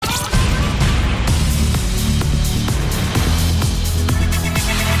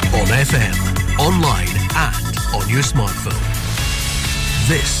FM, online and on your smartphone.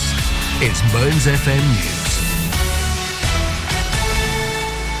 This is Mearns FM News.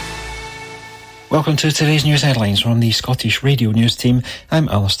 Welcome to today's news headlines from the Scottish Radio News team. I'm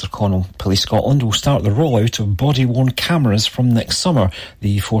Alistair Connell. Police Scotland will start the rollout of body-worn cameras from next summer,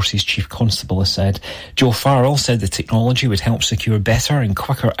 the Force's Chief Constable has said. Joe Farrell said the technology would help secure better and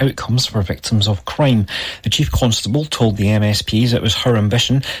quicker outcomes for victims of crime. The Chief Constable told the MSPs it was her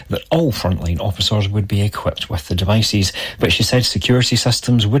ambition that all frontline officers would be equipped with the devices, but she said security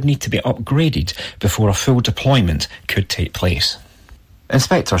systems would need to be upgraded before a full deployment could take place.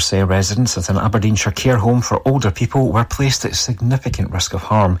 Inspectors say residents at an Aberdeenshire care home for older people were placed at significant risk of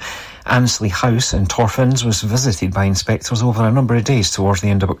harm. Annesley House in Torfins was visited by inspectors over a number of days towards the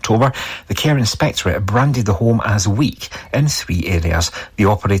end of October. The Care Inspectorate branded the home as weak in 3 areas. The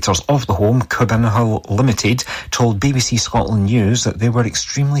operators of the home, Cubbinhill Limited, told BBC Scotland News that they were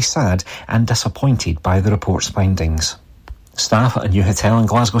extremely sad and disappointed by the report's findings. Staff at a new hotel in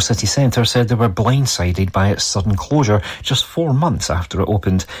Glasgow city centre said they were blindsided by its sudden closure just 4 months after it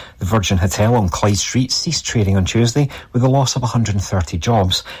opened. The Virgin Hotel on Clyde Street ceased trading on Tuesday with a loss of 130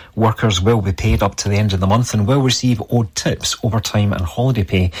 jobs. Workers will be paid up to the end of the month and will receive owed tips, overtime and holiday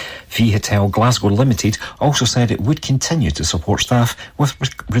pay. V Hotel Glasgow Limited also said it would continue to support staff with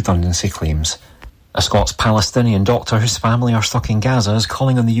redundancy claims. A Scots-Palestinian doctor whose family are stuck in Gaza is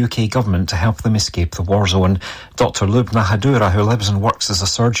calling on the UK government to help them escape the war zone. Dr Lubna Hadura, who lives and works as a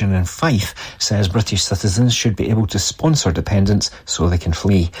surgeon in Fife, says British citizens should be able to sponsor dependents so they can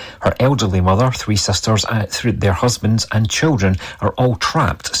flee. Her elderly mother, 3 sisters, their husbands and children are all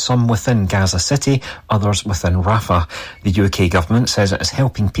trapped, some within Gaza City, others within Rafah. The UK government says it is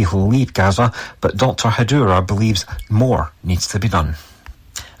helping people leave Gaza, but Dr Hadura believes more needs to be done.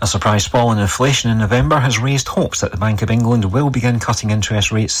 A surprise fall in inflation in November has raised hopes that the Bank of England will begin cutting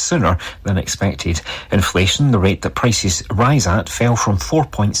interest rates sooner than expected. Inflation, the rate that prices rise at, fell from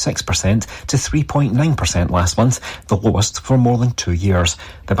 4.6% to 3.9% last month, the lowest for more than 2 years.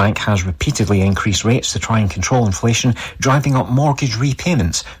 The bank has repeatedly increased rates to try and control inflation, driving up mortgage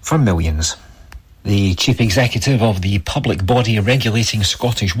repayments for millions. The chief executive of the public body regulating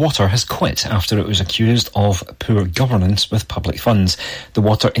Scottish Water has quit after it was accused of poor governance with public funds. The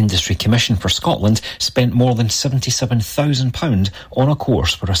Water Industry Commission for Scotland spent more than £77,000 on a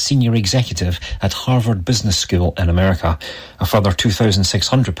course for a senior executive at Harvard Business School in America. A further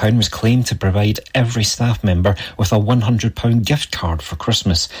 £2,600 was claimed to provide every staff member with a £100 gift card for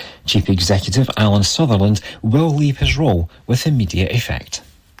Christmas. Chief Executive Alan Sutherland will leave his role with immediate effect.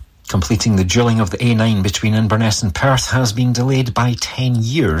 Completing the drilling of the A9 between Inverness and Perth has been delayed by 10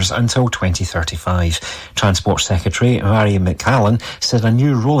 years until 2035. Transport Secretary Mary McAllen said a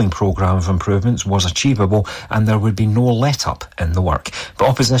new rolling programme of improvements was achievable and there would be no let-up in the work. But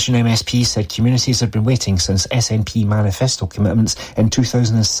opposition MSPs said communities had been waiting since SNP manifesto commitments in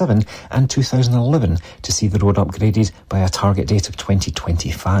 2007 and 2011 to see the road upgraded by a target date of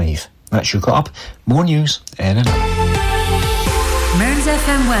 2025. That's your got up. More news in an hour. Mearns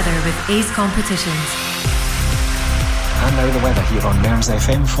FM weather with Ace Competitions. And now the weather here on Mearns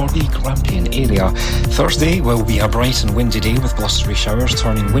FM for the Grampian area. Thursday will be a bright and windy day with blustery showers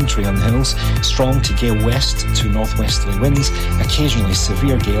turning wintry on the hills, strong to gale west to northwesterly winds, occasionally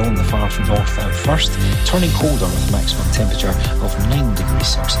severe gale in the far north at first, turning colder with maximum temperature of 9 degrees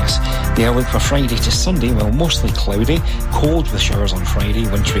Celsius. The outlook for Friday to Sunday will mostly cloudy, cold with showers on Friday,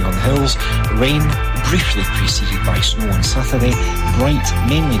 wintry on the hills, rain briefly preceded by snow on Saturday, bright,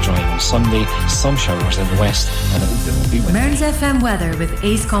 mainly dry on Sunday, some showers in the west, and it will be windy. Mearns FM weather with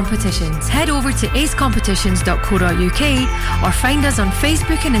Ace Competitions. Head over to acecompetitions.co.uk or find us on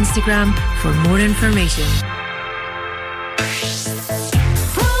Facebook and Instagram for more information.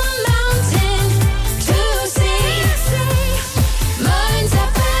 From mountain to sea, Mearns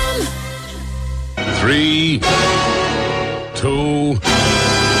FM. 3, 2,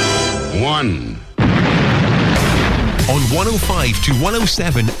 1. On 105 to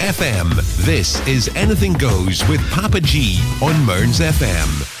 107 FM, this is Anything Goes with Papa G on Mearns FM.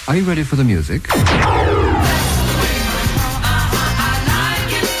 Are you ready for the music?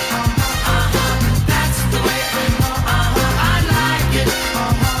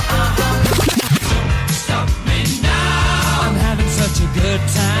 Stop me now. I'm having such a good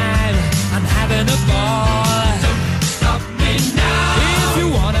time. I'm having a ball. Don't stop me now. If you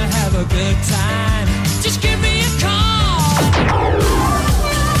want to have a good time, just give me a call.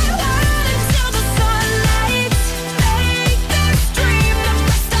 Until the sunlight, make this dream the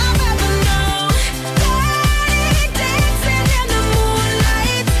best I've ever known.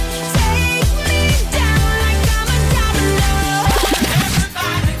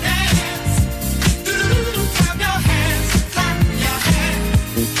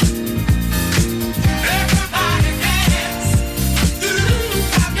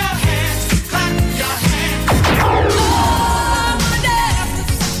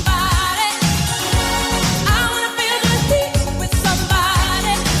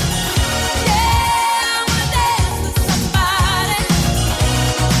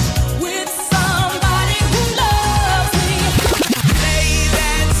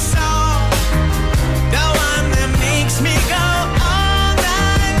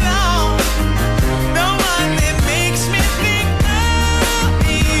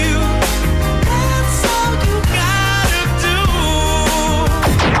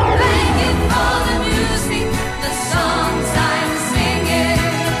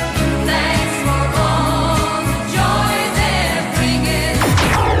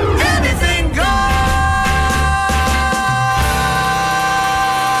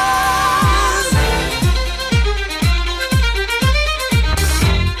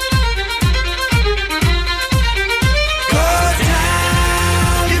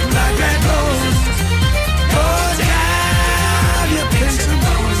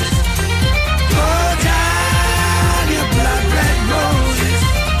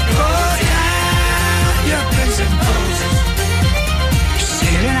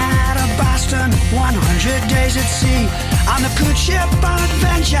 Boston, 100 days at sea. On the good ship of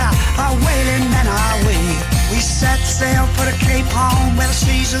adventure, a whaling men are we. We set sail for the Cape Horn, where the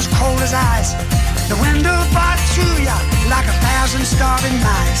seas as cold as ice. The wind will bite through ya like 1,000 starving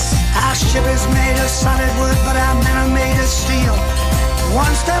mice. Our ship is made of solid wood, but our men are made of steel.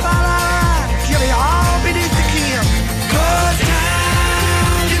 One step out of line, you'll be all beneath the keel. Go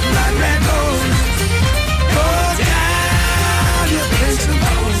down, you blood red rose. Go down, you prince of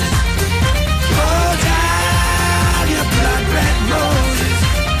roses. Go down, you blood red roses.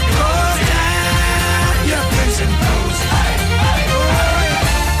 Go down, you prince of roses. Hey, hey, oh, yeah.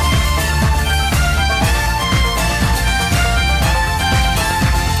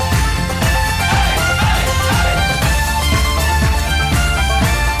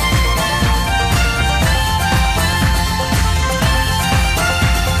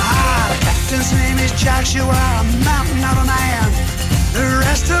 His name is Joshua, a mountain of a man. The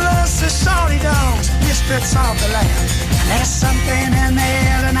rest of us are salty dogs, misfits of the land. And there's something in the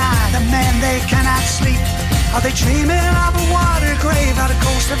air tonight, the men they cannot sleep. Are they dreaming of a water grave out the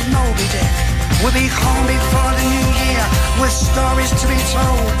coast of Moby Dick? We'll be home before the new year, with stories to be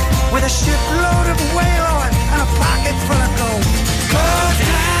told, with a shipload of whale oil and a pocket full of gold. Go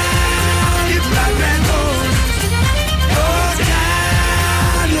down, you blood red rose. Go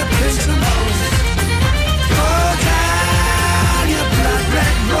down, you prince of Moses. Go down, you blood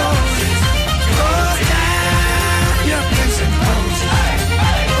red roses. Go down, you prince of Moses. Hey,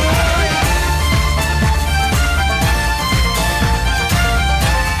 hey, oh, yeah.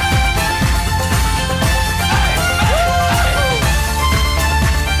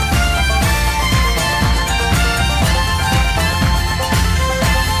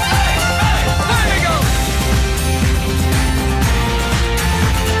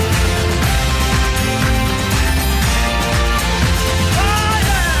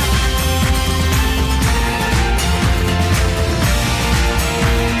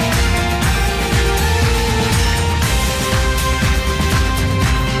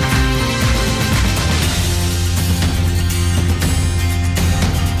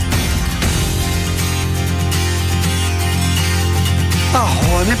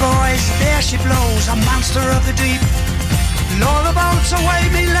 Horny boys, there she blows, a monster of the deep. Lower the boats away,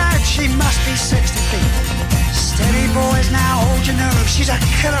 me lad, she must be 60 feet. Steady boys, now hold your nerve, she's a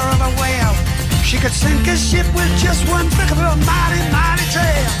killer of a whale. She could sink a ship with just one flick of her mighty, mighty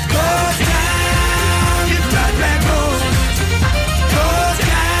tail. Go down, you blood red rose. Go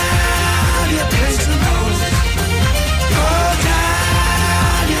down, you prince of roses. Go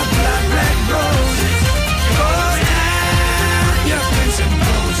down, you blood red roses. Go down, you prince of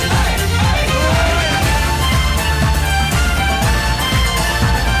roses. Hey, hey, oh, yeah.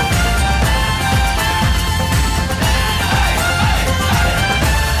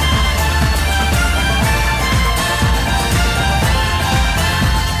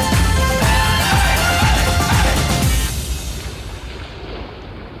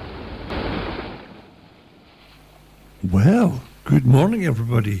 Well, good morning,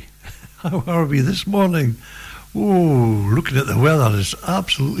 everybody. How are we this morning? Oh, looking at the weather is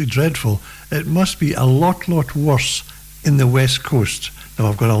absolutely dreadful. It must be a lot worse in the West Coast. Now,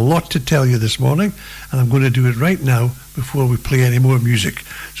 I've got a lot to tell you this morning, and I'm going to do it right now before we play any more music.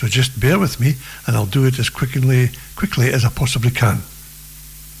 So just bear with me, and I'll do it as quickly as I possibly can.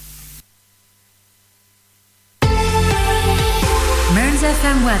 Mearns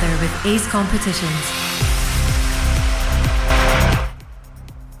FM weather with Ace Competitions.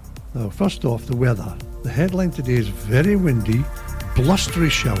 Now, first off, the weather. The headline today is very windy, blustery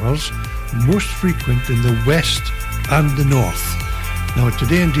showers, most frequent in the west and the north. Now,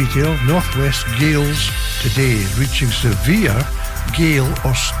 today in detail, northwest gales today, reaching severe gale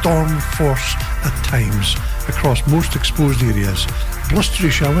or storm force at times across most exposed areas. Blustery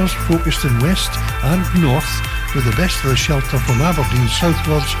showers focused in west and north, with the best of the shelter from Aberdeen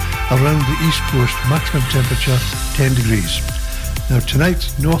southwards around the east coast, maximum temperature 10 degrees. Now tonight,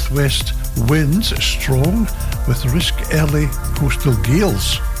 northwest winds strong with risk early coastal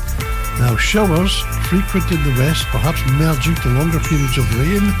gales. Now showers frequent in the west, perhaps merging to longer periods of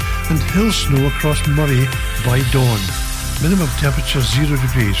rain and hill snow across Moray by dawn. Minimum temperature 0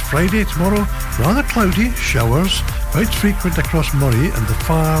 degrees. Friday, tomorrow, rather cloudy, showers, quite frequent across Moray and the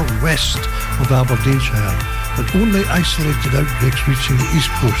far west of Aberdeenshire, but only isolated outbreaks reaching the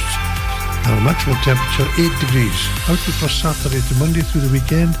east coast. Now maximum temperature 8 degrees. Outlook for Saturday to Monday through the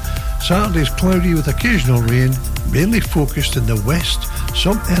weekend. Saturday is cloudy with occasional rain, mainly focused in the west.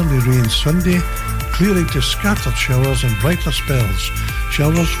 Some early rain Sunday, clearing to scattered showers and brighter spells.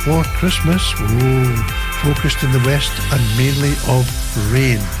 Showers for Christmas, focused in the west and mainly of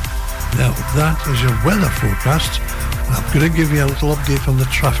rain. Now, that is your weather forecast. I'm going to give you a little update on the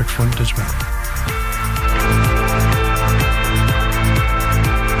traffic front as well.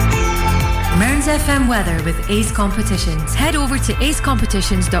 Mearns FM weather with Ace Competitions. Head over to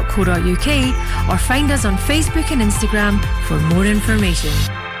acecompetitions.co.uk or find us on Facebook and Instagram for more information.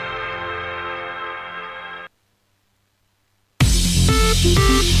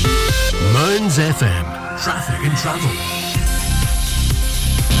 Mearns FM, traffic and travel.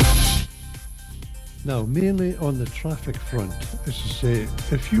 Now, mainly on the traffic front, as to say,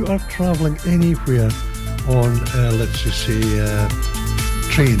 if you are travelling anywhere on, let's just say,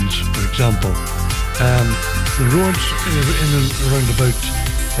 trains, for example, the roads in and around about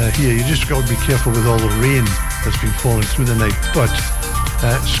here, you just got to be careful with all the rain that's been falling through the night. But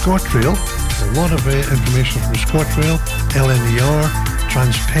ScotRail, a lot of information from ScotRail, LNER,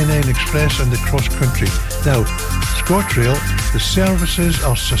 TransPennine Express and the Cross Country. Now, ScotRail, the services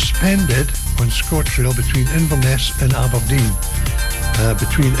are suspended on ScotRail between Inverness and Aberdeen,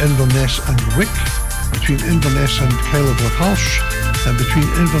 between Inverness and Wick, between Inverness and Kylow-Harsh, and between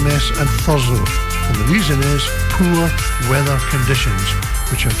Inverness and Thurso. And the reason is poor weather conditions,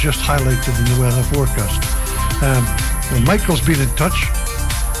 which I've just highlighted in the weather forecast. Michael's been in touch,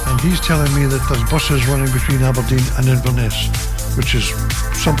 and he's telling me that there's buses running between Aberdeen and Inverness, which is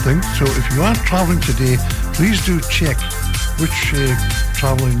something. So if you are travelling today, please do check which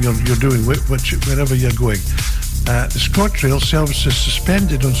travelling you're doing, wherever you're going. The ScotRail service is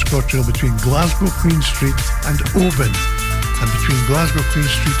suspended on ScotRail between Glasgow Queen Street and Oban, and between Glasgow Queen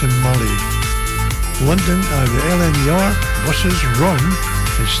Street and Murray. London, the LNER buses run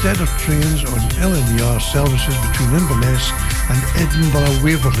instead of trains on LNER services between Inverness and Edinburgh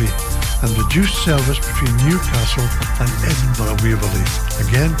Waverley, and reduced service between Newcastle and Edinburgh Waverley.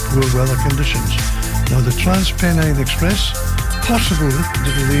 Again, poor weather conditions. Now, the TransPennine Express, possible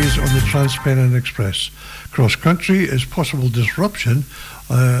delays on the TransPennine Express. Cross country is possible disruption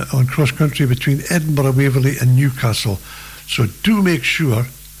on cross country between Edinburgh Waverley and Newcastle. So do make sure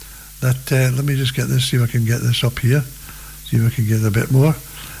that, let me just get this, see if I can get this up here, see if I can get a bit more.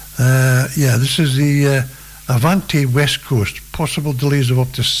 This is the Avanti West Coast. Possible delays of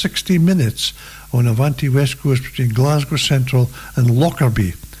up to 60 minutes on Avanti West Coast between Glasgow Central and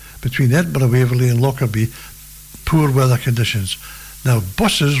Lockerbie. Between Edinburgh Waverley and Lockerbie, poor weather conditions. Now,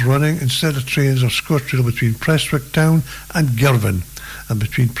 buses running instead of trains of ScotRail between Prestwick Town and Girvan, and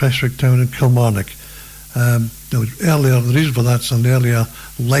between Prestwick Town and Kilmarnock. The reason for that's an earlier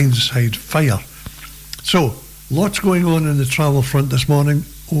line-side fire. So, lots going on in the travel front this morning,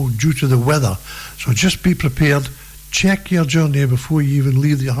 due to the weather. So just be prepared. Check your journey before you even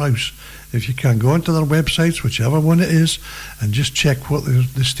leave your house. If you can, go onto their websites, whichever one it is, and just check what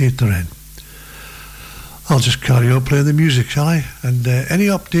the state they're in. I'll just carry on playing the music, shall I? And any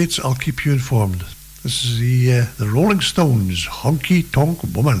updates, I'll keep you informed. This is the Rolling Stones, Honky Tonk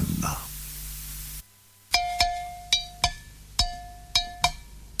Woman.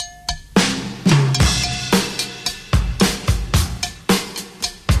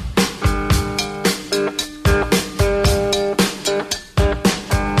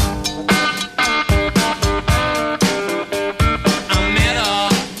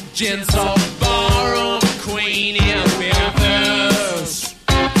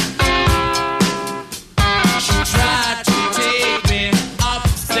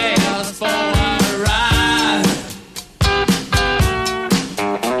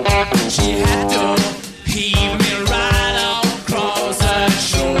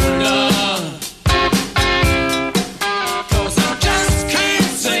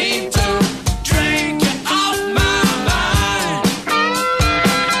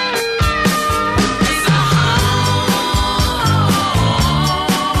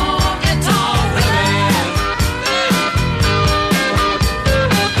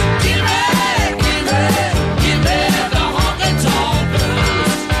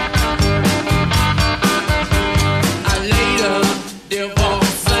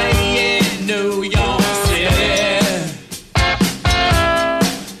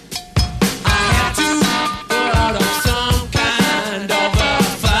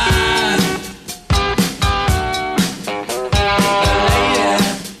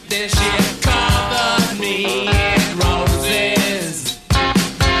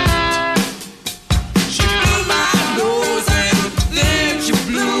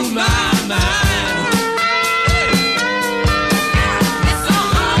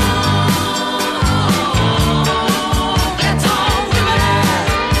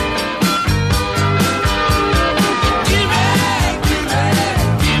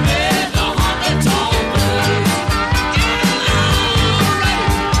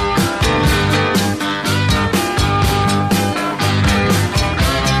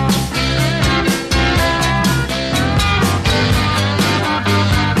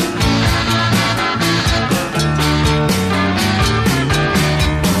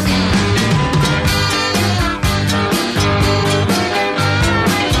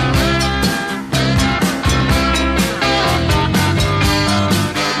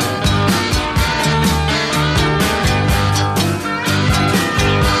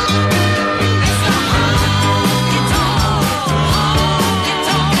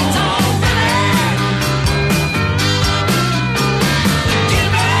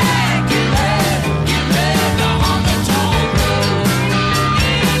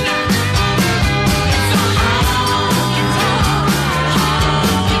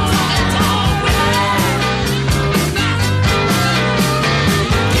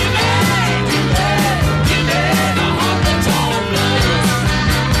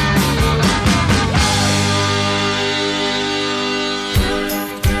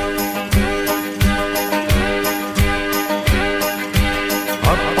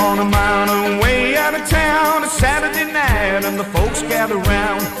 gather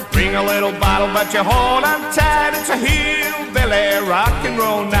round. Bring a little bottle, but you hold on tight. It's a hillbilly rock and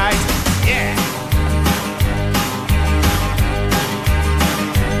roll night. Yeah.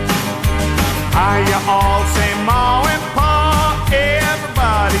 Are you all say Ma and Pa?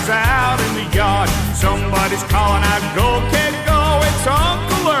 Everybody's out in the yard. Somebody's calling out, go kid go. It's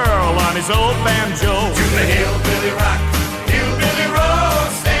Uncle Earl on his old banjo. To the hillbilly rock, hillbilly roll.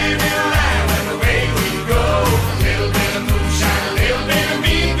 Stand in line and away we go. A little bit of moonshine, a little bit of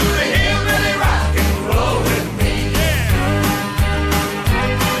me. Do the hillbilly rock and roll with me.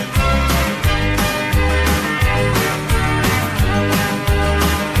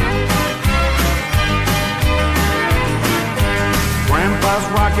 Grandpa's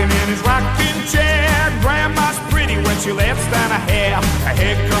rocking in his rocking chair. Grandma's pretty when she lets down her hair. Her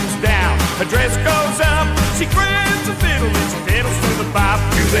head comes down, her dress goes up. She grabs a fiddle and she fiddles to the bop.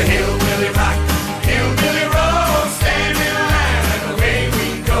 To the hillbilly rock, hillbilly roll. Stand in line and away we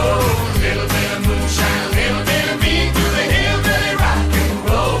go. A little bit of moonshine, a little bit of me. To the hillbilly rock and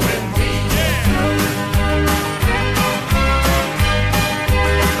roll with me.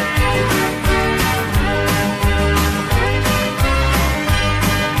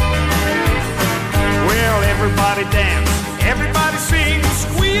 Well, everybody dance, everybody sing,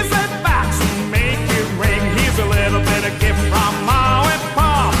 squeeze that box and make it ring. Here's a little bit of gift from Ma and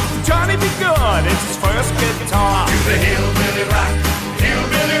Pa. Johnny be good, it's his first guitar. To the hillbilly rock,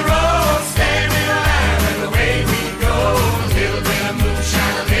 hillbilly roll. Stand in line and away we go. A little bit of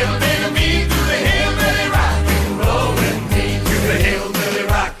moonshine, a little bit of me. To the hillbilly rock and roll with me. To the hillbilly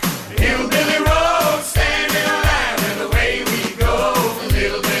rock, hillbilly roll. Stand in line and away we go. A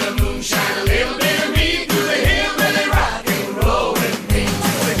little bit of moonshine, a little bit of me. To the hillbilly rock and roll with me.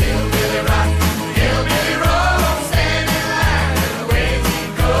 To the hillbilly rock, hillbilly roll. Stand in line and away we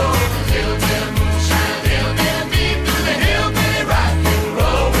go. A little bit of moonshine, a little bit of me. To the hillbilly rock and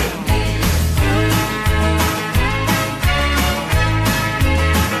roll with me.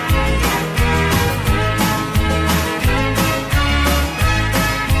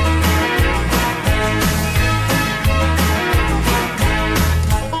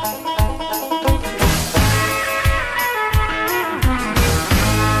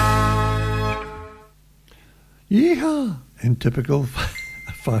 Yeehaw! In typical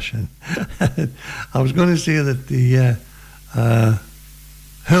fashion. I was going to say that the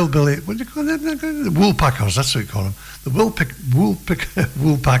hillbilly, what do you call them? The woolpackers, that's what you call them. The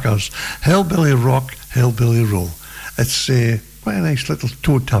woolpackers. Hillbilly rock, hillbilly roll. It's quite a nice little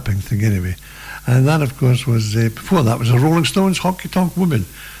toe tapping thing anyway. And that, of course, was, before that was the Rolling Stones, Honky Tonk Woman.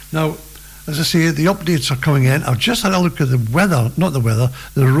 Now, as I say, the updates are coming in. I've just had a look at the weather, not the weather,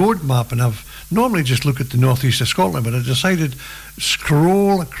 the road map, and I've normally just look at the northeast of Scotland, but I decided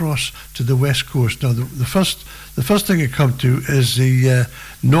scroll across to the west coast. Now, the first thing you come to is the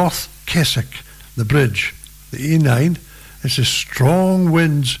North Keswick, the bridge, the A9. It's a strong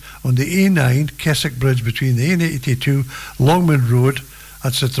winds on the A9 Keswick Bridge between the A82 Longman Road,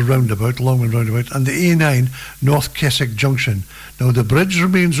 that's at the roundabout, Longman Roundabout, and the A9 North Keswick Junction. Now, the bridge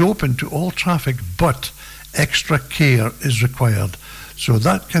remains open to all traffic, but extra care is required. So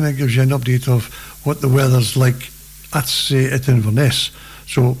that kind of gives you an update of what the weather's like at, say, at Inverness.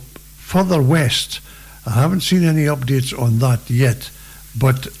 So further west, I haven't seen any updates on that yet.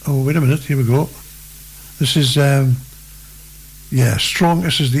 But, oh, wait a minute, here we go. This is, strong.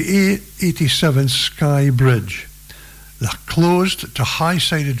 This is the A87 Skye Bridge. They're closed to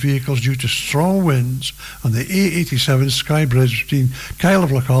high-sided vehicles due to strong winds on the A87 Skye Bridge between Kyle of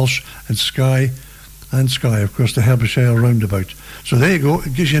Lachalsh and Skye, of course, the Hertfordshire roundabout. So there you go.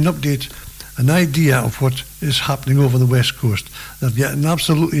 It gives you an update, an idea of what is happening over the west coast. They're getting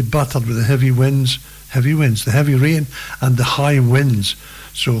absolutely battered with the heavy winds, the heavy rain and the high winds.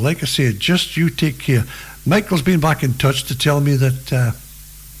 So like I said, just you take care. Michael's been back in touch to tell me that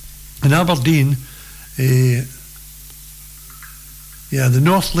in Aberdeen, the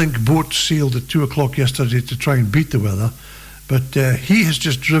North Link boat sailed at 2 o'clock yesterday to try and beat the weather. But he has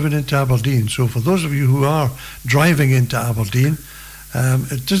just driven into Aberdeen. So for those of you who are driving into Aberdeen,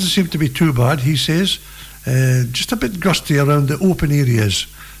 it doesn't seem to be too bad, he says. Just a bit gusty around the open areas.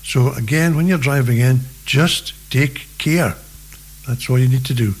 So again, when you're driving in, just take care. That's all you need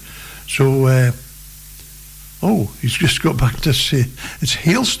to do. So, he's just got back to say it's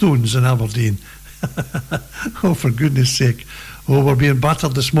hailstones in Aberdeen. Oh, for goodness sake. Oh, we're being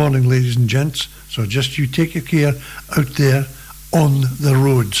battered this morning, ladies and gents. So just you take your care out there on the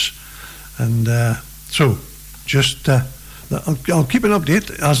roads. And so just I'll keep an update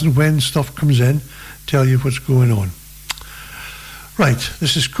as and when stuff comes in, tell you what's going on. Right,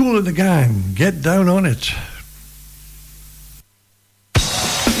 this is Kool and the Gang. Get down on it.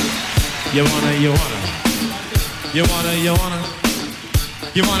 You wanna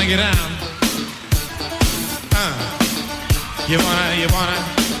get down.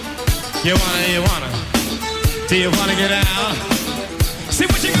 You wanna. Do you wanna get down? Say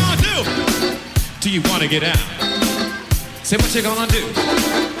what you gonna do. Do you wanna get down? Say what you gonna do.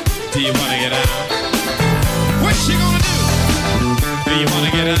 Do you wanna get down? What you gonna do? Do you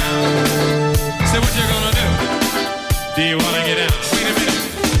wanna get down? Say what you gonna do. Do you wanna get down? Wait a minute.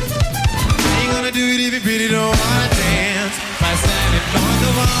 You ain't gonna do it if you really don't wanna dance by standing on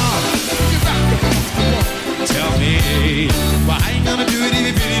the wall. Tell me, why I ain't gonna do it if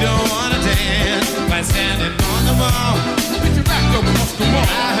you really don't wanna dance by standing on the wall. Get your back up off the wall.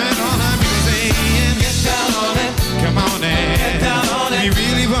 I heard all the people saying, get down on it. Come on and get down on it. You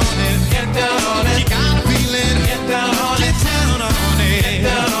really want it. Get down on it. You got a feeling. Get down on it. Get down on it. Get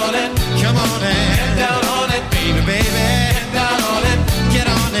down on it. Come on and get down on it, baby, baby. Get down on it. Get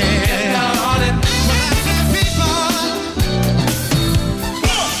on it. Get down on it. Well, I said, people.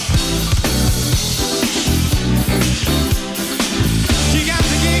 You got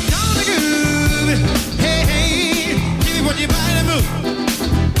to get on the groove. Hey, hey, give me what you buy to move.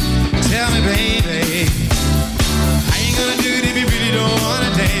 Tell me, baby. I ain't gonna do it if you really don't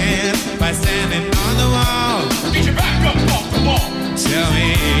wanna dance by standing on the wall. Get your back up off the wall. Tell me,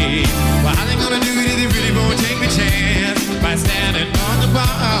 well, I ain't gonna do it if you really won't take the chance by standing on the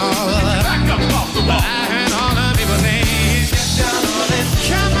wall. Get your back up off the wall. I heard all the people saying, get down on it.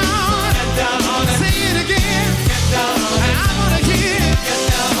 Come on, get down on it. Say it again. Get down on it. I wanna hear. Get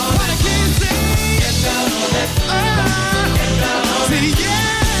down on it. What I can't say. Get down on it. Oh, get down on it. Say yeah.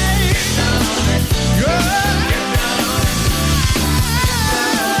 Get down on it. Yeah.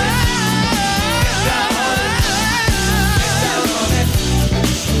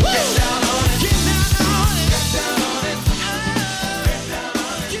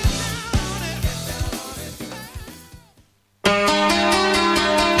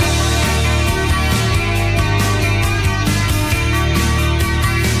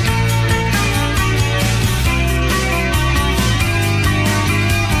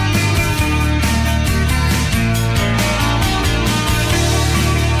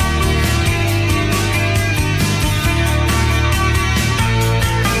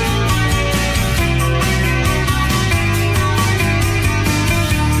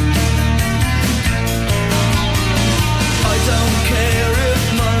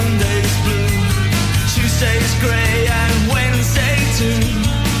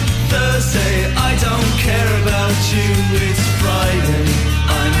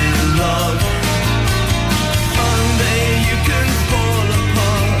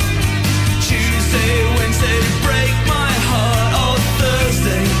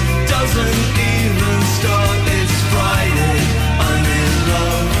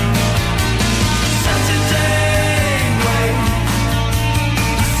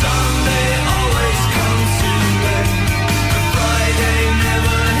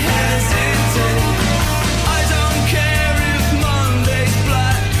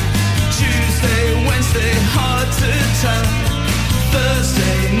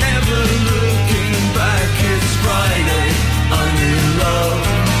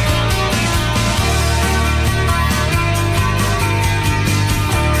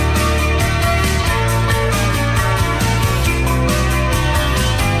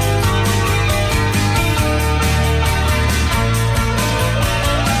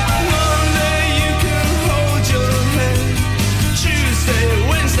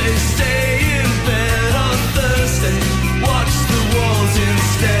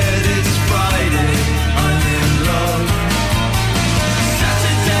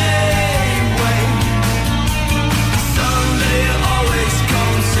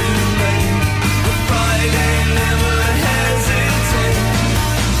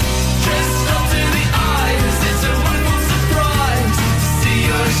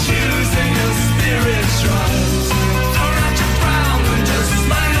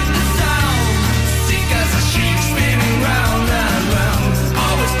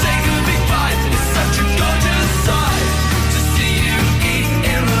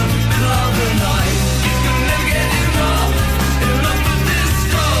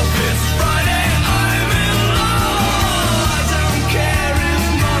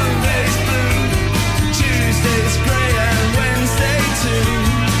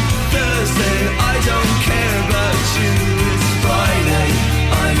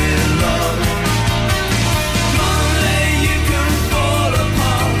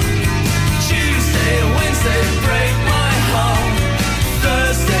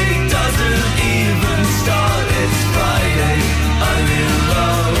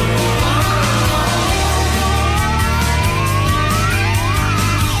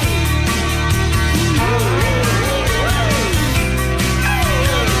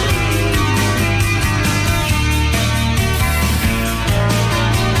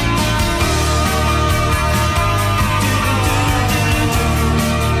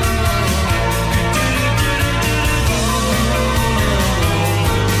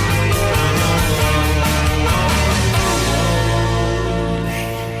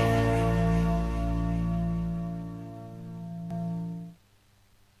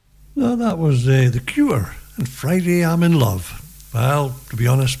 No, that was The Cure and Friday I'm in Love. Well, to be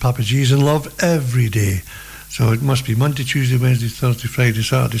honest, Papa G's in love every day. So it must be Monday, Tuesday, Wednesday, Thursday, Friday,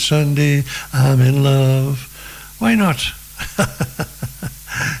 Saturday, Sunday. I'm in love. Why not?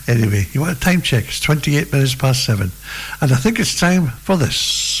 Anyway, you want a time check? It's 28 minutes past 7. And I think it's time for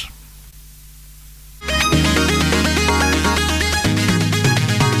this.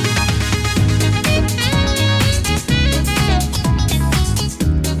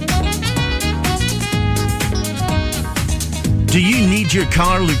 Do you need your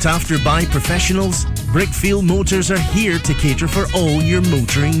car looked after by professionals? Brickfield Motors are here to cater for all your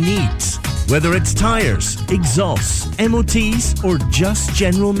motoring needs. Whether it's tyres, exhausts, MOTs or just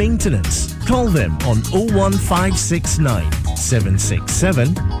general maintenance, call them on 01569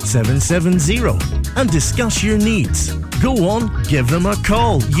 767 770 and discuss your needs. Go on, give them a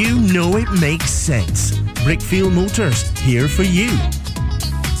call. You know it makes sense. Brickfield Motors, here for you.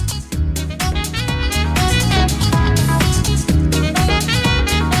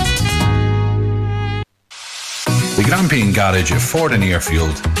 The Grampian Garage at Ford and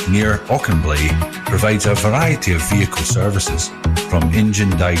Airfield, near Auchenblay, provides a variety of vehicle services, from engine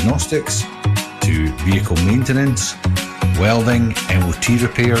diagnostics to vehicle maintenance, welding, MOT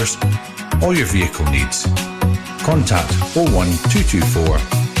repairs, all your vehicle needs. Contact 01224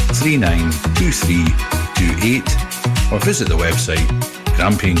 392328 or visit the website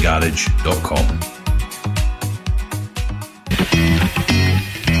grampiangarage.com.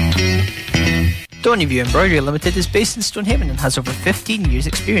 Stoneyview Embroidery Limited is based in Stonehaven and has over 15 years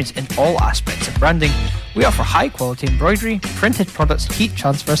experience in all aspects of branding. We offer high quality embroidery, printed products, heat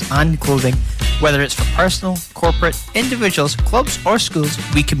transfers and clothing. Whether it's for personal, corporate, individuals, clubs or schools,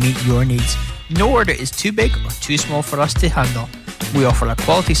 we can meet your needs. No order is too big or too small for us to handle. We offer a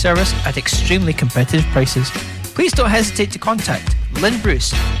quality service at extremely competitive prices. Please don't hesitate to contact Lynn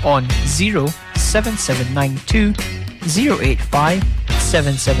Bruce on 07792 085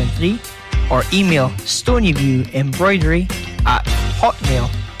 773 or email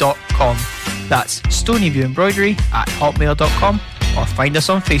stonyviewembroidery@hotmail.com. That's stonyviewembroidery@hotmail.com or find us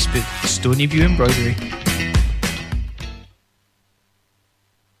on Facebook, Stonyview Embroidery.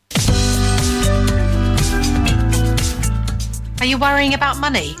 Are you worrying about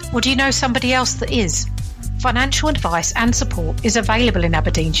money, or do you know somebody else that is? Financial advice and support is available in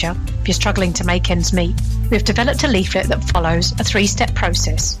Aberdeenshire if you're struggling to make ends meet. We've developed a leaflet that follows a 3-step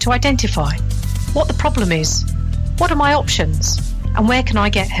process to identify what the problem is, what are my options, and where can I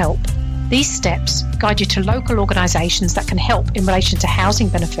get help. These steps guide you to local organisations that can help in relation to housing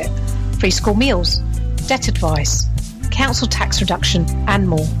benefit, free school meals, debt advice, council tax reduction, and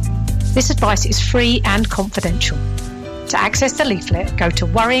more. This advice is free and confidential. To access the leaflet, go to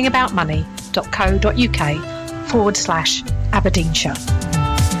worryingaboutmoney.co.uk/Aberdeenshire.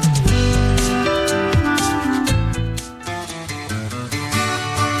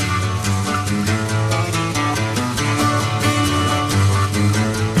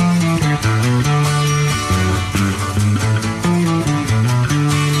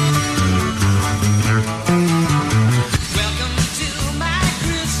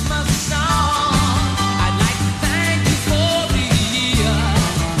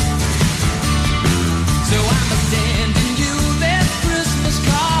 So I'm standing you that Christmas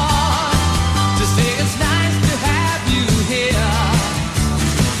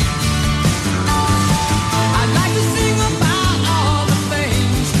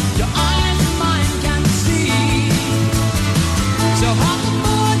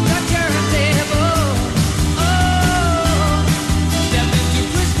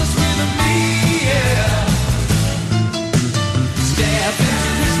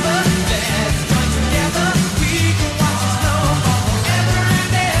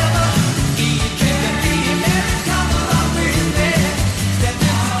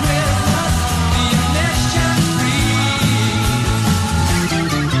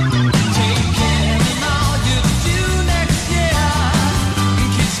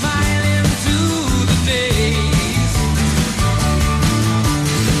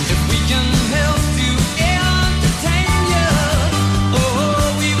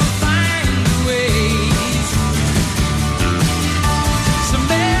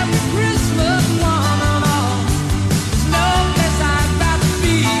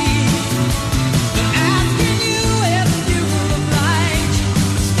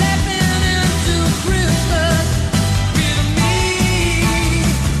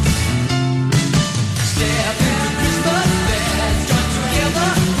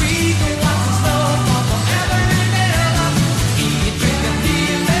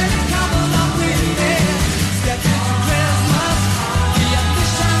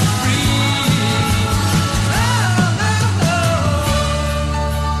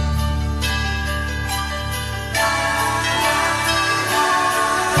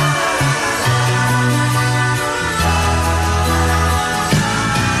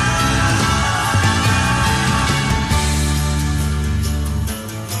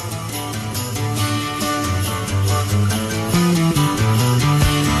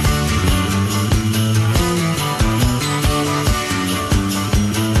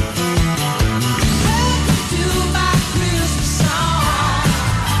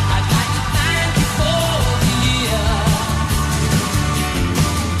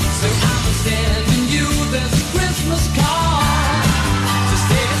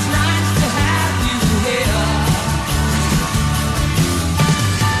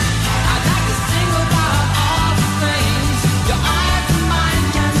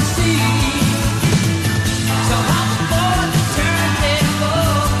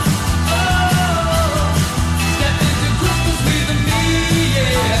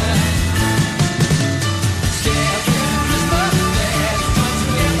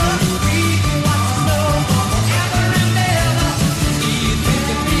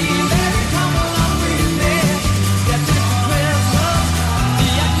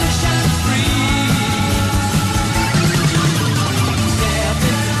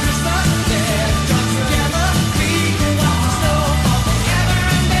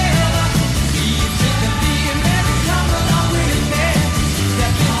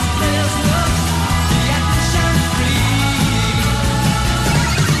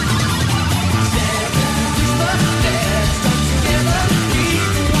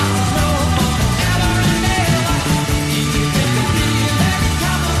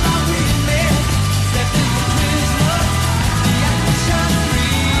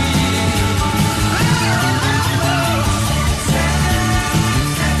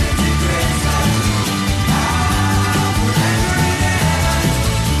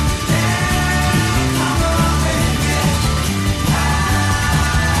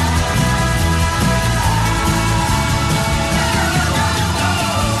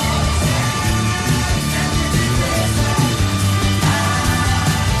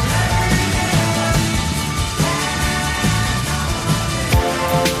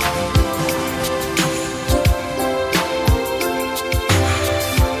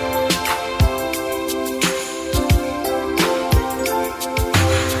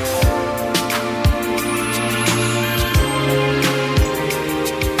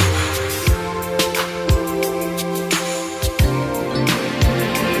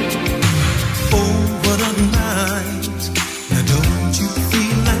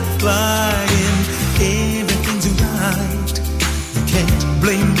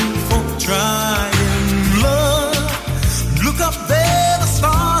blame me for trying. Love, look up there, the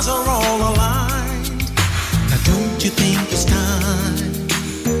stars are all aligned. Now don't you think it's time?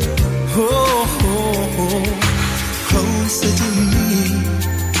 Oh, oh, oh, closer to me.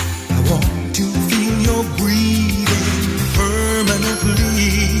 I want to feel your breathing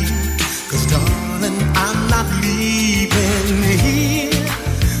permanently. 'Cause darling, I'm not leaving here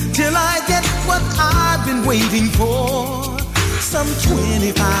till I get what I've been waiting for. Some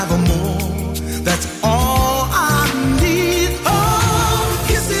 25 or more, that's all I need. Oh,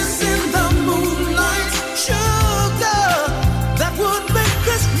 kisses in the moonlight, sugar, that would make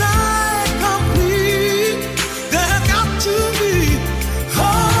this night complete. There have got to be,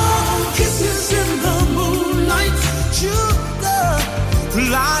 oh, kisses in the moonlight, sugar,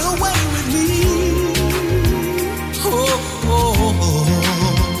 fly away with me. Oh, oh, oh.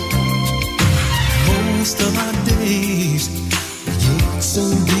 Most of our days we get so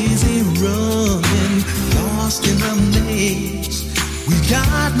busy running, lost in a maze. We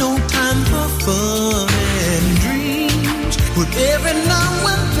got no time for fun and dreams, but every now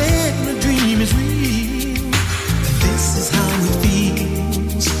and then a dream is real, and this is how it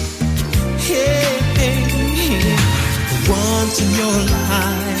feels. Hey, hey, hey. For once in your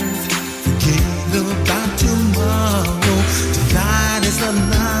life, forget about tomorrow. Tonight is the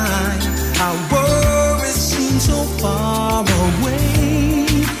night. Our worries seem so far away.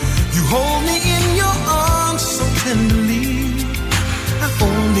 You hold me in your arms so tenderly. I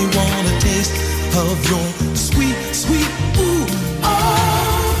only want a taste of your sweet, sweet, ooh.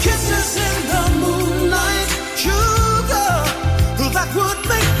 Oh, kisses in the moonlight, sugar, that would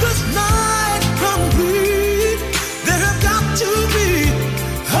make this night complete. There have got to be,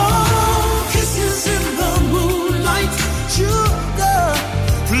 oh, kisses in the moonlight, sugar,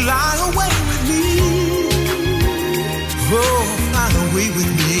 fly away with me. Oh, fly away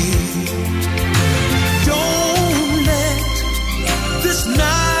with me. Don't let this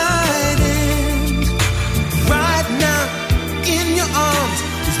night end. Right now, in your arms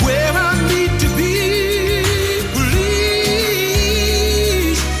is where I need to be. Please,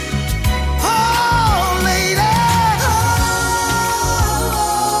 oh, lady, oh,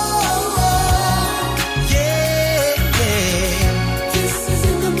 yeah, yeah. Kisses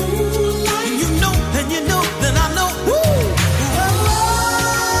in the moonlight, and you know that I know. Woo!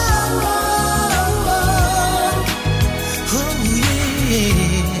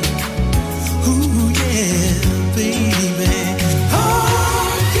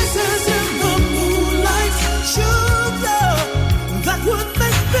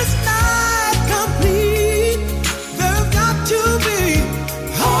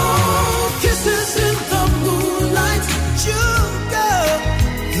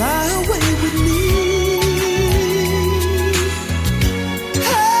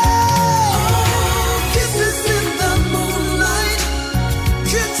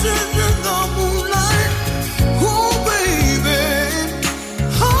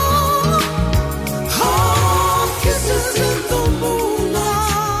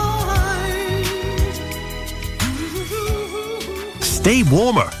 Stay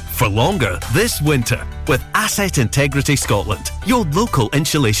warmer for longer this winter with Asset Integrity Scotland, your local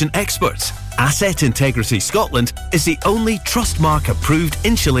insulation experts. Asset Integrity Scotland is the only Trustmark approved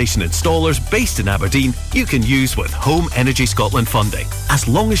insulation installers based in Aberdeen you can use with Home Energy Scotland funding. As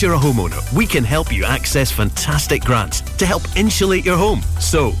long as you're a homeowner, we can help you access fantastic grants to help insulate your home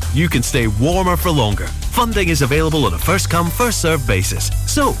so you can stay warmer for longer. Funding is available on a first-come, first-served basis.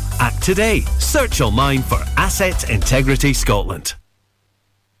 So, act today. Search online for Asset Integrity Scotland.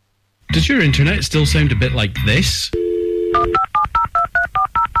 Does your internet still sound a bit like this?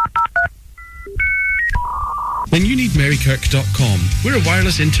 Then you need Merrykirk.com. We're a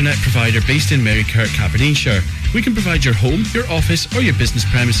wireless internet provider based in Merrykirk, Aberdeenshire. We can provide your home, your office or your business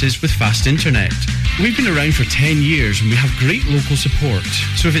premises with fast internet. We've been around for 10 years and we have great local support.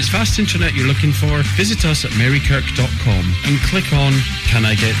 So if it's fast internet you're looking for, visit us at Merrykirk.com and click on Can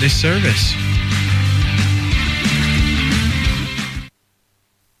I Get This Service?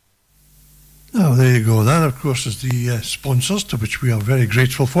 Oh, there you go. That, of course, is the sponsors, to which we are very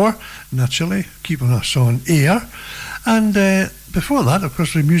grateful for, naturally, keeping us on air. And before that, of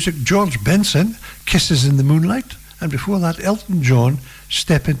course, the music, George Benson, Kisses in the Moonlight. And before that, Elton John,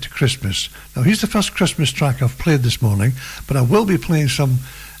 Step Into Christmas. Now, here's the first Christmas track I've played this morning, but I will be playing some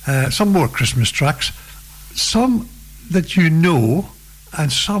more Christmas tracks, some that you know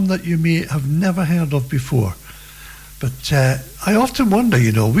and some that you may have never heard of before. But I often wonder,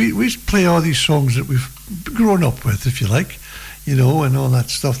 you know, we play all these songs that we've grown up with, if you like, you know, and all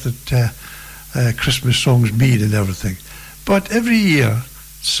that stuff that Christmas songs mean and everything. But every year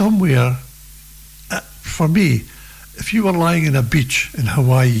somewhere, for me, if you were lying in a beach in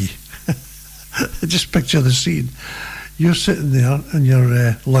Hawaii, just picture the scene. You're sitting there in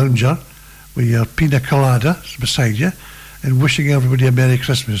your lounger with your pina colada beside you and wishing everybody a Merry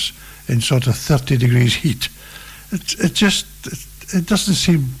Christmas in sort of 30 degrees heat. It doesn't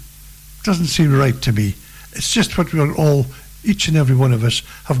seem right to me. It's just what we're all, each and every one of us,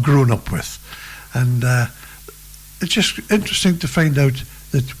 have grown up with. And it's just interesting to find out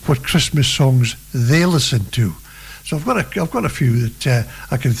that what Christmas songs they listen to. So I've got a few that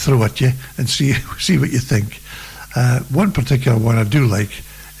I can throw at you and see what you think. One particular one I do like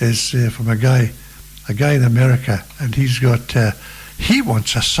is from a guy in America, and he's got he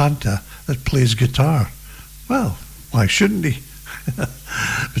wants a Santa that plays guitar. Well, why shouldn't he?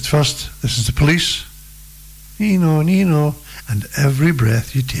 But first, this is the Police. Nino, Nino, and Every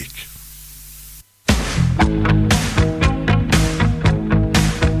Breath You Take.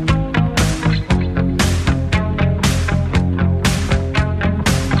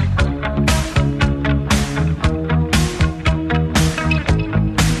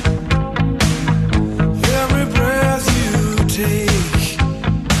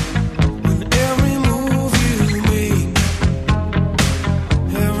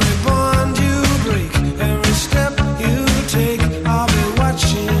 Step you take, I'll be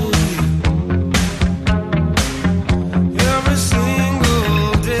watching you.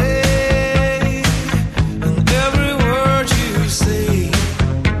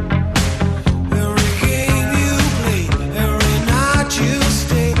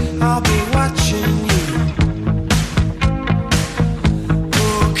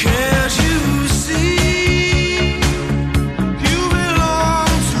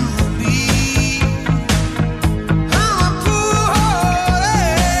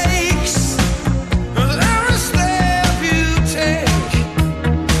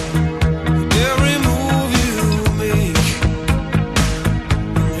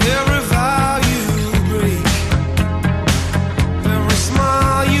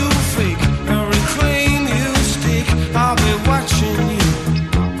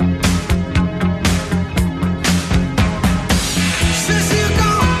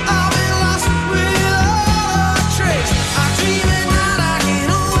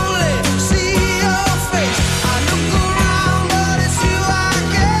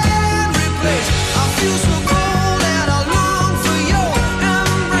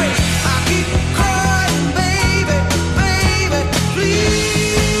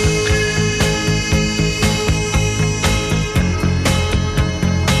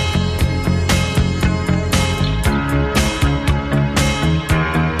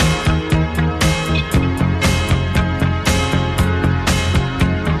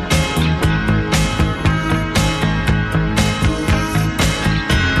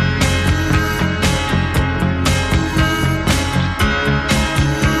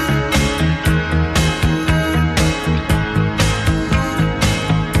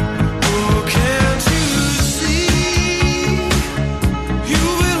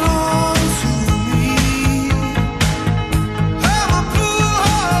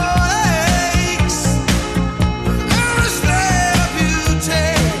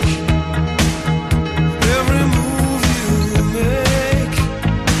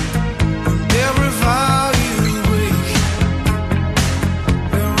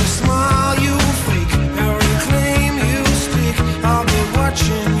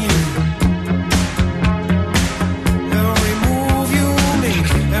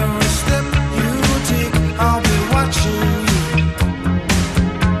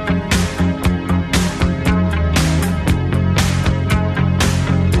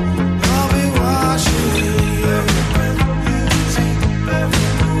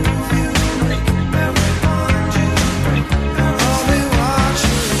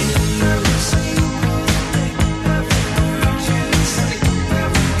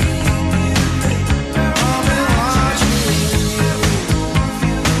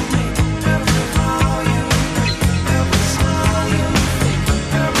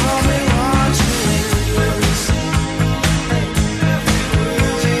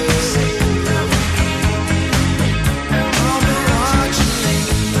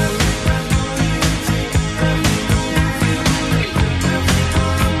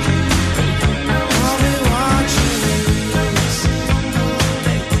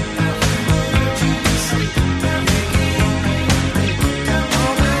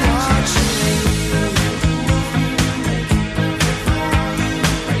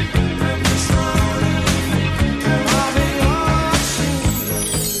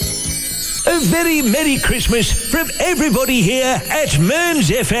 Merry Christmas from everybody here at Mearns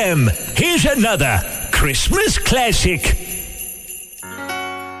FM. Here's another Christmas classic.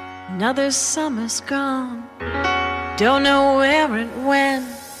 Another summer's gone, don't know where it went.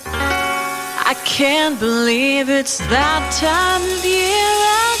 I can't believe it's that time of year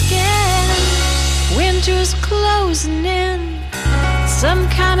again. Winter's closing in, some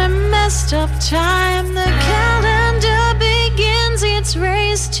kind of messed up time. The calendar begins its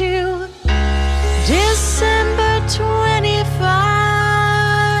race to December 25.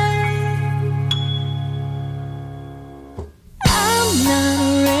 I'm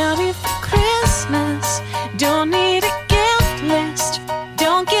not ready for Christmas, don't need a gift list,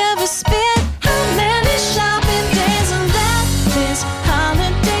 don't give a spit. How many shopping days are left this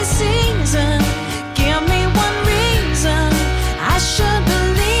holiday season? Give me one reason I should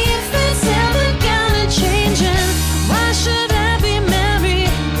believe it's ever gonna change. And why should I be merry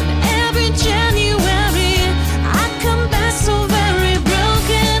when every January I come back so very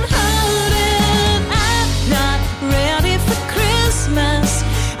broken hearted? I'm not ready for Christmas,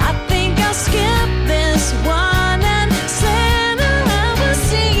 I think I'll skip this one and Santa, I will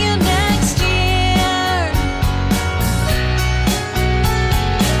see you next year.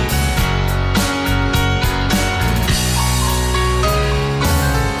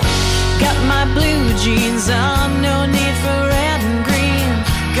 Got my blue jeans on, no need for red and green.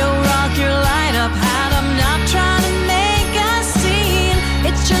 Go rock your light up hat, I'm not trying to make a scene.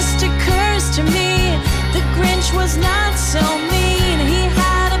 It just occurs to me, the Grinch was not so mean. He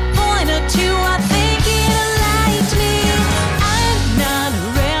had a point or two, I think he liked me. I'm not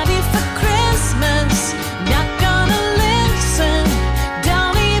ready for Christmas, not gonna listen.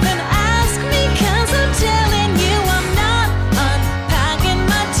 Don't even ask me, 'cause I'm telling you I'm not unpacking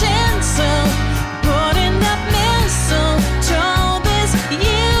my tinsel, putting up mistletoe this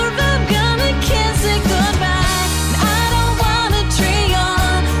year. I'm gonna kiss it goodbye. I don't want a tree or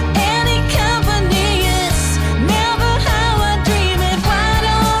any company, it's never how I dream it, white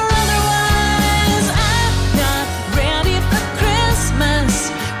or otherwise. I'm not ready for Christmas,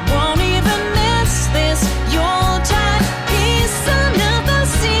 won't even miss this Yuletide peace enough. I'll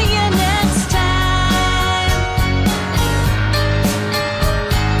see you next time.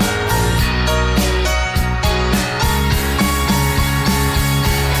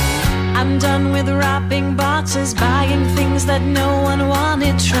 I'm done with wrapping boxes, buying things that no one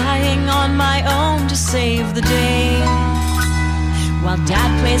wanted, trying on my own to save the day. While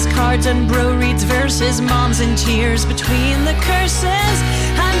Dad plays cards and Bro reads verses, Mom's in tears between the curses.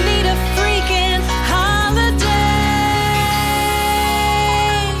 I need a freaking holiday.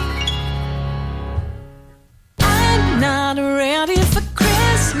 I'm not ready for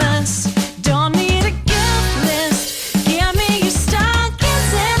Christmas, don't need a gift list. Give me your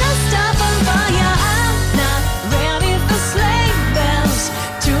stockings and I'll stop and buy ya. I'm not ready for sleigh bells,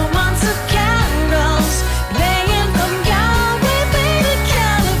 2 months of carols playing from Galway Bay to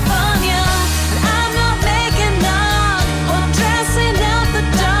California. And I'm not making love or dressing up the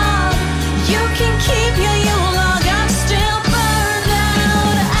dog. You can keep your Yule log, I'm still burned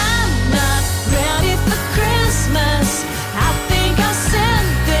out. I'm not ready for Christmas, I think I'll send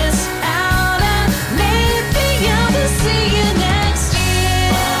this out and maybe I will see you next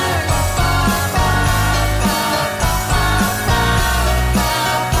year.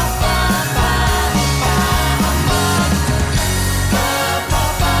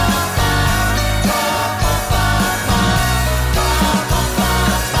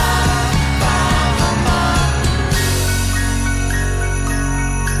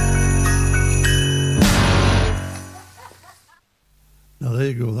 Now there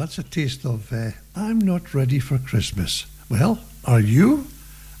you go. That's a taste of I'm not ready for Christmas. Well, are you?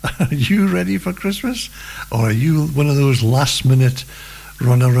 Are you ready for Christmas? Or are you one of those last minute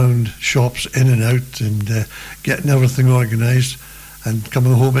run around shops in and out and getting everything organised and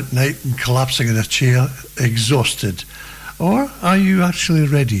coming home at night and collapsing in a chair exhausted? Or are you actually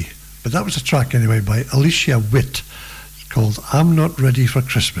ready? But that was a track anyway by Alicia Witt called I'm Not Ready for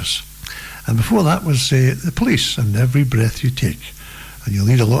Christmas. And before that was The Police and Every Breath You Take. And you'll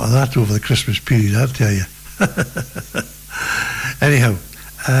need a lot of that over the Christmas period, I'll tell you. Anyhow,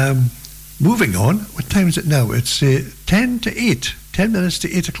 moving on. What time is it now? It's 10 to 8. 10 minutes to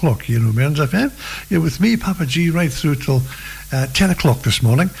 8 o'clock here on Mearns FM. You're with me, Papa G, right through till 10 o'clock this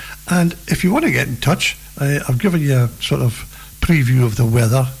morning. And if you want to get in touch, I've given you a sort of preview of the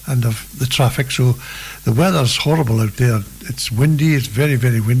weather and of the traffic. So the weather's horrible out there. It's windy, it's very,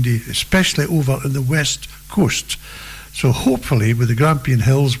 very windy, especially over in the west coast. So hopefully with the Grampian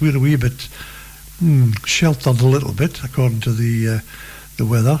Hills, we're a wee bit sheltered a little bit, according to the the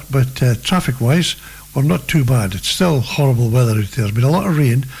weather, but traffic-wise, we're not too bad. It's still horrible weather out there. There's been a lot of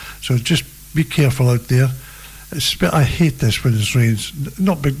rain, so just be careful out there. I hate this when it rains,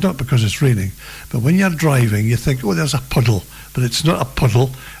 not because it's raining, but when you're driving, you think, oh, there's a puddle, but it's not a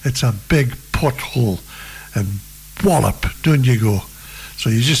puddle, it's a big pothole, and wallop, down you go. So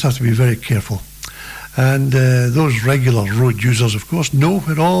you just have to be very careful. And those regular road users, of course, know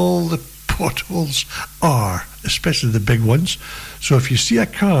where all the potholes are, especially the big ones. So if you see a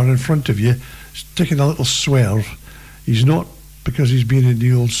car in front of you taking a little swerve, he's not because he's been in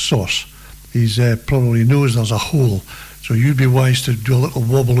the old sauce. He's probably knows there's a hole. So you'd be wise to do a little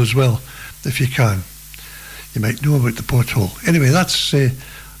wobble as well, if you can. You might know about the pothole. Anyway, that's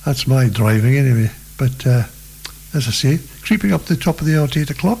my driving anyway. But as I say, creeping up to the top of the hour at 8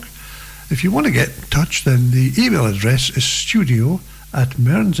 o'clock. If you want to get in touch, then the email address is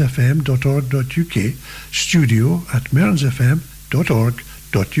studio@mearnsfm.org.uk,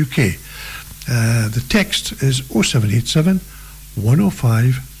 studio@mearnsfm.org.uk. The text is 0787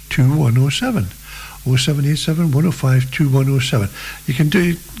 105 2107. 0787 105 2107. You can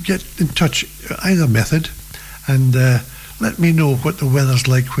get in touch either method and let me know what the weather's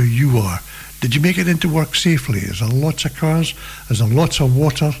like where you are. Did you make it into work safely? Is there lots of cars? Is there lots of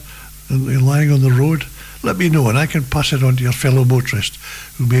water lying on the road? Let me know and I can pass it on to your fellow motorist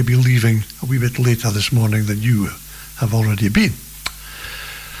who may be leaving a wee bit later this morning than you have already been.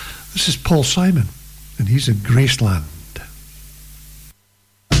 This is Paul Simon and he's in Graceland.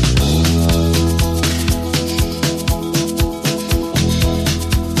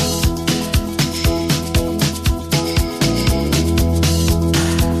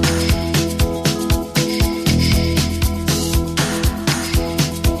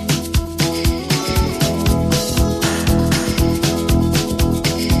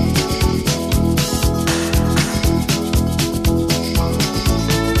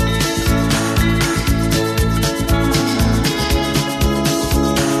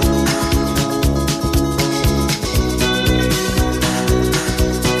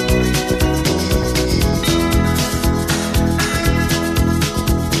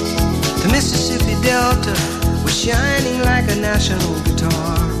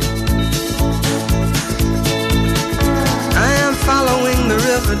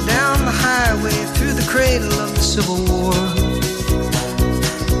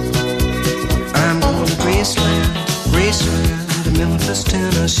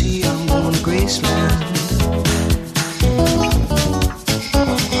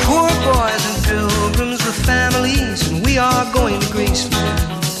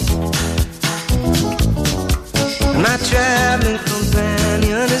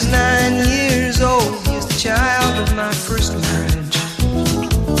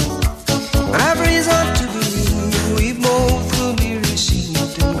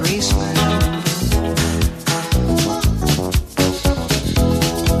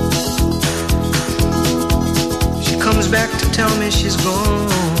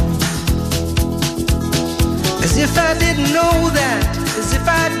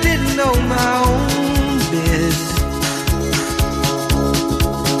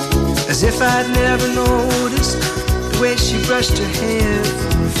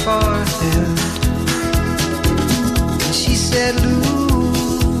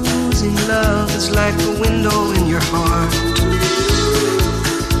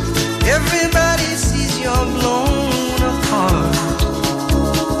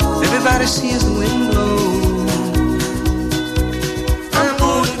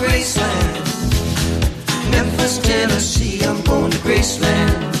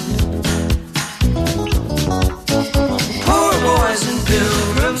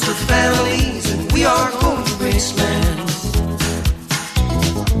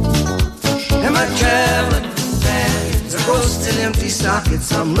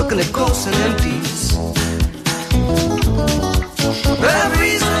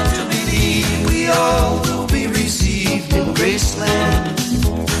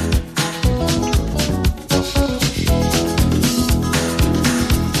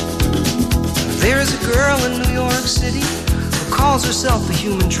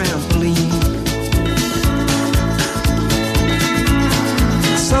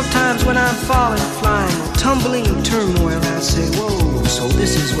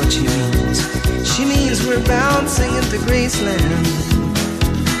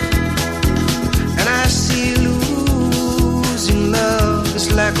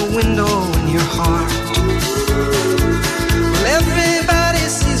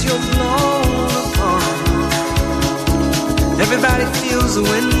 Feels the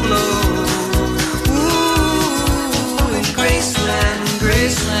wind blow. Ooh, in Graceland,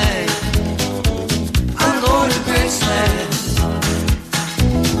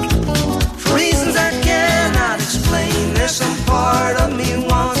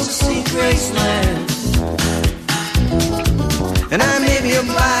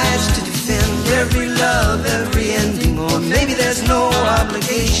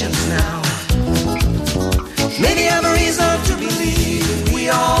 obligations now. Many have a reason to believe we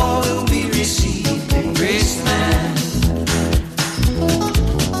all will be received in Graceland.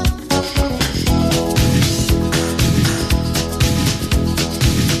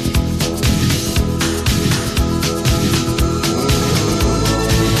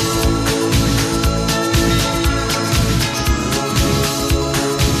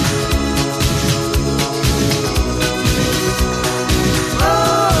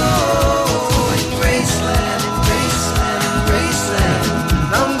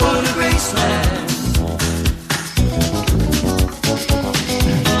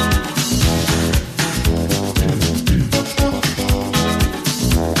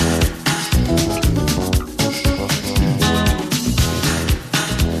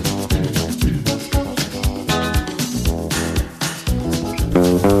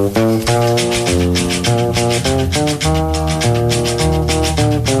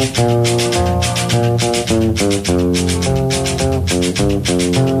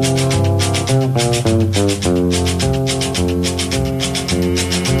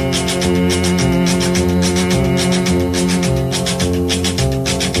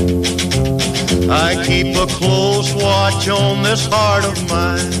 I keep a close watch on this heart of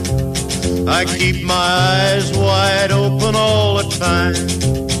mine. I keep my eyes wide open all the time.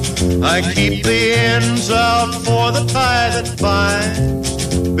 I keep the ends out for the tie that binds.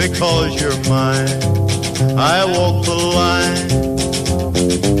 Because you're mine, I walk the line.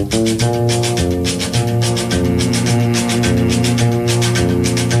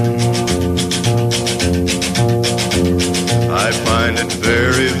 I find it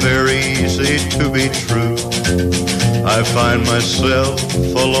very, very easy to be true. I find myself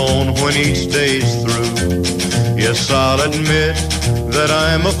alone when each day's through. Yes, I'll admit that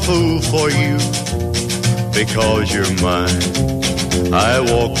I'm a fool for you. Because you're mine, I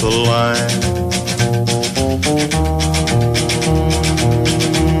walk the line.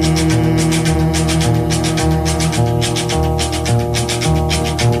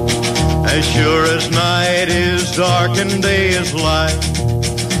 As sure as night is dark and day is light,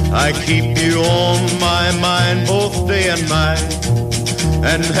 I keep you on my mind both day and night.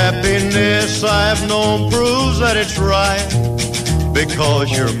 And happiness I've known proves that it's right.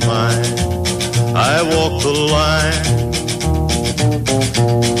 Because you're mine, I walk the line.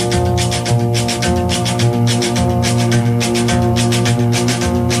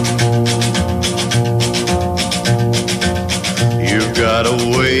 You've got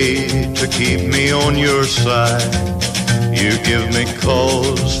a way to keep me on your side. You give me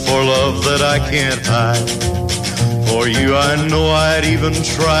cause for love that I can't hide. For you I know I'd even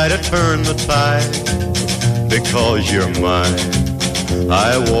try to turn the tide. Because you're mine,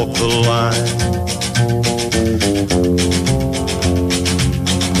 I walk the line.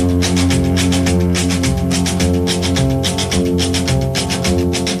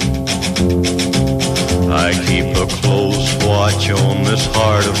 I keep a close watch on this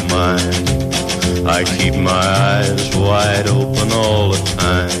heart of mine. I keep my eyes wide open all the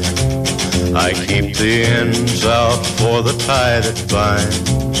time. I keep the ends out for the tie that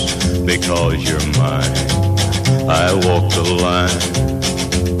binds. Because you're mine, I walk the line.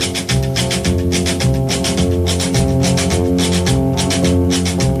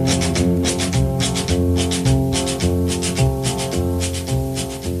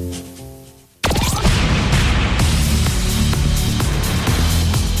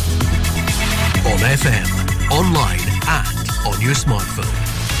 FM, online and on your smartphone.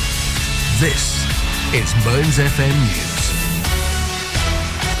 This is Mearns FM News.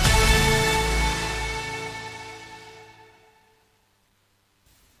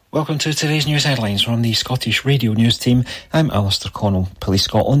 Welcome to today's news headlines from the Scottish Radio News team. I'm Alistair Connell. Police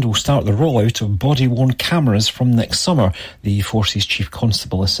Scotland will start the rollout of body-worn cameras from next summer, the Force's Chief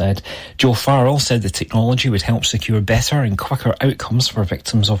Constable has said. Joe Farrell said the technology would help secure better and quicker outcomes for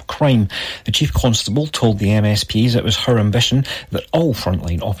victims of crime. The Chief Constable told the MSPs it was her ambition that all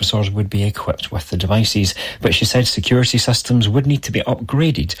frontline officers would be equipped with the devices, but she said security systems would need to be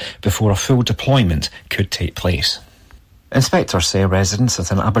upgraded before a full deployment could take place. Inspectors say residents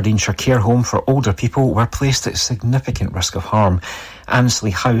at an Aberdeenshire care home for older people were placed at significant risk of harm.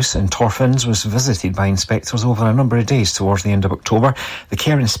 Annesley House in Torfins was visited by inspectors over a number of days towards the end of October. The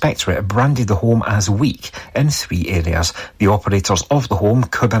Care Inspectorate branded the home as weak in 3 areas. The operators of the home,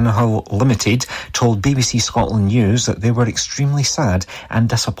 Cubbinhill Limited, told BBC Scotland News that they were extremely sad and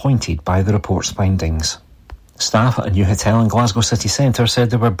disappointed by the report's findings. Staff at a new hotel in Glasgow city centre said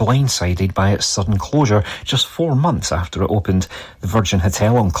they were blindsided by its sudden closure just 4 months after it opened. The Virgin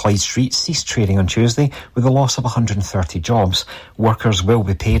Hotel on Clyde Street ceased trading on Tuesday with a loss of 130 jobs. Workers will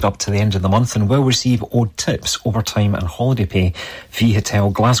be paid up to the end of the month and will receive owed tips, overtime and holiday pay. V Hotel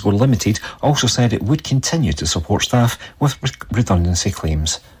Glasgow Limited also said it would continue to support staff with redundancy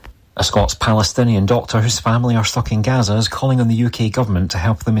claims. A Scots-Palestinian doctor whose family are stuck in Gaza is calling on the UK government to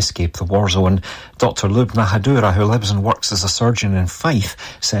help them escape the war zone. Dr Lubna Hadura, who lives and works as a surgeon in Fife,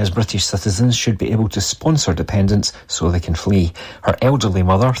 says British citizens should be able to sponsor dependents so they can flee. Her elderly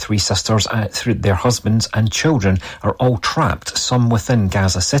mother, 3 sisters, their husbands and children are all trapped, some within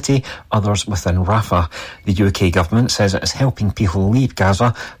Gaza City, others within Rafah. The UK government says it is helping people leave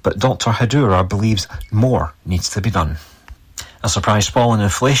Gaza, but Dr Hadura believes more needs to be done. A surprise fall in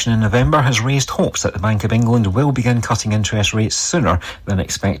inflation in November has raised hopes that the Bank of England will begin cutting interest rates sooner than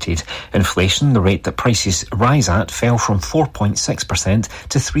expected. Inflation, the rate that prices rise at, fell from 4.6%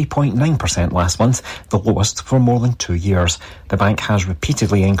 to 3.9% last month, the lowest for more than 2 years. The bank has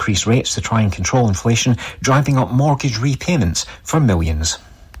repeatedly increased rates to try and control inflation, driving up mortgage repayments for millions.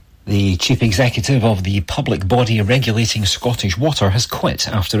 The chief executive of the public body regulating Scottish Water has quit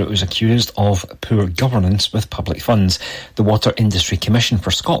after it was accused of poor governance with public funds. The Water Industry Commission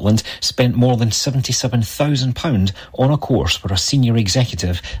for Scotland spent more than £77,000 on a course for a senior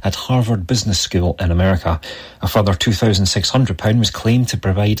executive at Harvard Business School in America. A further £2,600 was claimed to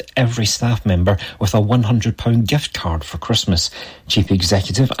provide every staff member with a £100 gift card for Christmas. Chief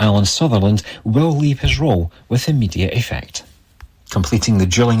Executive Alan Sutherland will leave his role with immediate effect. Completing the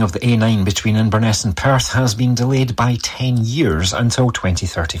drilling of the A9 between Inverness and Perth has been delayed by 10 years until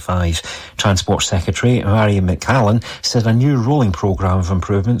 2035. Transport Secretary Marion McCallan said a new rolling programme of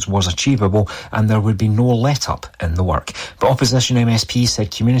improvements was achievable and there would be no let-up in the work. But opposition MSPs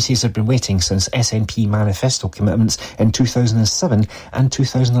said communities had been waiting since SNP manifesto commitments in 2007 and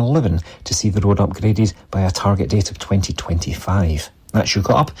 2011 to see the road upgraded by a target date of 2025. That's you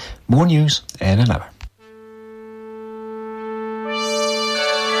got up. More news in an hour.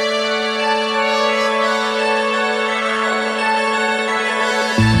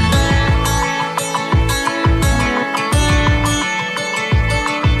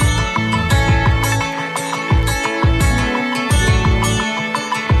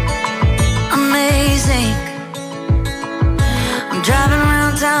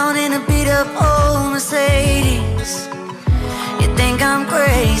 I'm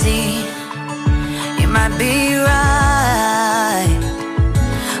crazy, you might be right,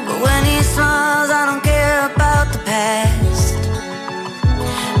 but when he smiles I don't care about the past.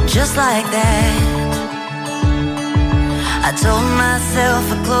 Just like that, I told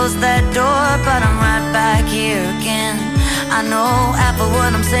myself I'd close that door, but I'm right back here again. I know half of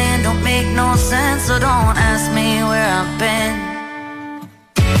what I'm saying don't make no sense, so don't ask me where I've been.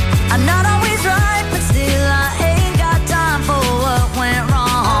 I'm not always right, but still I ain't got time for what went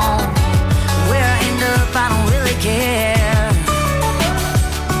wrong. Where I end up, I don't really care.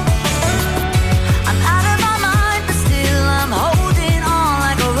 I'm out of my mind, but still I'm holding on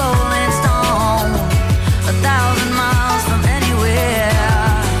like a rolling stone, 1,000 miles from anywhere.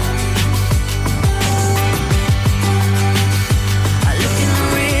 I look in the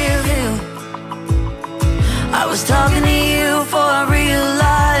rear view, I was talking to you before I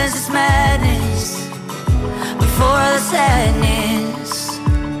realized it's madness, before the sadness.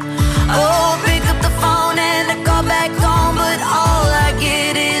 Oh, pick up the phone and I call back home, but all I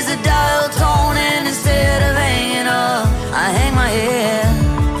get is a dial tone, and instead of hanging up, I hang my head.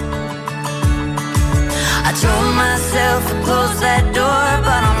 I told myself to close that door,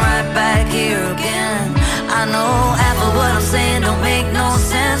 but I'm right back here again. I know half of what I'm saying don't make no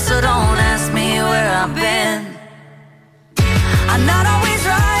sense, so don't ask me where I've been. I'm not always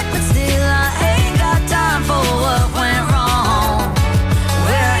right, but still I ain't got time for what went wrong.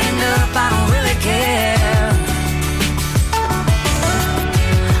 Where I end up, I don't really care.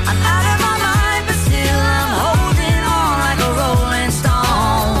 I'm out of my mind, but still I'm holding on like a rolling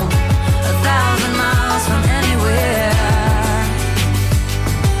stone, 1,000 miles from anywhere.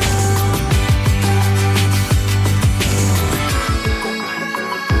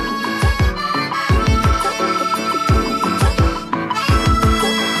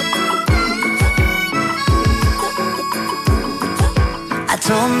 I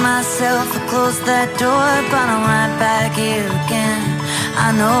told myself to close that door, but I'm right back here again.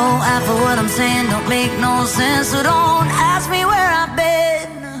 I know half of what I'm saying don't make no sense, so don't ask me where I've been.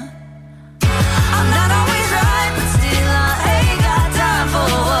 I'm not always right, but still I ain't got time for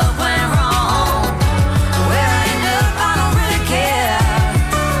what went wrong. Where I end up, I don't really care.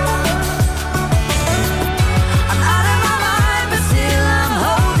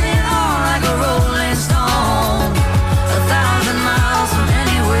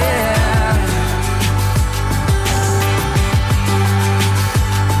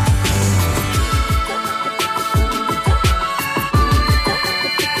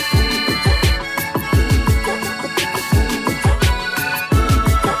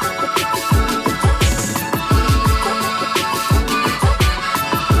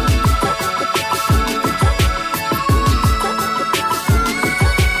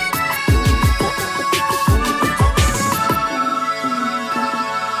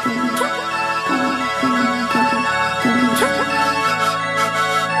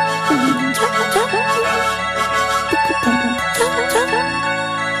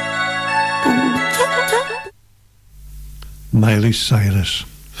 Miley Cyrus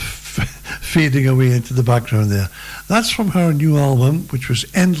fading away into the background there. That's from her new album, which was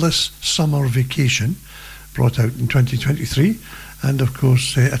Endless Summer Vacation, brought out in 2023, and of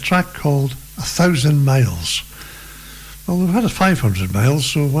course a track called 1,000 Miles. Well, we've had a 500 miles,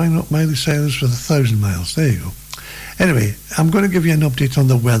 so why not Miley Cyrus with 1,000 miles? There you go. Anyway, I'm going to give you an update on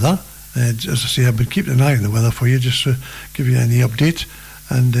the weather. As I say, I've been keeping an eye on the weather for you, just to give you any update.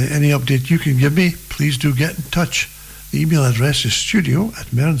 And any update you can give me, please do get in touch. The email address is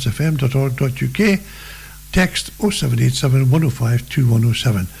studio@mearnsfm.org.uk. Text 0787 105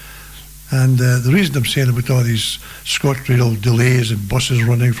 2107. And the reason I'm saying about all these ScotRail delays and buses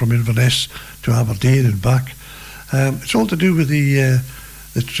running from Inverness to Aberdeen and back, it's all to do with the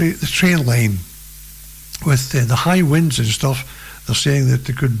train line. With the high winds and stuff, they're saying that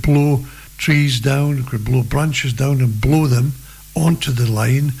they could blow trees down, could blow branches down and blow them onto the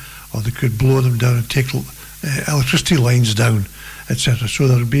line, or they could blow them down and take electricity lines down, etc. So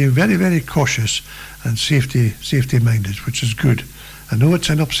they're being very, very cautious and safety minded, which is good. I know it's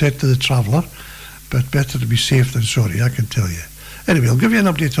an upset to the traveller, but better to be safe than sorry, I can tell you. Anyway, I'll give you an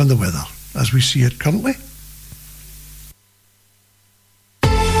update on the weather as we see it currently.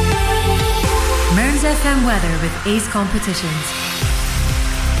 Mearns FM weather with Ace Competitions.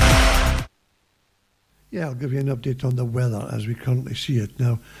 Yeah, I'll give you an update on the weather as we currently see it.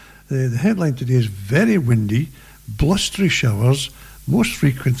 Now, the headline today is very windy, blustery showers, most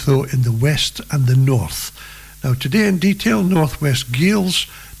frequent though in the west and the north. Now, today in detail, northwest gales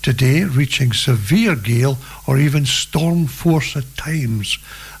today reaching severe gale or even storm force at times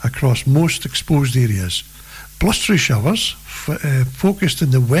across most exposed areas. Blustery showers focused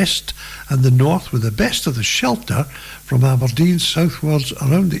in the west and the north, with the best of the shelter from Aberdeen southwards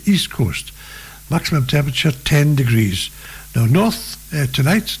around the east coast. Maximum temperature 10 degrees. Now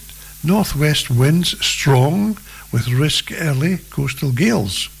tonight, northwest winds strong with risk early coastal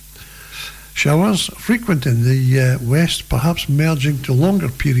gales. Showers frequent in the west, perhaps merging to longer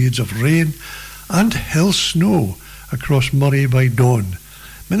periods of rain and hill snow across Moray by dawn.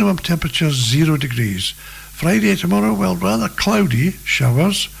 Minimum temperature 0 degrees. Friday tomorrow, well, rather cloudy,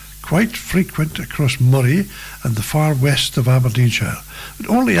 showers quite frequent across Moray and the far west of Aberdeenshire, but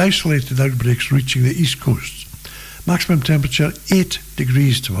only isolated outbreaks reaching the east coast. Maximum temperature 8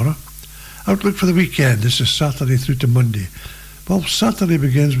 degrees tomorrow. Outlook for the weekend, this is Saturday through to Monday. Well, Saturday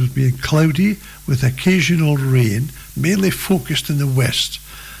begins with being cloudy with occasional rain, mainly focused in the west.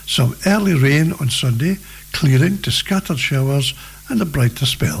 Some early rain on Sunday, clearing to scattered showers and the brighter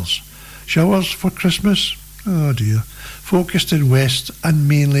spells. Showers for Christmas, oh dear, focused in west and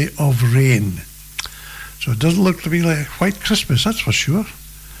mainly of rain. So it doesn't look to be like a white Christmas, that's for sure.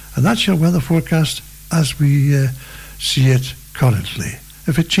 And that's your weather forecast as we see it currently.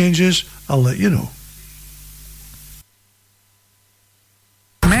 If it changes, I'll let you know.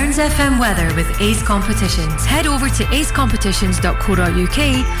 Mearns FM weather with Ace Competitions. Head over to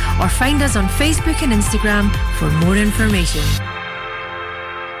acecompetitions.co.uk or find us on Facebook and Instagram for more information.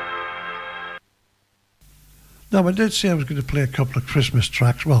 Now, I did say I was going to play a couple of Christmas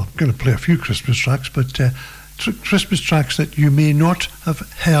tracks. Well, I'm going to play a few Christmas tracks, but Christmas tracks that you may not have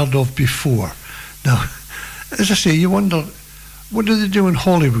heard of before. Now, as I say, you wonder, what do they do in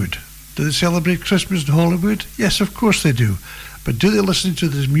Hollywood? Do they celebrate Christmas in Hollywood? Yes, of course they do. But do they listen to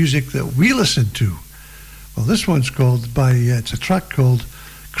the music that we listen to? Well, this one's it's a track called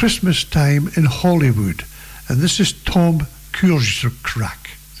Christmas Time in Hollywood. And this is Tom Kurzak.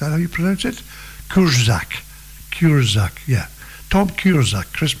 Is that how you pronounce it? Kurzak, yeah. Tom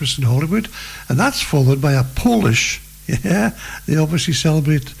Kurzak, Christmas in Hollywood. And that's followed by a Polish, yeah, they obviously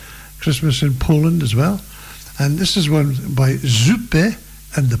celebrate Christmas in Poland as well. And this is one by Zuppe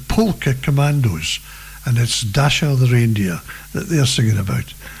and the Polka Commandos. And it's Dasha the reindeer that they're singing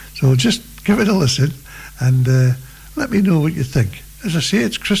about. So just give it a listen and let me know what you think. As I say,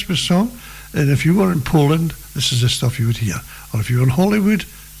 it's a Christmas song, and if you were in Poland, this is the stuff you would hear. Or if you were in Hollywood,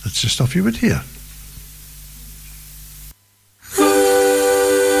 that's the stuff you would hear.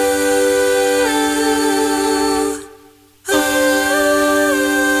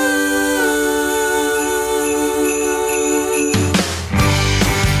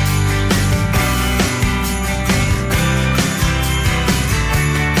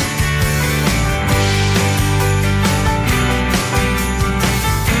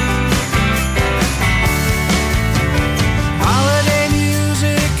 Holiday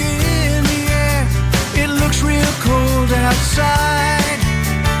music in the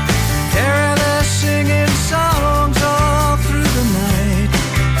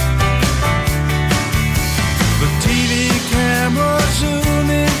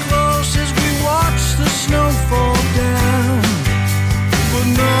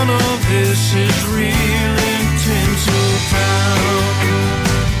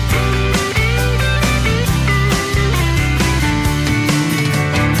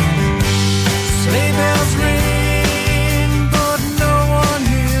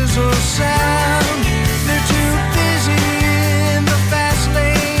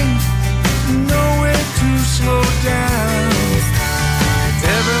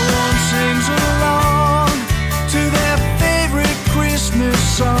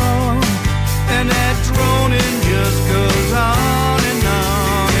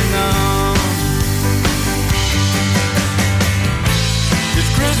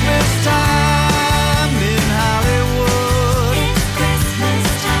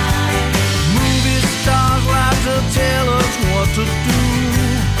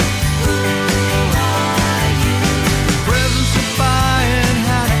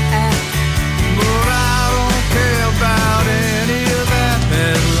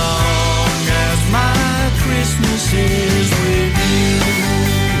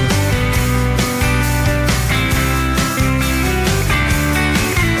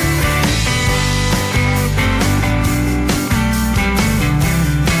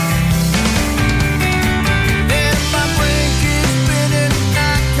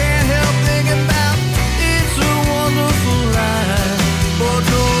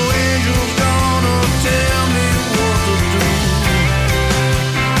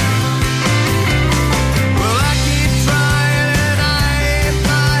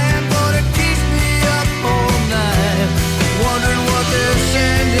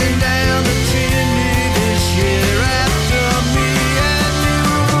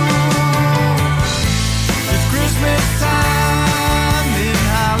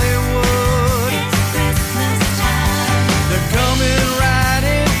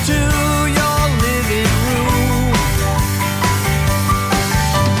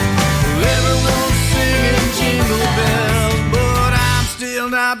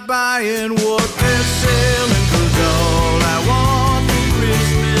not buying what they're selling, 'cause all I want for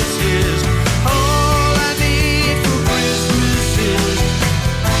Christmas is, all I need for Christmas is,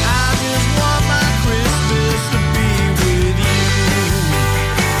 I just want my Christmas to be with you.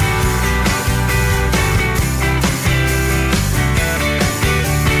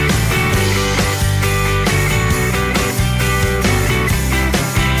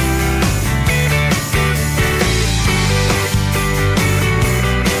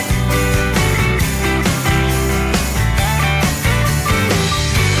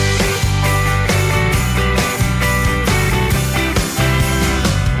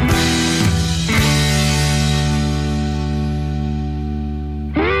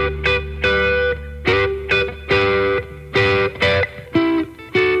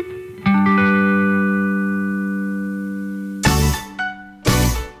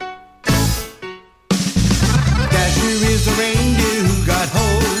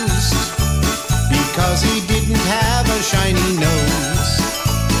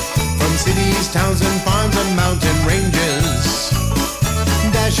 Towns and farms and mountain ranges,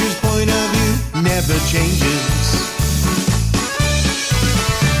 Dasher's point of view never changes.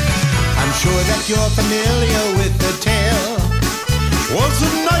 I'm sure that you're familiar with the tale. 'Twas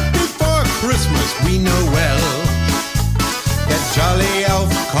the night before Christmas, we know well, that jolly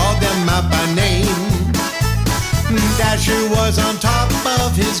elf called them out by name. Dasher was on top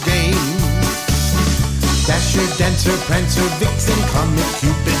of his game. Dasher, Dancer, Prancer, Vixen, Comet,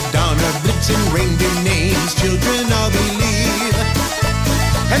 Cupid, Donner, Blitzen, reindeer names children all believe.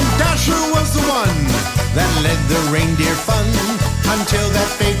 And Dasher was the one that led the reindeer fun until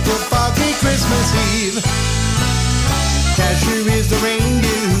that fateful foggy Christmas Eve. Dasher is the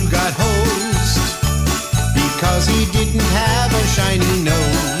reindeer who got hosed because he didn't have a shiny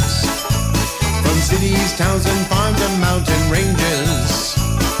nose. From cities, towns and farms and mountain ranges,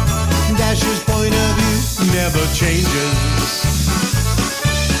 Dasher's point of view never changes.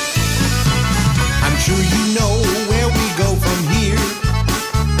 I'm sure you know where we go from here.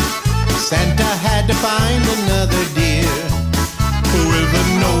 Santa had to find another deer with a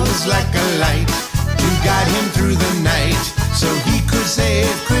nose like a light to guide him through the night so he could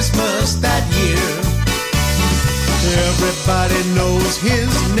save Christmas that year. Everybody knows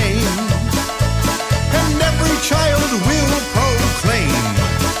his name, and every child will proclaim.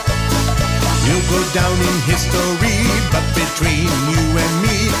 He'll go down in history, but between you and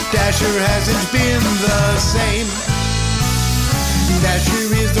me, Dasher hasn't been the same. Dasher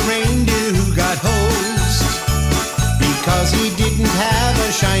is the reindeer who got hosed because he didn't have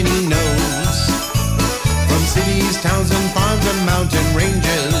a shiny nose. From cities, towns and farms and mountain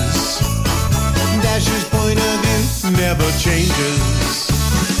ranges, Dasher's point of view never changes.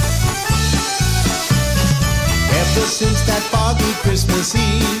 Ever since that foggy Christmas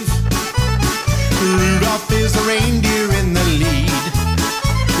Eve, Rudolph is the reindeer in the lead.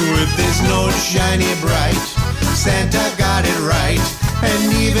 With his nose shiny bright, Santa got it right,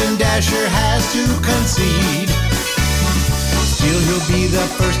 and even Dasher has to concede. Still, he'll be the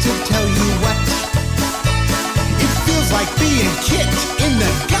first to tell you what it feels like being kicked in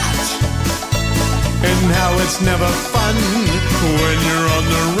the gut, and how it's never fun when you're on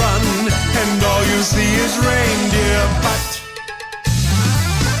the run and all you see is reindeer butt.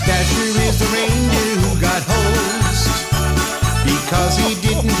 Dasher is the reindeer who got hosed because he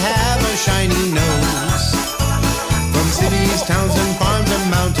didn't have a shiny nose. From cities, towns and farms and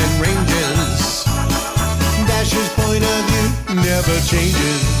mountain ranges, Dasher's point of view never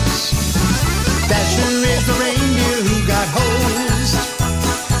changes. Dasher is the reindeer who got hosed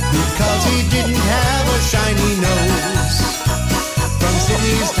because he didn't have a shiny nose. From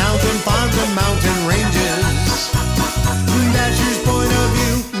cities, towns and farms and mountain ranges, Dasher's point of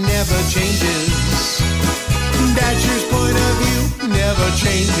view never changes. Dasher's point of view never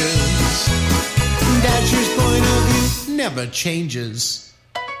changes. Dasher's point of view never changes.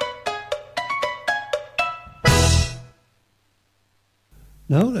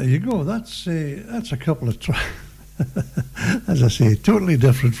 Now there you go. That's a couple of as I say, totally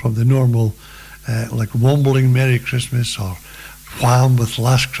different from the normal, like Wombling Merry Christmas or Wham with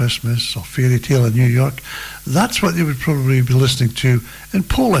Last Christmas or Fairy Tale in New York. That's what they would probably be listening to in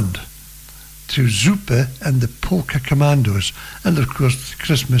Poland, to Zupa and the Polka Commandos, and of course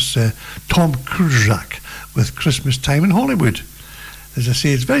Christmas Tom Kruzak with Christmas Time in Hollywood. As I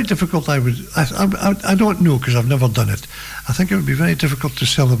say, it's very difficult. I don't know because I've never done it. I think it would be very difficult to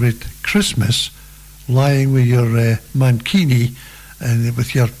celebrate Christmas lying with your mankini and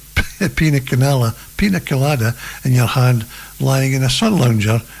with your pina colada in your hand, lying in a sun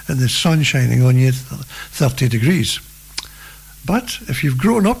lounger and the sun shining on you at 30 degrees. But if you've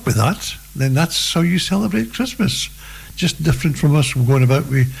grown up with that, then that's how you celebrate Christmas. Just different from us. We're going about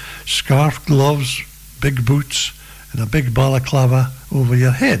with scarf, gloves, big boots, and a big balaclava over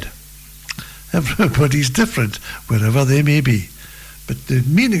your head. Everybody's different, wherever they may be. But the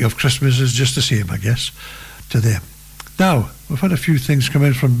meaning of Christmas is just the same, I guess, to them. Now, we've had a few things come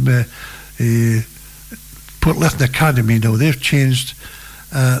in from Portlethen Academy now. They've changed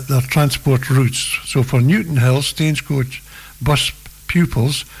their transport routes. So for Newton Hill Stagecoach bus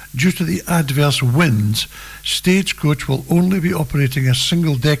pupils, due to the adverse winds, Stagecoach will only be operating a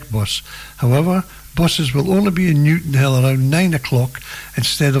single-deck bus. However, buses will only be in Newton Hill around 9 o'clock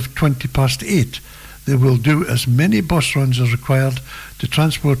instead of 8:20. They will do as many bus runs as required to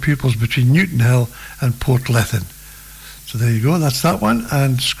transport pupils between Newton Hill and Portlethen. So there you go, that's that one.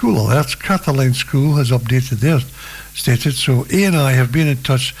 And school alerts, Catherline School has updated their status. So A&I have been in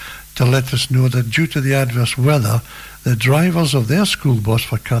touch to let us know that due to the adverse weather, the drivers of their school bus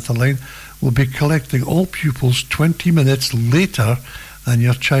for Catherline will be collecting all pupils 20 minutes later than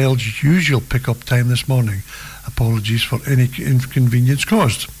your child's usual pick-up time this morning. Apologies for any inconvenience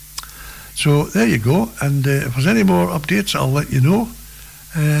caused. So there you go, and if there's any more updates, I'll let you know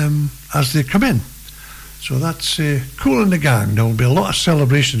as they come in. So that's Kool and the Gang. There will be a lot of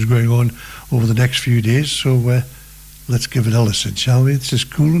celebrations going on over the next few days, so let's give it a listen, shall we? This is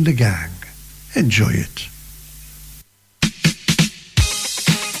Kool and the Gang. Enjoy it.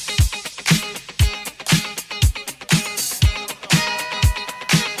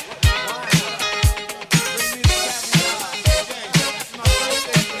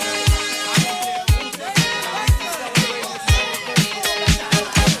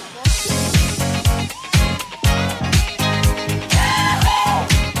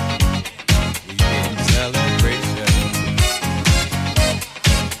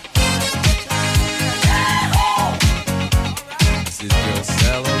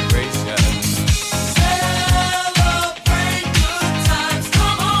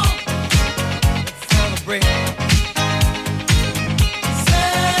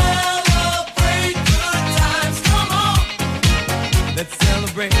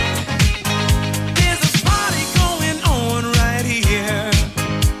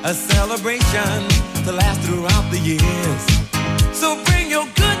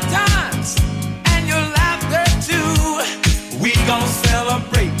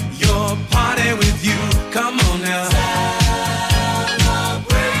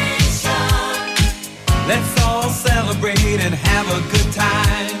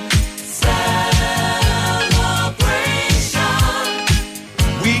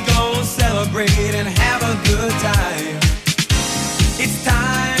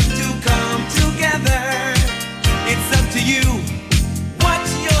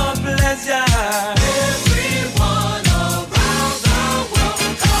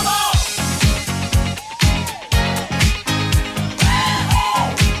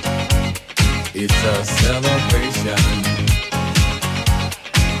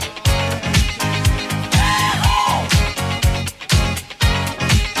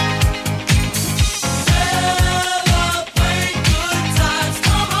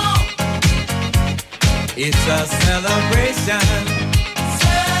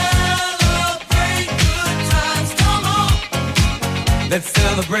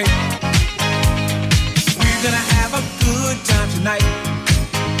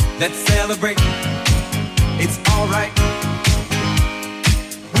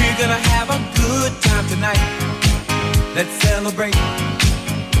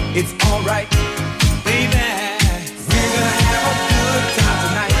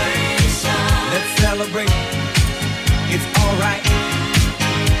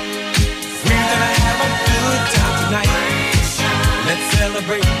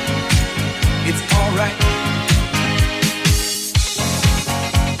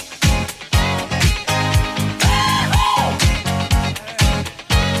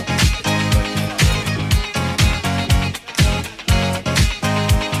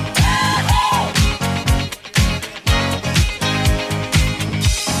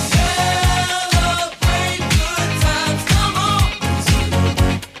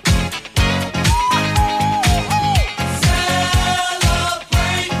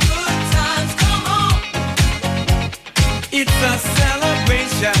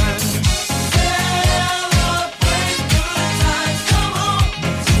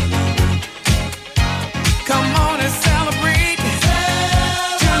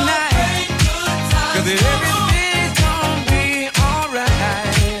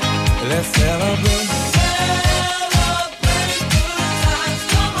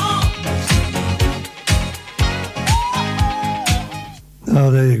 Oh,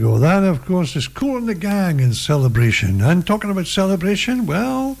 there you go. That, of course, is Kool and the Gang in Celebration. And talking about celebration,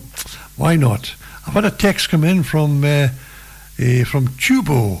 well, why not? I've had a text come in from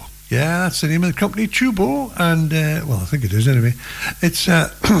Tubo. Yeah, that's the name of the company, Tubo. And, well, I think it is anyway. It's,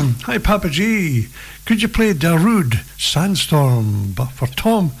 hi, Papa G. Could you play Darude, Sandstorm,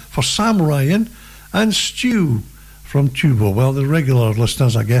 for Sam Ryan and Stu from Tubo? Well, the regular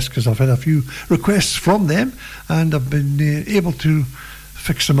listeners, I guess, because I've had a few requests from them, and I've been able to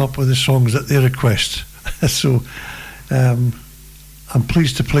fix them up with the songs that they request. So I'm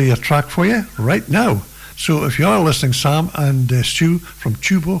pleased to play a track for you right now. So if you are listening, Sam and Stu from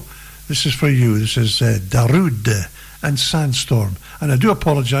Tubo, this is for you. This is Darude and Sandstorm. And I do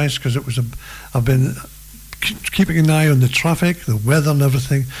apologise because I've been keeping an eye on the traffic, the weather and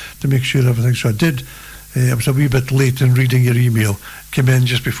everything to make sure everything. So I did. I was a wee bit late in reading your email. Came in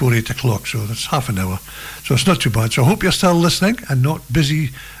just before 8 o'clock, so that's half an hour. So it's not too bad. So I hope you're still listening and not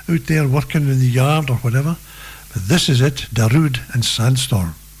busy out there working in the yard or whatever. But this is it, Darude and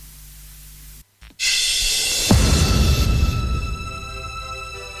Sandstorm.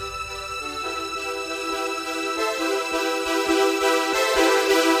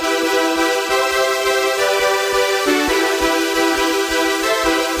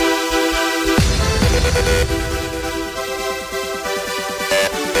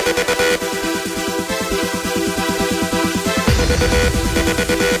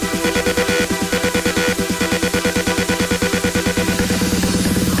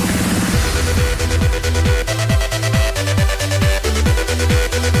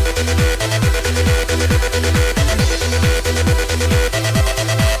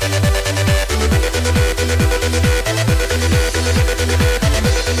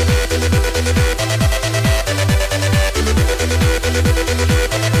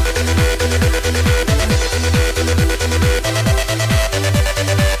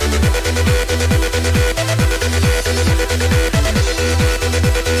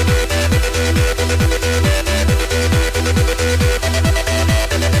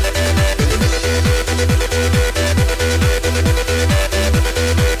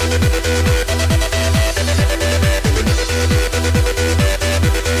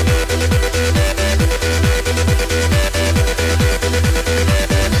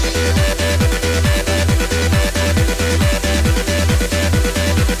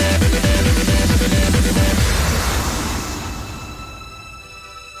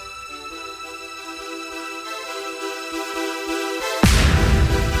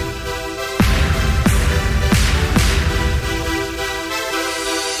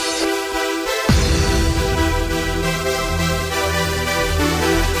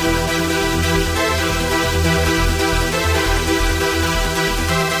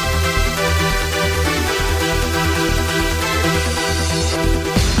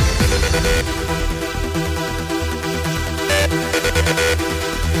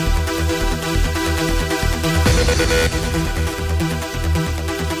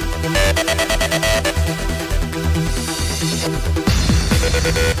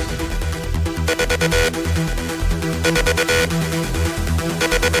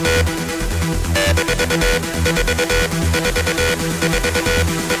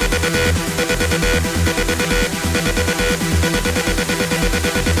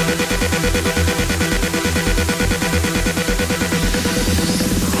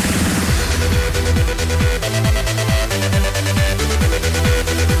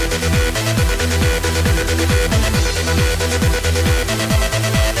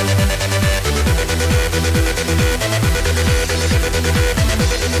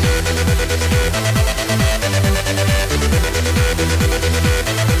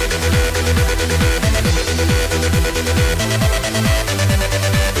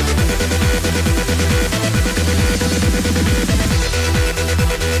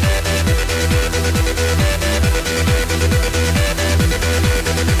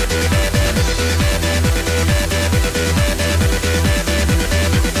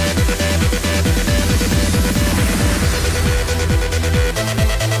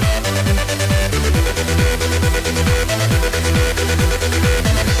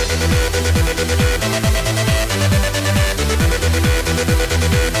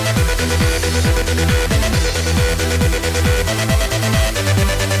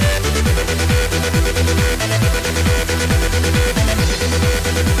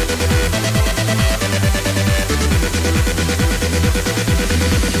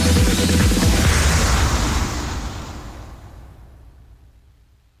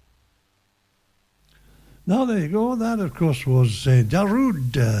 Now there you go. That, of course, was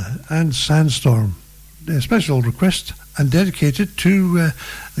Darude and Sandstorm. special request and dedicated to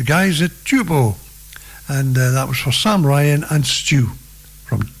the guys at Tubo. And that was for Sam Ryan and Stu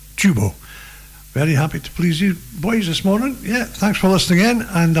from Tubo. Very happy to please you boys this morning. Yeah, thanks for listening in,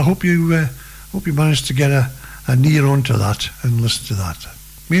 and I hope you managed to get an ear onto that and listen to that.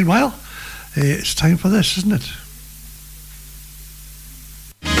 Meanwhile, it's time for this, isn't it?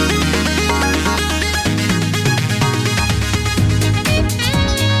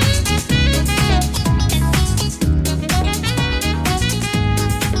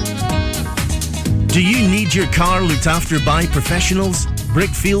 Do you need your car looked after by professionals?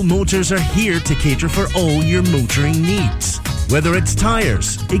 Brickfield Motors are here to cater for all your motoring needs. Whether it's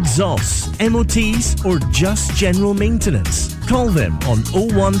tyres, exhausts, MOTs or just general maintenance, call them on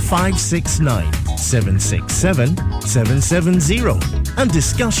 01569 767 770 and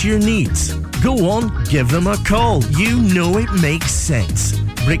discuss your needs. Go on, give them a call. You know it makes sense.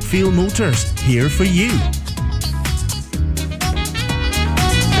 Brickfield Motors, here for you.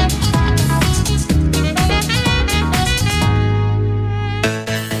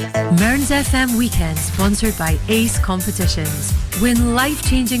 Mearns FM Weekend, sponsored by Ace Competitions. Win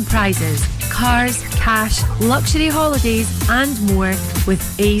life-changing prizes, cars, cash, luxury holidays and more with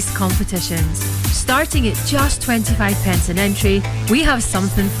Ace Competitions. Starting at just 25p an entry, we have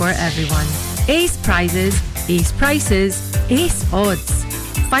something for everyone. Ace prizes, Ace prices, Ace odds.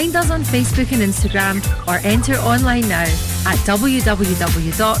 Find us on Facebook and Instagram or enter online now at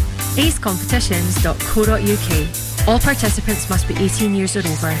www.acecompetitions.co.uk. All participants must be 18 years or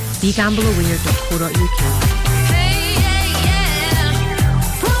over. BeGambleAware.co.uk.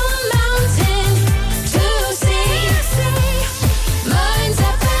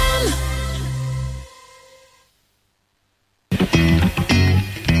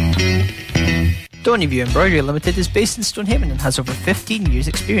 Stoneyview Embroidery Limited is based in Stonehaven and has over 15 years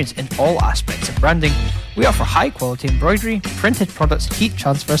experience in all aspects of branding. We offer high quality embroidery, printed products, heat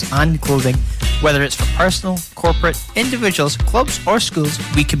transfers and clothing. Whether it's for personal, corporate, individuals, clubs or schools,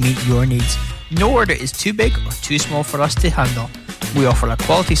 we can meet your needs. No order is too big or too small for us to handle. We offer a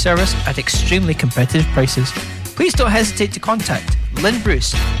quality service at extremely competitive prices. Please don't hesitate to contact Lynn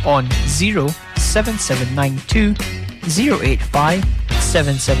Bruce on 07792 085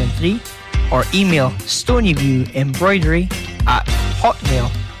 773 or email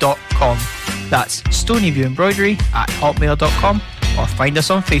stonyviewembroidery@hotmail.com. That's stonyviewembroidery@hotmail.com or find us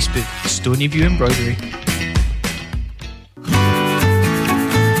on Facebook, Stonyview Embroidery.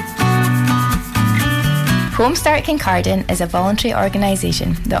 Homestart Kincardine is a voluntary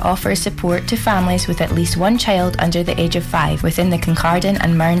organisation that offers support to families with at least one child under the age of 5 within the Kincardine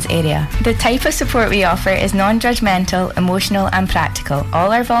and Mearns area. The type of support we offer is non-judgmental, emotional and practical.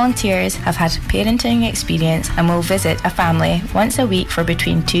 All our volunteers have had parenting experience and will visit a family once a week for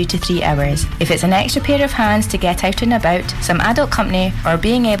between 2 to 3 hours. If it's an extra pair of hands to get out and about, some adult company or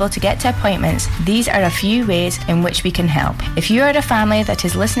being able to get to appointments, these are a few ways in which we can help. If you are a family that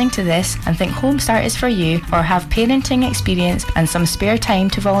is listening to this and think Homestart is for you, or have parenting experience and some spare time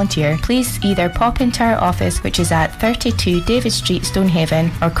to volunteer, please either pop into our office, which is at 32 David Street,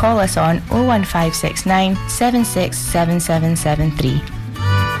 Stonehaven, or call us on 01569 767773.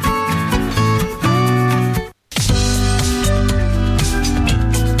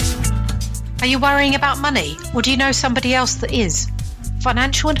 Are you worrying about money, or do you know somebody else that is?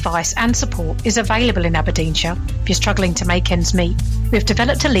 Financial advice and support is available in Aberdeenshire if you're struggling to make ends meet. We've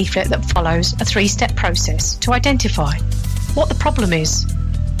developed a leaflet that follows a 3-step process to identify what the problem is,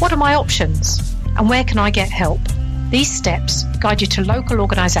 what are my options, and where can I get help. These steps guide you to local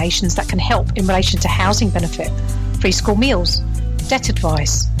organisations that can help in relation to housing benefit, free school meals, debt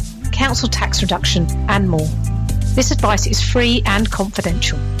advice, council tax reduction, and more. This advice is free and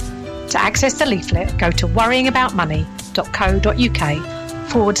confidential. To access the leaflet, go to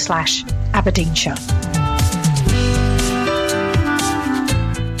worryingaboutmoney.co.uk/Aberdeenshire.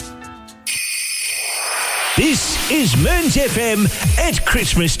 This is Mearns FM at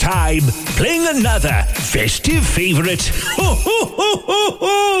Christmas time, playing another festive favourite. Ho, ho, ho, ho,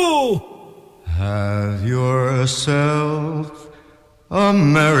 ho! Have yourself a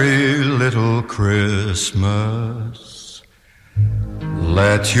merry little Christmas.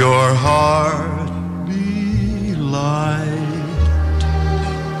 Let your heart be light.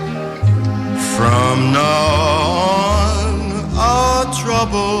 From now on, our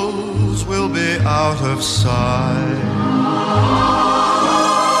troubles will be out of sight.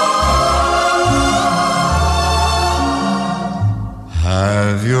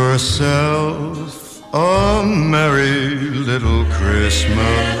 Have yourself a merry little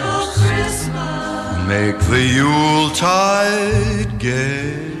Christmas. Make the Yuletide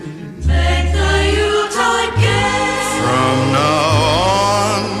gay. Make the Yuletide From now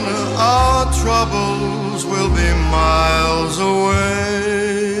on, our troubles will be miles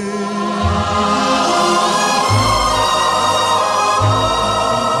away.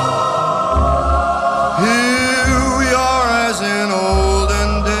 Here we are as in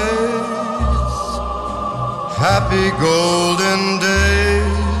olden days, happy golden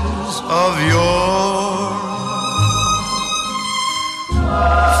days of yore.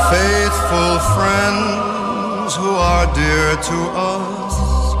 Faithful friends who are dear to us,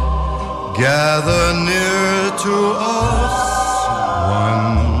 gather near to us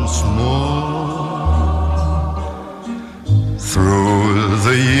once more. Through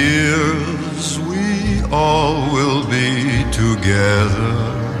the years we all will be together,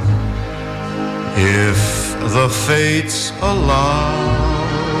 if the fates allow.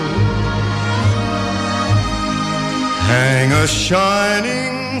 Hang a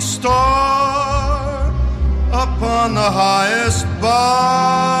shining star upon the highest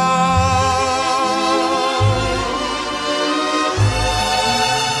bough,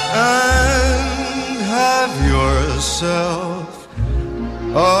 and have yourself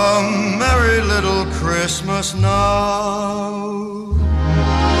a merry little Christmas now.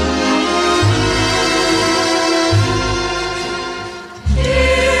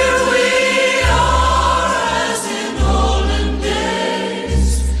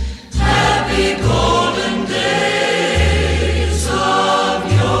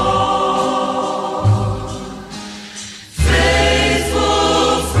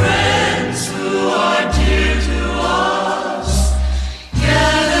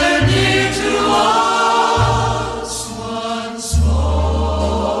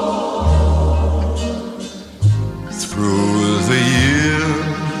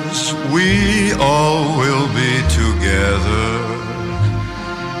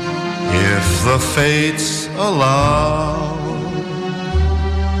 The fates allow.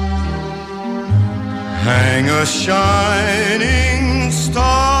 Hang a shining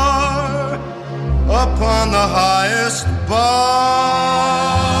star upon the highest bough,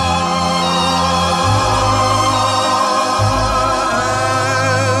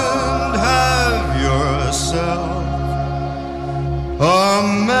 and have yourself a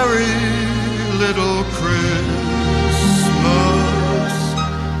merry little Christmas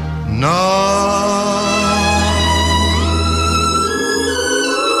now.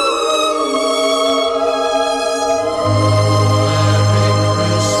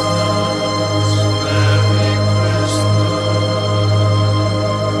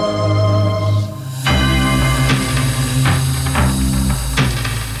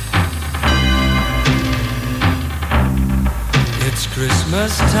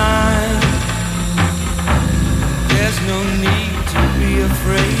 Christmas time, there's no need to be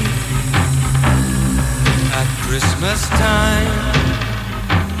afraid. At Christmas time,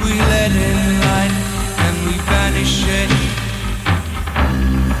 we let in light and we banish shade.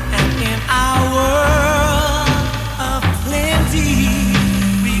 And in our world of plenty,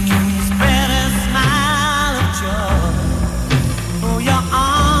 we can spread a smile of joy. Throw your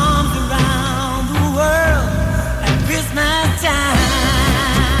arms around the world at Christmas time.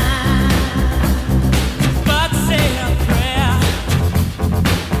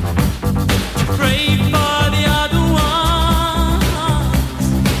 Pray for the other one.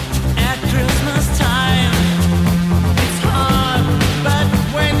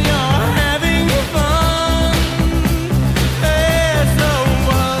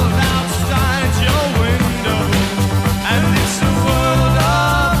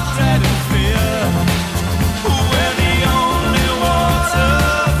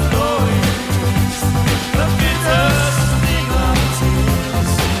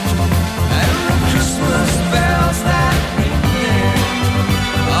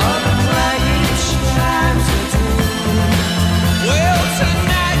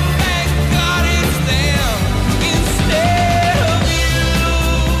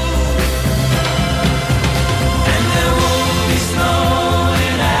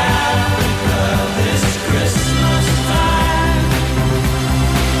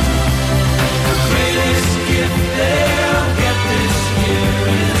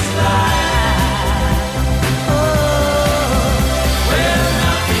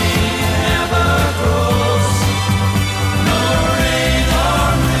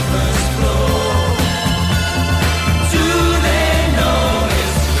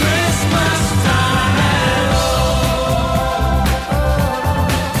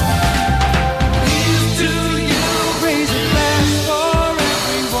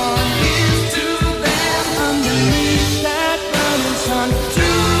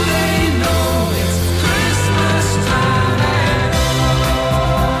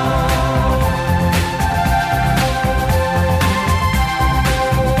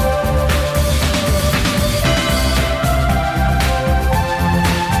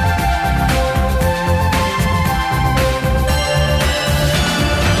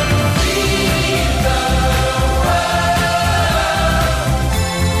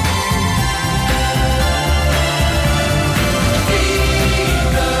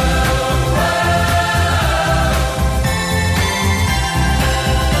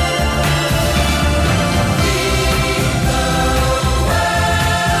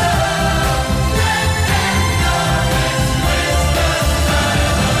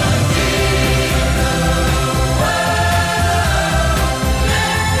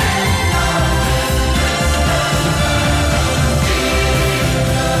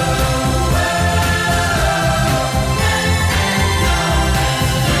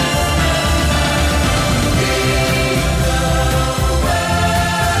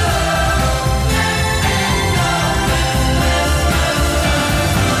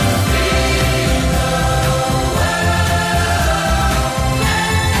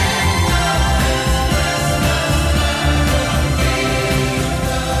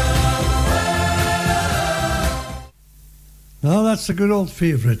 Now that's a good old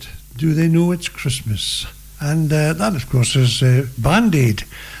favourite. Do They Know It's Christmas? And that, of course, is Band-Aid,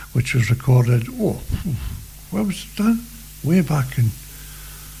 which was recorded, where was it done? Way back in,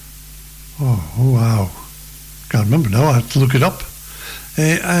 wow. Can't remember now, I have to look it up.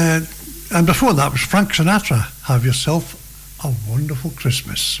 And before that was Frank Sinatra, Have Yourself a Wonderful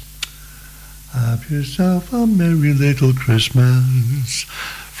Christmas. Have yourself a merry little Christmas.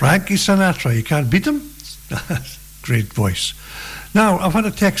 Frankie Sinatra, you can't beat him. Great voice. Now, I've had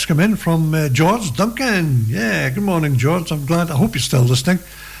a text come in from George Duncan. Yeah, good morning, George. I'm glad. I hope you're still listening.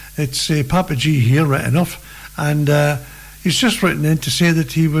 It's Papa G here, right enough. And he's just written in to say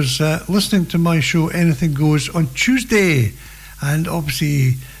that he was listening to my show, Anything Goes, on Tuesday. And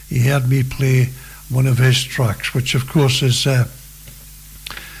obviously, he heard me play one of his tracks, which, of course, is the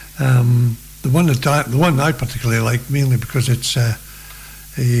one I particularly like, mainly because it's a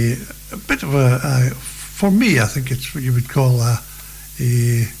bit of a for me, I think it's what you would call a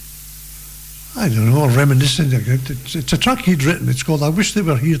reminiscent. It's a track he'd written. It's called I Wish They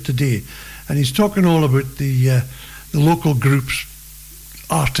Were Here Today. And he's talking all about the local groups,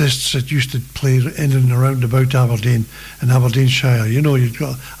 artists that used to play in and around about Aberdeen and Aberdeenshire. You know, you've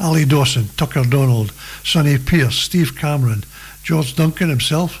got Ali Dawson, Tucker Donald, Sonny Pierce, Steve Cameron, George Duncan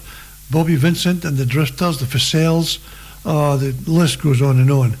himself, Bobby Vincent and the Drifters, the Fussels. The list goes on and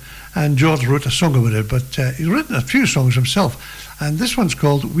on. And George wrote a song about it, but he's written a few songs himself. And this one's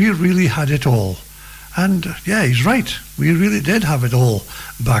called We Really Had It All. And yeah, he's right. We really did have it all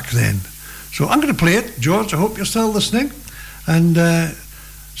back then. So I'm going to play it. George, I hope you're still listening. And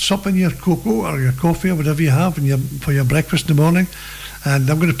supping your cocoa or your coffee or whatever you have for your breakfast in the morning. And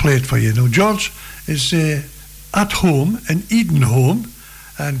I'm going to play it for you. Now, George is at home in Edenholme.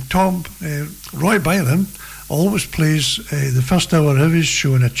 And Roy Byron always plays the first hour of his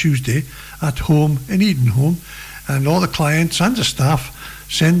show on a Tuesday at home in Edenholme, and all the clients and the staff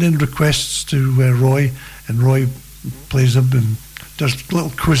send in requests to Roy, and Roy plays them and does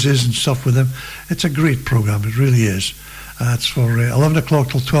little quizzes and stuff with them. It's a great programme, it really is. It's for 11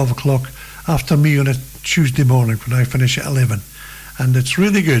 o'clock till 12 o'clock after me on a Tuesday morning when I finish at 11, and it's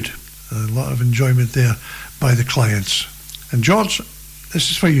really good. A lot of enjoyment there by the clients. And George, this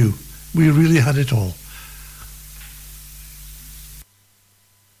is for you. We really had it all.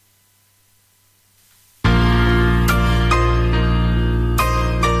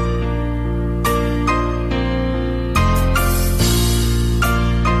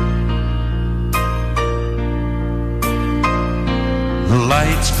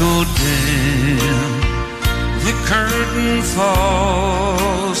 Lights go dim, the curtain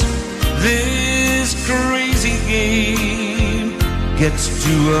falls, this crazy game gets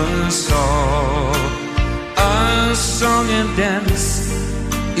to us all. A song and dance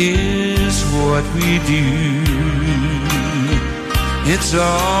is what we do. It's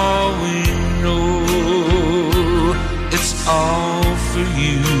all we know, it's all for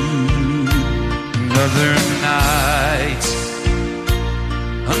you. Another night,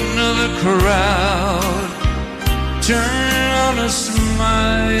 another crowd, turn on a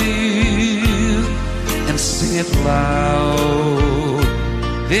smile and sing it loud.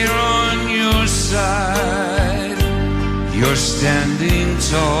 They're on your side, you're standing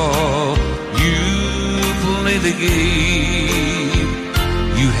tall. You play the game,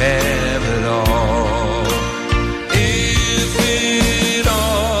 you have it all. If it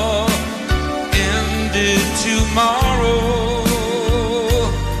all ended tomorrow,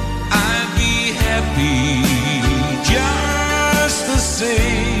 just the same.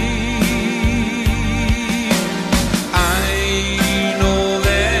 I know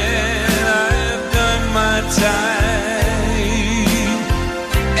that I've done my time,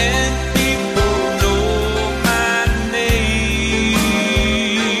 and people know my name.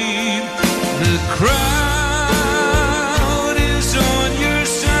 The crowd is on your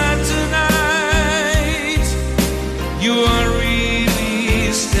side tonight. You are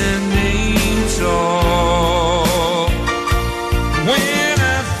really standing tall.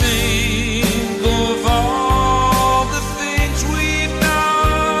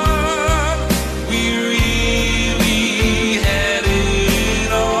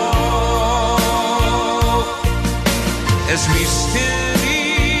 As we stand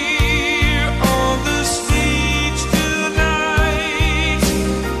here on the stage tonight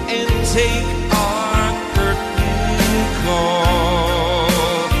and take our curtain call,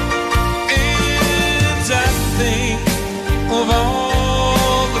 and I think of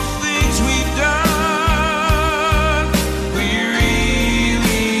all the things we've done, we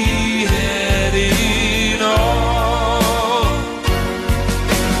really had it all.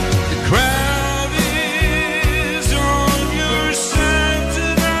 The crowd is on your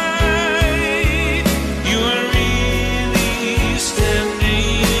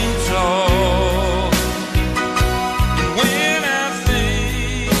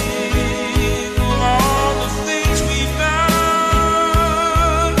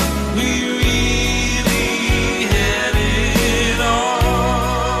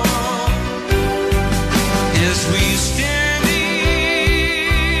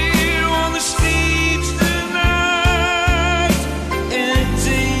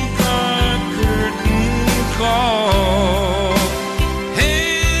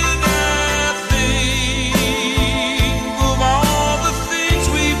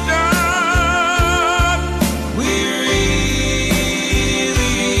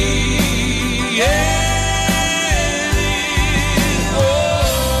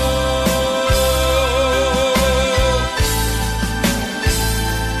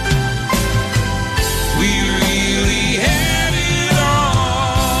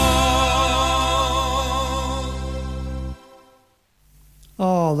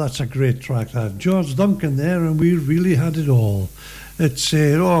that's a great track, that. George Duncan there, and we really had it all. It's,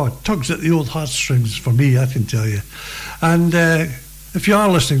 it tugs at the old heartstrings for me, I can tell you. And if you are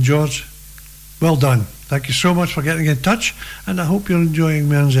listening, George, well done. Thank you so much for getting in touch, and I hope you're enjoying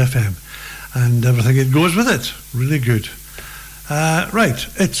Mearns FM and everything that goes with it. Really good. Right,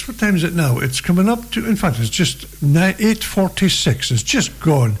 what time is it now? It's coming up to, in fact, it's just 8:46. It's just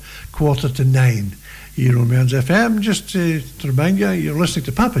gone 8:45 here on Mearns FM. Just to remind you, you're listening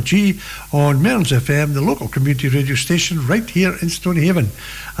to Papa G on Mearns FM, the local community radio station right here in Stonehaven.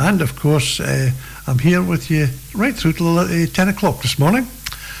 And of course, I'm here with you right through till 10 o'clock this morning.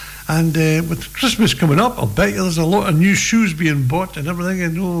 And with Christmas coming up, I'll bet you there's a lot of new shoes being bought and everything.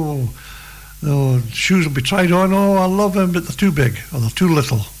 And shoes will be tried on. Oh, I love them, but they're too big, or they're too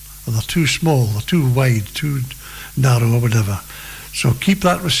little, or they're too small, they're too wide, too narrow, or whatever. So keep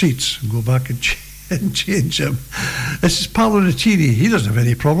that receipts and go back and change them. This is Paolo Nutini. He doesn't have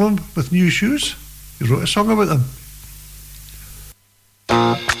any problem with new shoes. He wrote a song about them.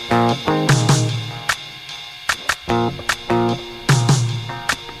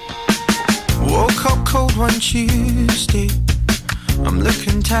 Woke up cold one Tuesday. I'm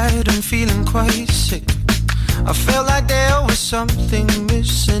looking tired and feeling quite sick. I felt like there was something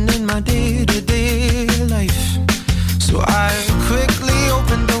missing in my day-to-day life. So I quickly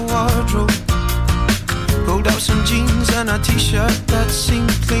opened the wardrobe, pulled out some jeans and a t-shirt that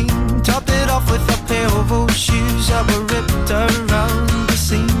seemed clean, topped it off with a pair of old shoes that were ripped around the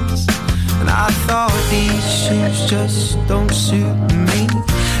seams. And I thought, these shoes just don't suit me.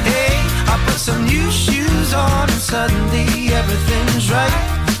 Hey, I put some new shoes on and suddenly everything's right.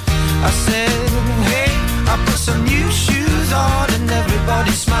 I said, hey, I put some new shoes on and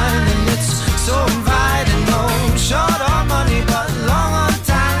everybody's smiling. It's so inviting. No short on money but long on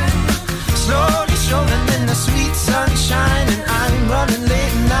time. Slowly strolling in the sweet sunshine, and I'm running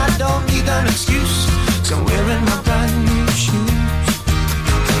late and I don't need an excuse, 'cause I'm wearing my brand new shoes.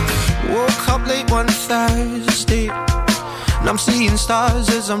 Woke up late one Thursday, and I'm seeing stars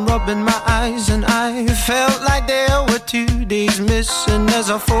as I'm rubbing my eyes, and I felt like there were 2 days missing as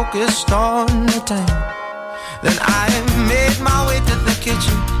I focused on the time. Then I made my way to the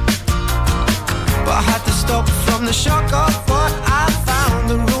kitchen, but I had to stop from the shock of what I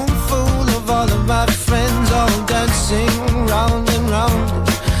found. A room full of all of my friends, all dancing round and round.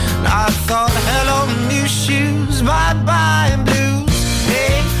 And I thought, hello new shoes, bye-bye blues.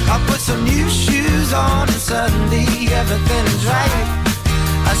 Hey, I put some new shoes on and suddenly everything is right.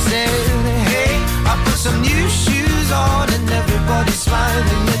 I said, hey, I put some new shoes on and everybody's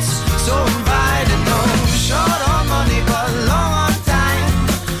smiling. It's so inviting. No short on money but long on time.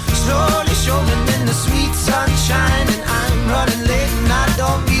 Slowly strolling in the sweet sunshine, and I'm running late and I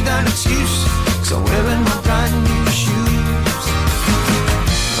don't need an excuse, 'cause I'm wearing my brand new shoes.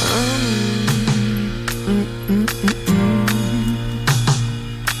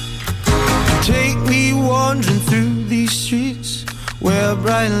 Take me wandering through these streets where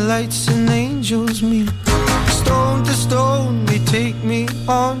bright lights and angels meet. Stone to stone they take me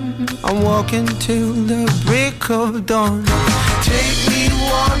on. I'm walking till the break of dawn. Take me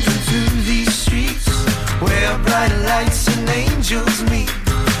wandering through these streets where bright lights and angels meet.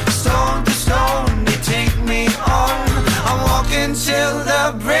 Stone to stone they take me on. I'm walking till the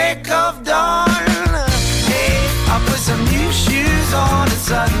break of dawn. Hey, I put some new shoes on and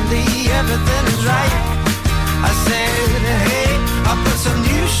suddenly everything is right. I said, hey, I put some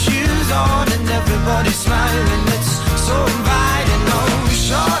new shoes on and everybody's smiling. It's so inviting. No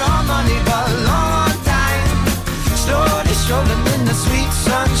short on money but long on time. Slowly strolling in the sweet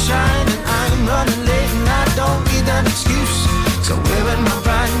sunshine, and I'm running late and I don't need an excuse, 'cause I'm wearing my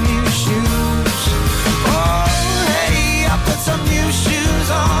brand new shoes. Oh, hey, I put some new shoes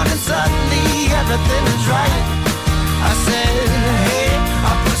on and suddenly everything is right. I said, hey,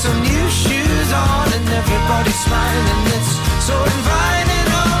 I put some new shoes on and everybody's smiling. It's so inviting.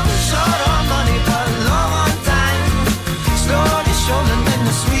 Oh, short on money but long on time. Slowly strolling in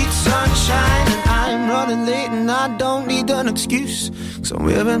the sweet sunshine, and I'm running late and I don't need an excuse, 'cause I'm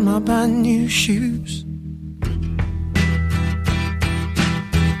wearing my brand new shoes.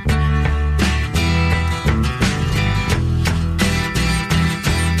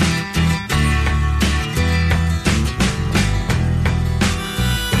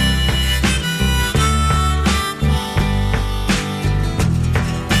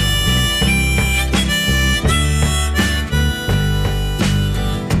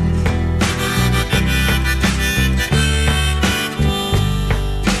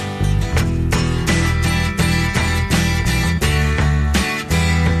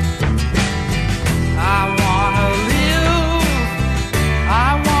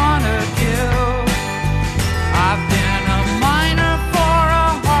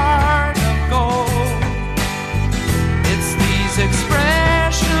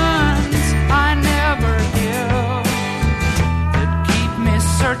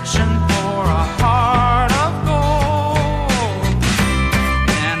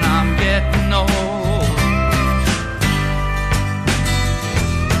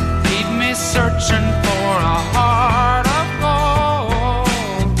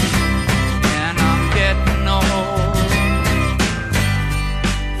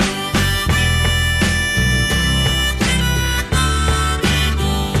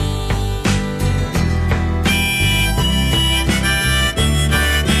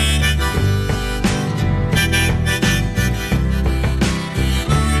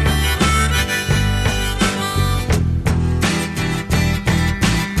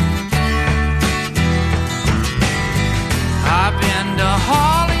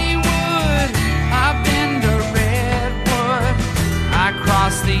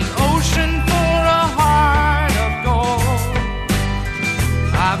 cross the ocean for a heart of gold.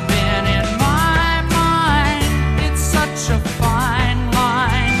 I've been in my mind, it's such a fine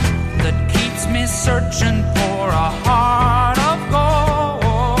line that keeps me searching for a heart of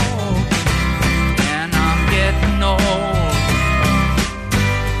gold. And I'm getting old,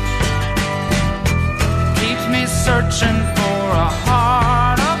 keeps me searching for a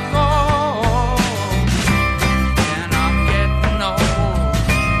heart of gold. And I'm getting old.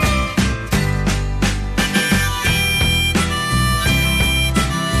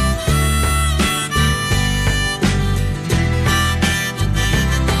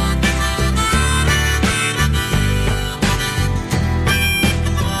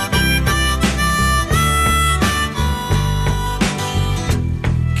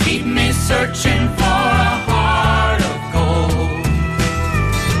 Keep me searching for a heart of gold.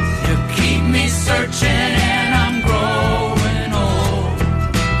 You keep me searching and I'm growing old.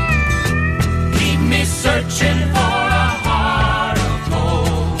 Keep me searching for a heart of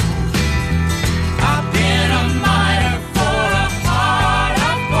gold. I've been a miner for a heart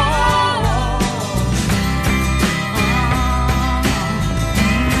of gold.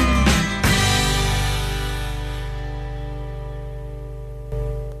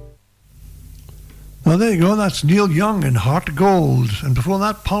 Well, there you go. That's Neil Young and Heart of Gold. And before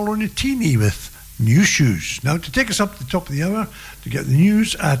that, Paolo Nutini with New Shoes. Now, to take us up to the top of the hour, to get the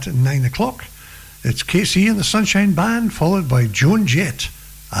news at 9 o'clock, it's KC and the Sunshine Band, followed by Joan Jett.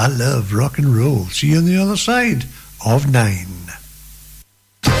 I love rock and roll. See you on the other side of 9.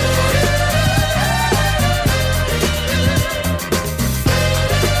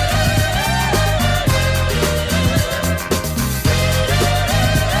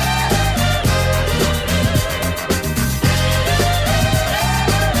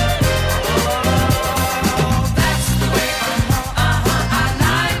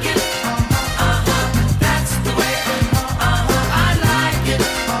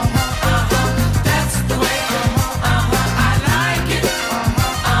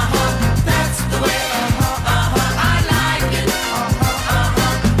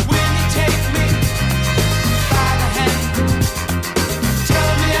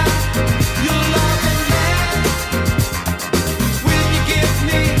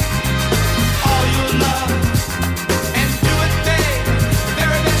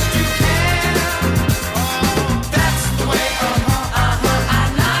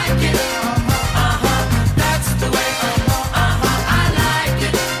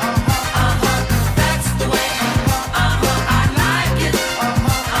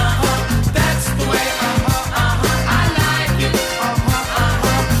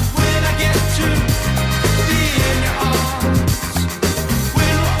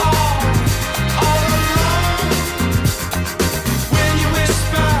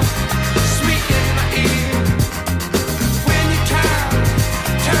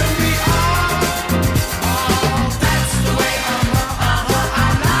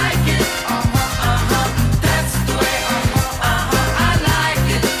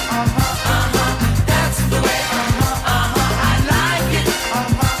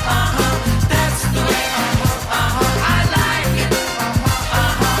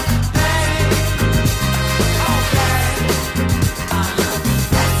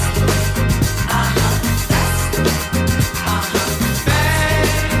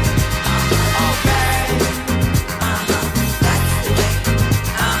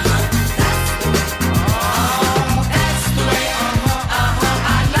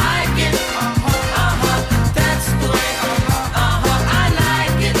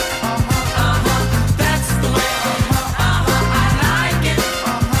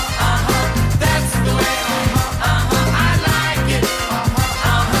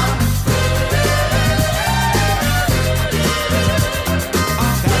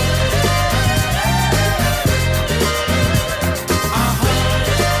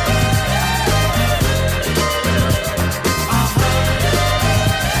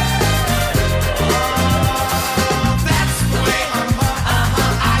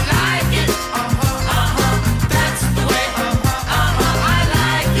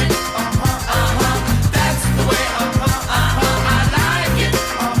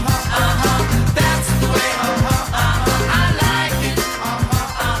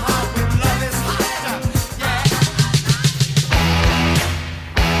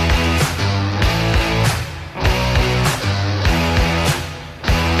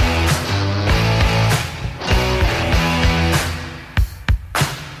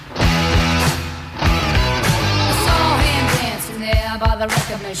 the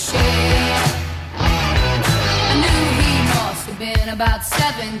record machine. I knew he must have been about 7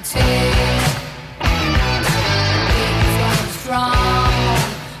 17. It's going strong,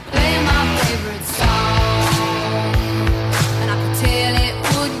 play my favorite song, and I could tell it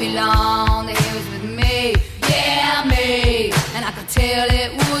would be long that he was with me, yeah, me. And I could tell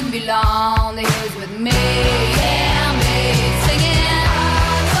it would be long that he was with me, yeah, me. Singing.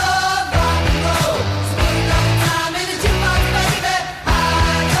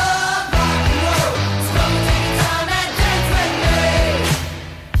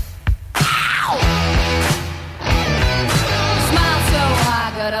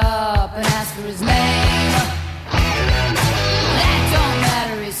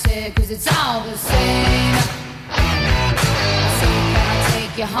 It's all the same. So can I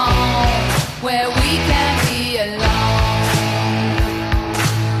take you home where we can be alone?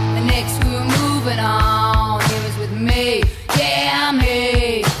 And next we're moving on. He was with me, yeah,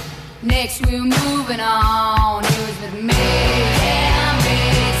 me. Next we're moving on. He was with me, yeah, me.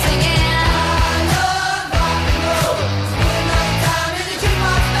 Singing.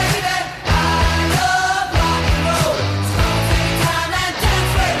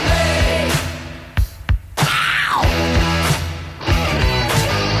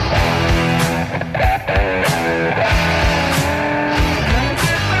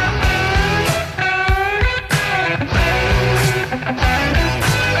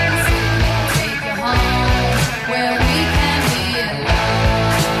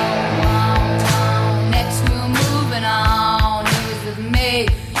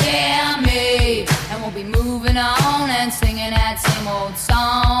 Singing that same old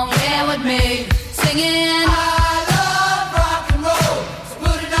song, yeah, with me, singing. I love rock and roll, so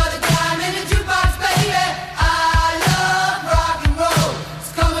put another dime in the jukebox, baby. I love rock and roll,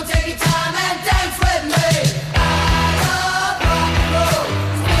 so come and take your time and dance with me. I love rock and roll,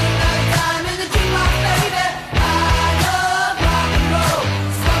 so put another dime in the jukebox, baby. I love rock and roll,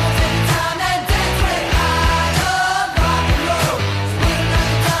 so come and take your time and dance with me. I love rock and roll, so put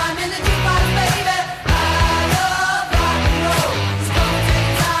another dime in the jukebox, baby.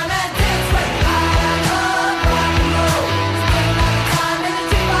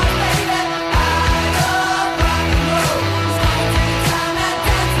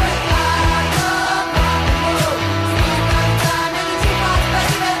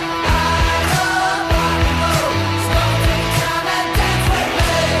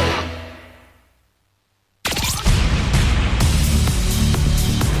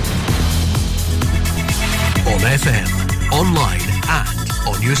 FM, online and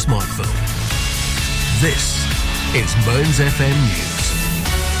on your smartphone. This is Mearns FM News.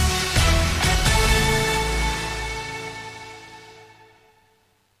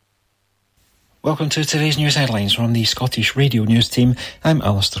 Welcome to today's news headlines from the Scottish Radio News team. I'm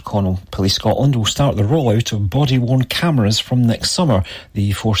Alistair Connell. Police Scotland will start the rollout of body-worn cameras from next summer,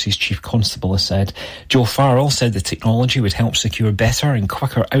 the Force's Chief Constable has said. Joe Farrell said the technology would help secure better and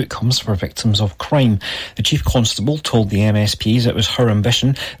quicker outcomes for victims of crime. The Chief Constable told the MSPs it was her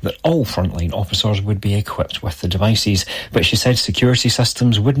ambition that all frontline officers would be equipped with the devices, but she said security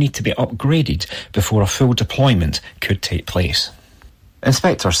systems would need to be upgraded before a full deployment could take place.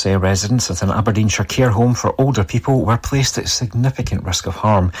 Inspectors say residents at an Aberdeenshire care home for older people were placed at significant risk of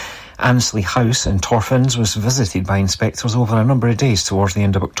harm. Annesley House in Torfins was visited by inspectors over a number of days towards the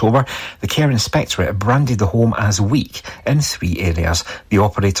end of October. The Care Inspectorate branded the home as weak in 3 areas. The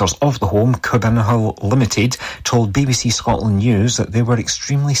operators of the home, Cubbinhill Limited, told BBC Scotland News that they were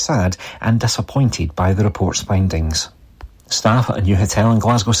extremely sad and disappointed by the report's findings. Staff at a new hotel in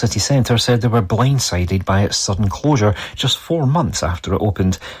Glasgow city centre said they were blindsided by its sudden closure just 4 months after it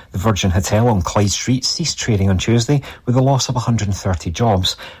opened. The Virgin Hotel on Clyde Street ceased trading on Tuesday with a loss of 130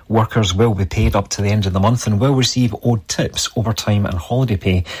 jobs. Workers will be paid up to the end of the month and will receive owed tips, overtime and holiday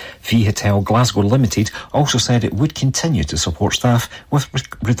pay. V Hotel Glasgow Limited also said it would continue to support staff with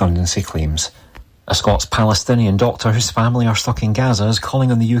redundancy claims. A Scots Palestinian doctor whose family are stuck in Gaza is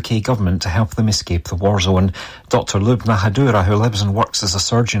calling on the UK government to help them escape the war zone. Dr Lubna Hadura, who lives and works as a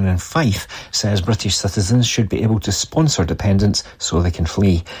surgeon in Fife, says British citizens should be able to sponsor dependents so they can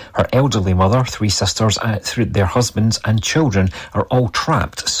flee. Her elderly mother, 3 sisters, their husbands and children are all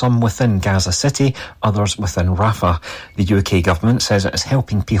trapped, some within Gaza City, others within Rafah. The UK government says it is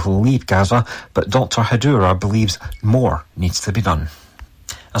helping people leave Gaza, but Dr Hadura believes more needs to be done.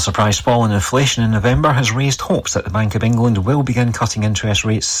 A surprise fall in inflation in November has raised hopes that the Bank of England will begin cutting interest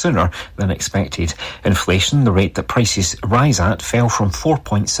rates sooner than expected. Inflation, the rate that prices rise at, fell from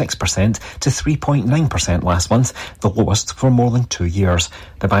 4.6% to 3.9% last month, the lowest for more than 2 years.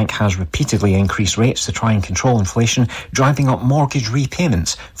 The bank has repeatedly increased rates to try and control inflation, driving up mortgage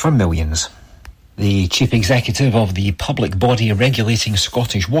repayments for millions. The chief executive of the public body regulating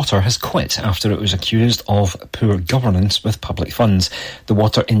Scottish Water has quit after it was accused of poor governance with public funds. The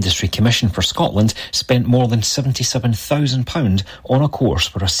Water Industry Commission for Scotland spent more than £77,000 on a course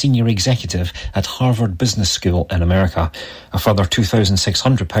for a senior executive at Harvard Business School in America. A further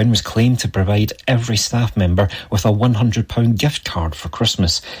 £2,600 was claimed to provide every staff member with a £100 gift card for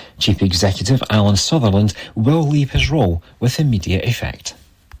Christmas. Chief Executive Alan Sutherland will leave his role with immediate effect.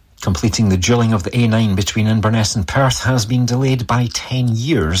 Completing the drilling of the A9 between Inverness and Perth has been delayed by 10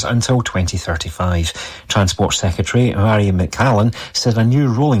 years until 2035. Transport Secretary Mary McCallan said a new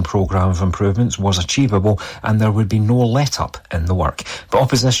rolling programme of improvements was achievable and there would be no let-up in the work. But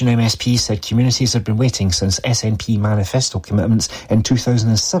opposition MSP said communities had been waiting since SNP manifesto commitments in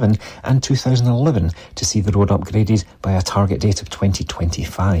 2007 and 2011 to see the road upgraded by a target date of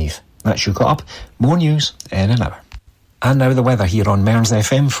 2025. That's you got up. More news in an hour. And now the weather here on Mearns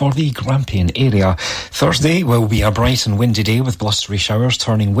FM for the Grampian area. Thursday will be a bright and windy day with blustery showers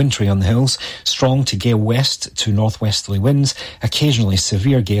turning wintry on the hills, strong to gale west to northwesterly winds, occasionally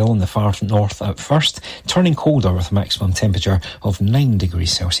severe gale in the far north at first, turning colder with a maximum temperature of 9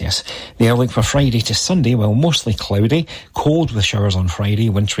 degrees Celsius. The outlook for Friday to Sunday will mostly cloudy, cold with showers on Friday,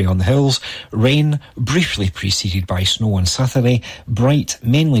 wintry on the hills, rain briefly preceded by snow on Saturday, bright,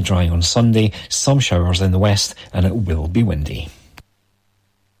 mainly dry on Sunday, some showers in the west, and it will be windy.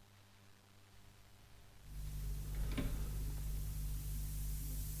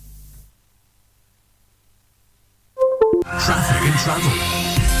 Traffic and travel.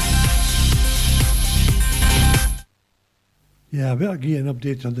 Yeah, I better give you an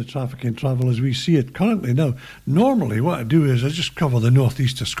update on the traffic and travel as we see it currently now. Normally what I do is I just cover the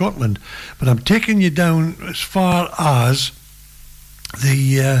northeast of Scotland, but I'm taking you down as far as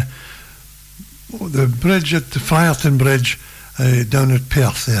the bridge at the Friarton Bridge down at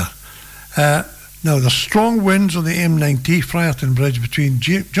Perth there. Now there's strong winds on the M90 Friarton Bridge between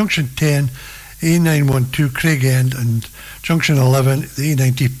Junction 10, A912 Craigend and Junction 11, the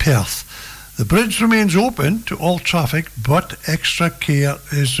A90 Perth. The bridge remains open to all traffic, but extra care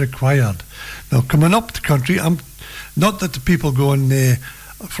is required. Now coming up the country, not that the people going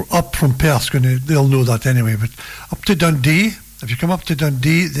up from Perth, they'll know that anyway, but up to Dundee, if you come up to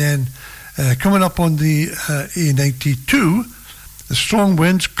Dundee, then coming up on the A92, the strong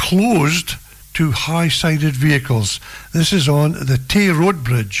winds closed to high-sided vehicles. This is on the Tay Road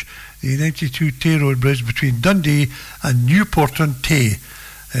Bridge, the A92 Tay Road Bridge between Dundee and Newport-on-Tay.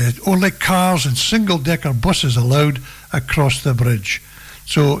 Only cars and single-decker buses allowed across the bridge.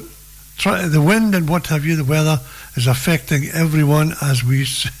 So the wind and what have you, the weather, is affecting everyone as we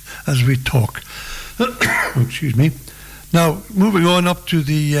talk. Excuse me. Now, moving on up to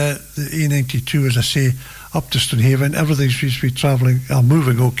the A92, as I say, up to Stonehaven, everything seems to be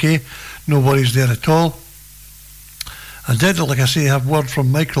moving okay. No worries there at all. I did, like I say, have word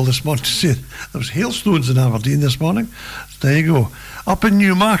from Michael this morning to say there was hailstones in Aberdeen this morning. So there you go. Up in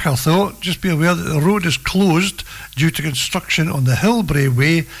Newmarket, though, just be aware that the road is closed due to construction on the Hillbrae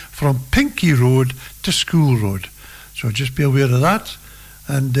Way from Pinkie Road to School Road. So just be aware of that.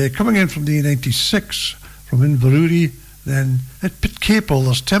 And coming in from the A96 from Inverurie, then at Pitcaple,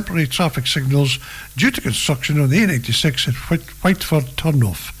 there's temporary traffic signals due to construction on the A96 at Whiteford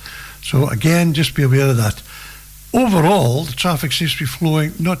turnoff. So again, just be aware of that. Overall, the traffic seems to be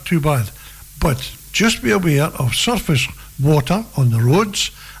flowing not too bad, but just be aware of surface water on the roads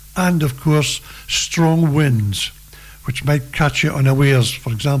and, of course, strong winds, which might catch you unawares.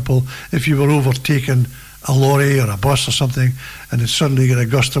 For example, if you were overtaking a lorry or a bus or something and it suddenly get a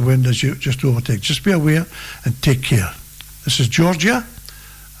gust of wind as you just overtake. Just be aware and take care. This is Georgia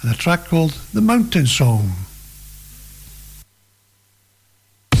and a track called The Mountain Song.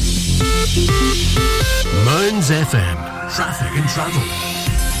 Mearns FM, traffic and travel.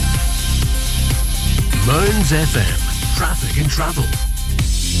 Mearns FM, traffic and travel.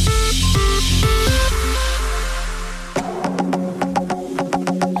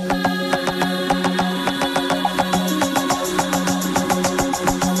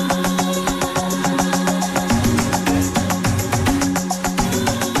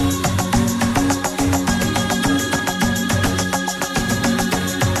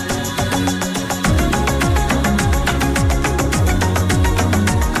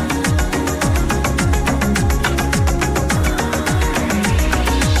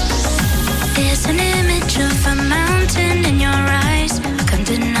 There's an image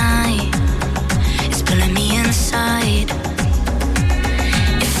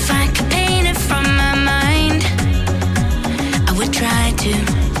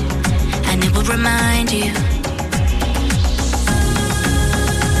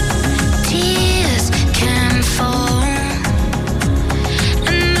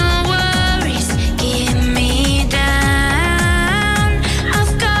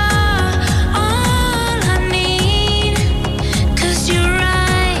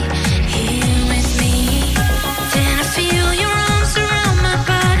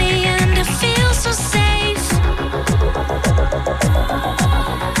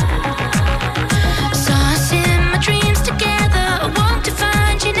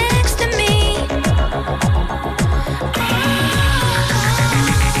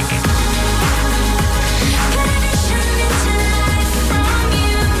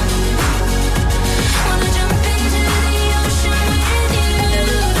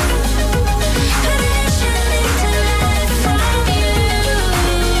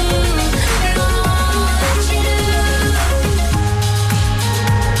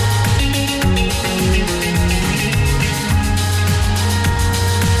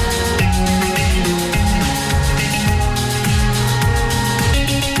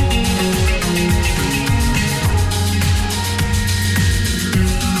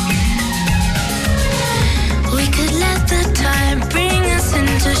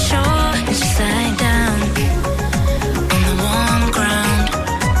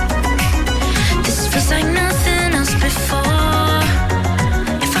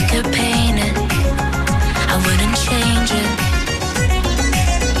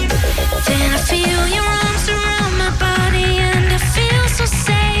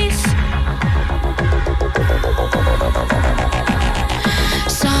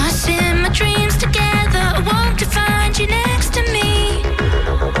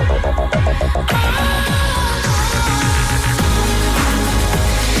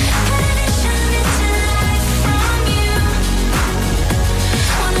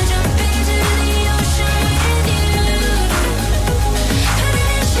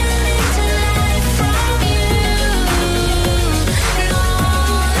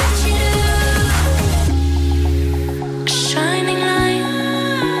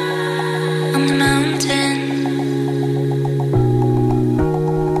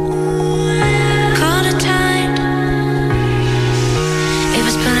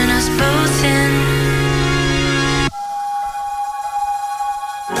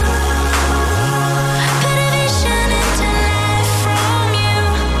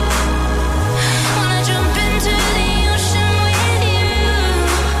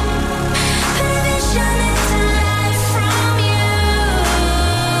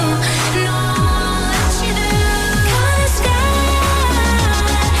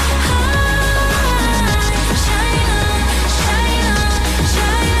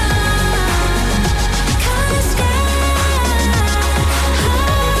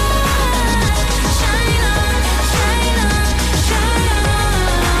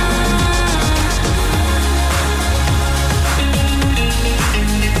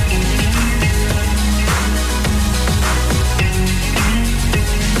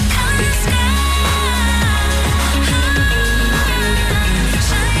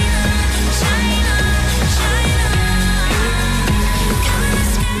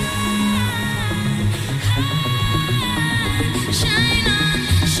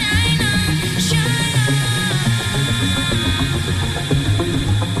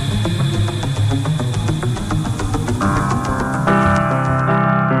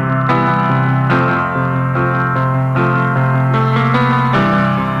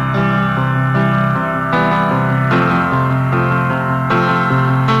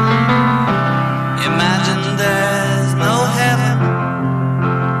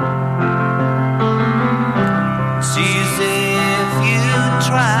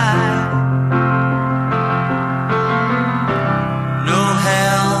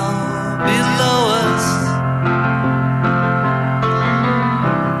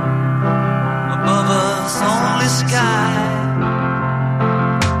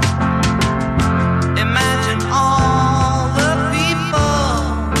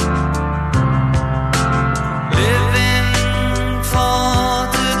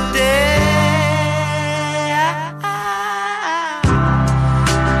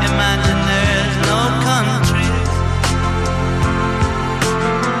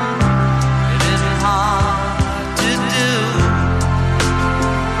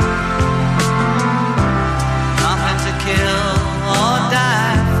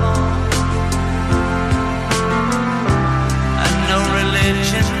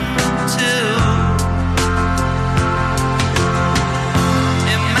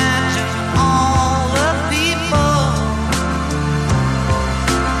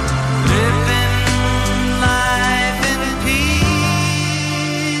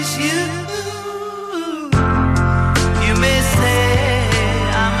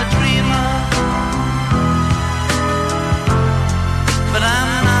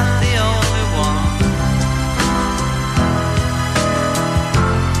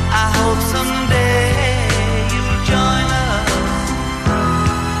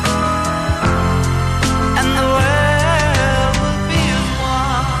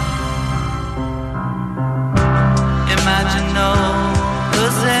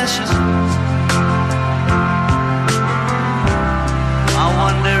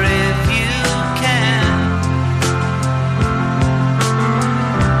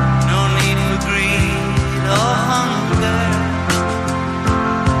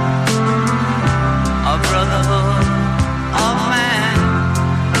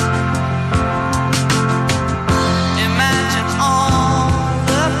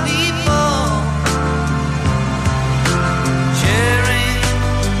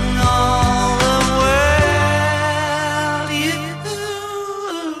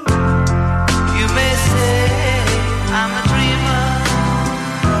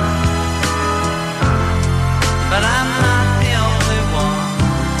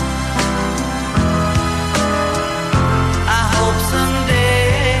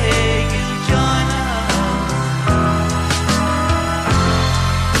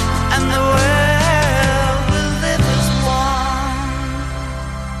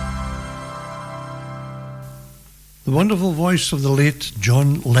The wonderful voice of the late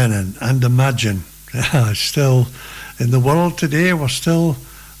John Lennon, and Imagine. Still, in the world today, we're still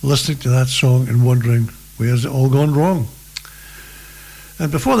listening to that song and wondering, where's it all gone wrong?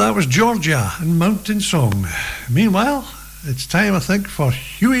 And before that was Georgia and Mountain Song. Meanwhile, it's time, I think, for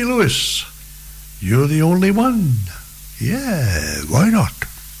Huey Lewis. You're the Only One. Yeah, why not?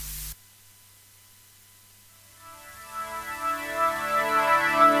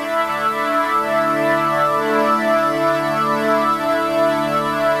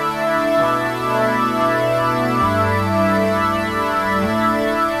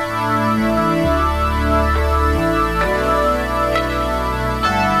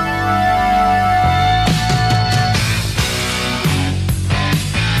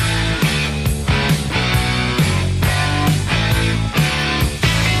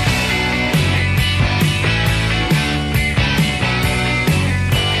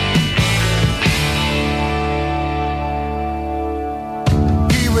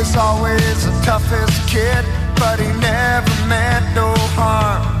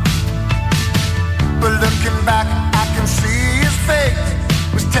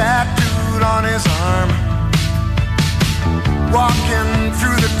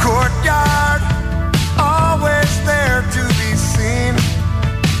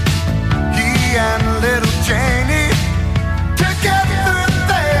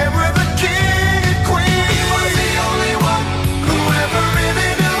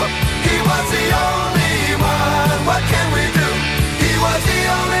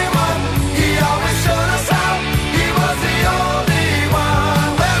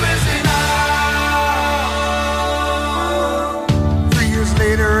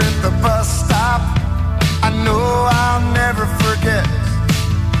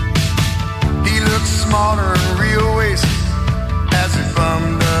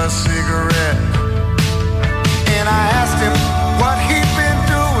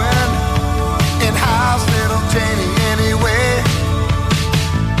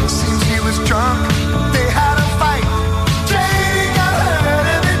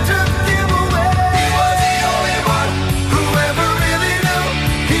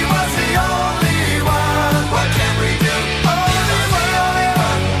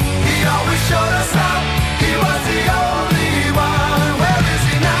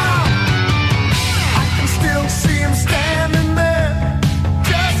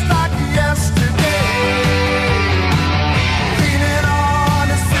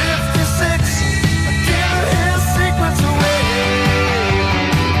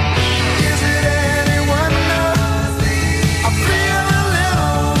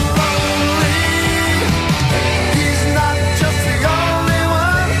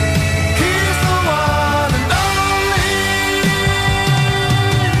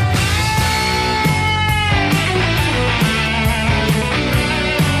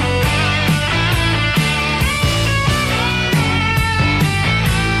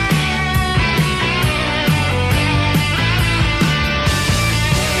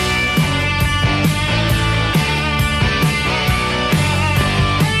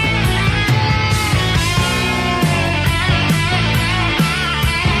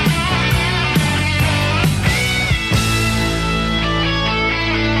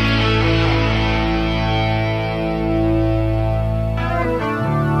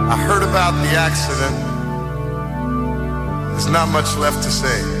 Accident. There's not much left to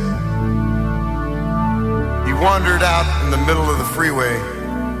say. He wandered out in the middle of the freeway.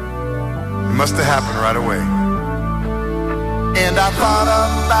 It must have happened right away. And I thought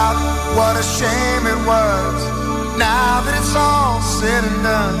about what a shame it was, now that it's all said and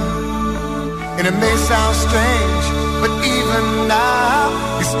done. And it may sound strange, but even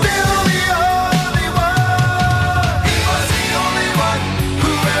now, he's still the only one. He was the only one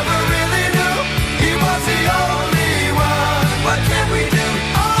who ever really knew. He was the only one. What can we do?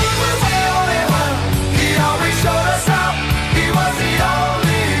 Oh, he was the only one. He always showed us how. He was the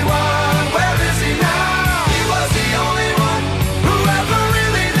only one. Where is he now? He was the only one who ever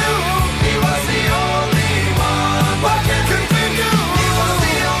really knew. He was the only one. What can we do? He was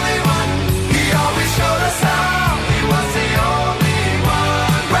the only one. He always showed us how. He was the only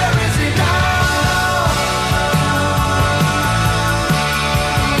one. Where is he now?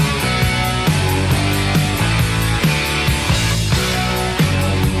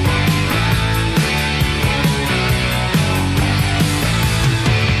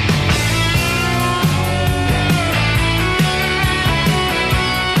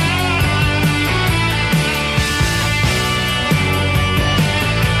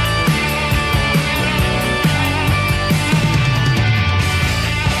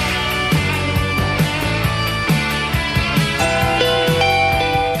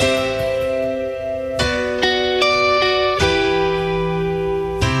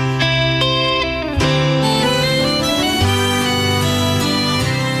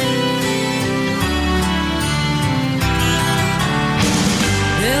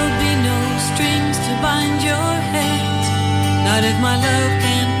 Not if my love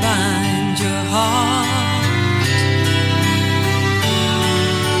can't find your heart.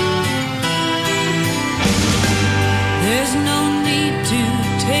 There's no need to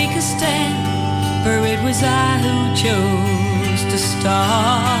take a stand, for it was I who chose to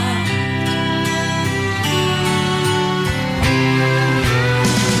start.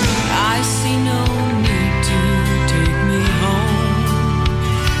 I see no need to take me home.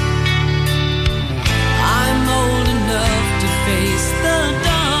 I'm old enough to face the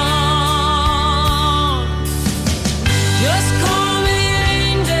dawn. Just call me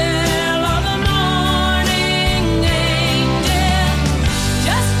angel of the morning, angel.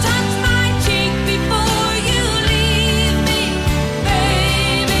 Just touch my cheek before you leave me,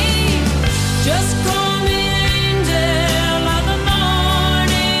 baby. Just call me angel of the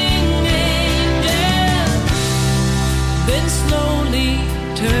morning, angel. Then slowly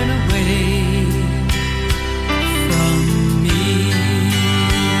turn away from me.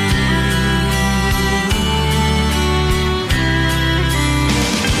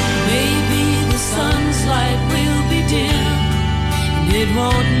 Maybe the sun's light will be dim, and it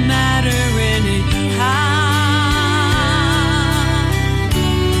won't matter anyhow.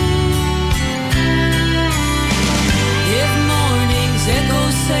 If morning's echo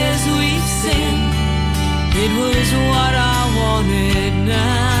says we've sinned, it was what I wanted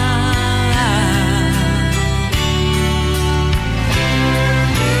now.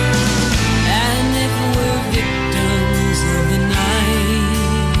 And if we're victims of the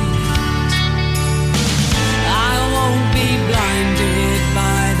night, I won't be blinded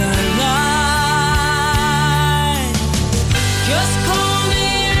by the light. Just call me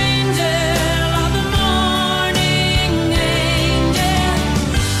angel of the morning, angel.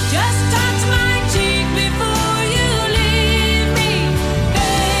 Just touch my cheek before you leave me,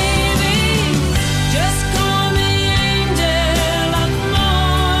 baby. Just call me angel of the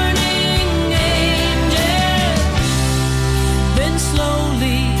morning, angel. Then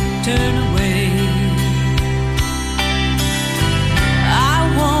slowly turn away. I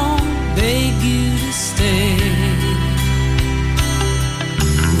won't beg you to stay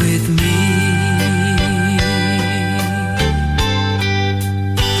with me.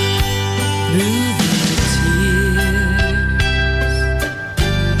 Through the tears,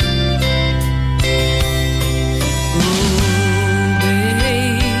 oh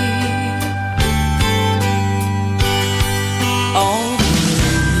babe, all the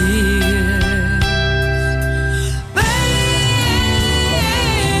years, baby.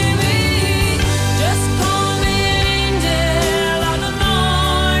 Just call me angel of the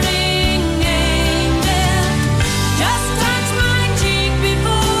morning, angel. Just touch my cheek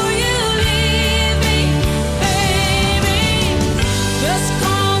before you leave me, baby. Just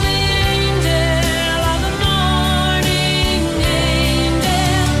call me angel of the morning,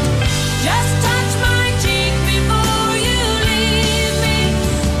 angel. Just touch my cheek before you leave me,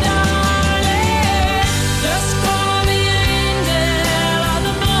 darling. Just call me angel of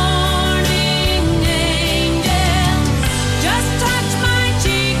the morning, angel. Just touch my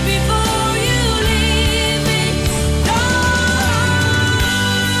cheek before you leave me,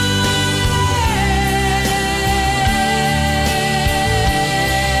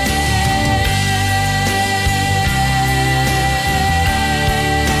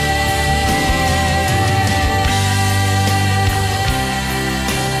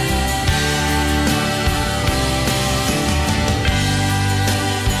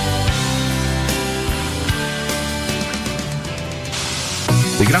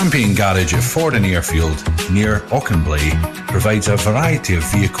 The Grampian Garage at Ford and Airfield, near Auchenblay, provides a variety of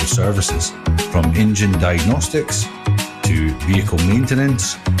vehicle services, from engine diagnostics to vehicle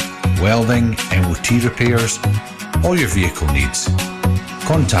maintenance, welding, MOT repairs, all your vehicle needs.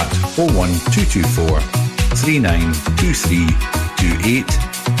 Contact 01224 392328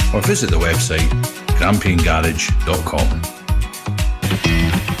 or visit the website grampiangarage.com.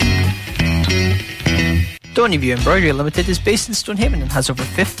 Donnyview Embroidery Limited is based in Stonehaven and has over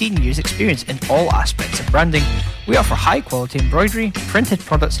 15 years experience in all aspects of branding. We offer high quality embroidery, printed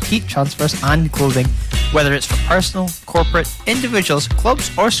products, heat transfers and clothing. Whether it's for personal, corporate, individuals, clubs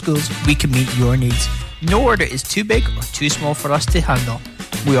or schools, we can meet your needs. No order is too big or too small for us to handle.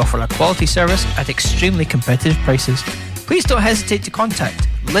 We offer a quality service at extremely competitive prices. Please don't hesitate to contact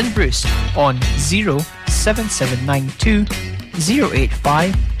Lynn Bruce on 07792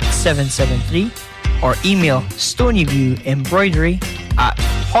 085 773 or email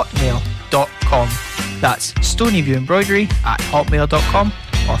stonyviewembroidery@hotmail.com. That's stonyviewembroidery@hotmail.com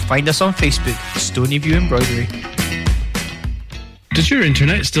or find us on Facebook, Stonyview Embroidery. Does your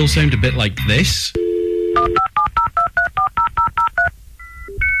internet still sound a bit like this?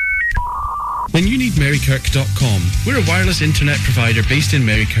 then you need Marykirk.com. We're a wireless internet provider based in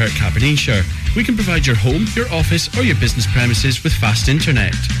Marykirk, Aberdeenshire. We can provide your home, your office or your business premises with fast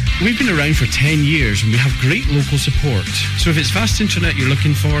internet. We've been around for 10 years and we have great local support. So if it's fast internet you're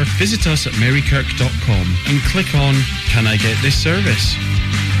looking for, visit us at marykirk.com and click on Can I Get This Service?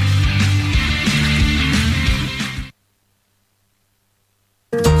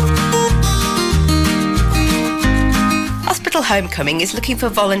 Hospital Homecoming is looking for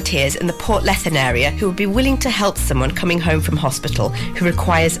volunteers in the Portlethen area who would be willing to help someone coming home from hospital who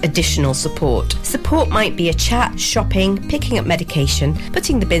requires additional support. Support might be a chat, shopping, picking up medication,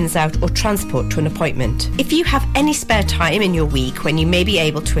 putting the bins out or transport to an appointment. If you have any spare time in your week when you may be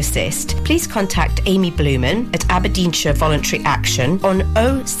able to assist, please contact Amy Blumen at Aberdeenshire Voluntary Action on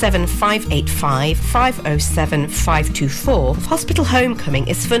 07585 507 524. Hospital Homecoming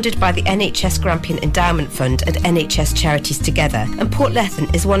is funded by the NHS Grampian Endowment Fund and NHS Charities Together, and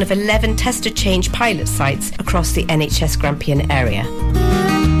Portlethen is one of 11 test to change pilot sites across the NHS Grampian area.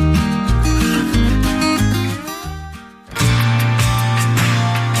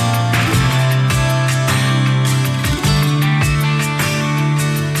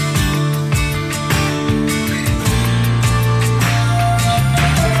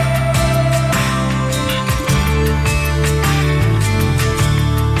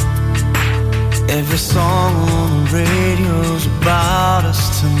 Every song on the radio's about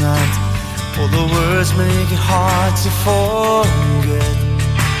us tonight. All the words make it hard to forget.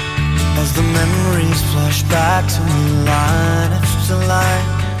 As the memories flash back to me line after line,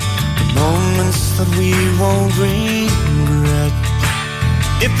 the moments that we won't regret.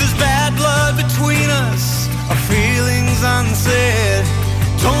 If there's bad blood between us, our feelings unsaid,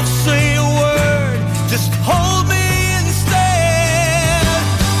 don't say a word, just hold me instead.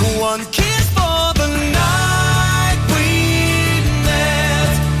 One kiss for the night we met,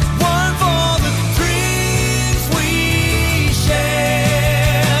 one for the dreams we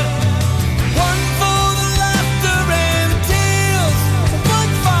shared, one for the laughter and tears,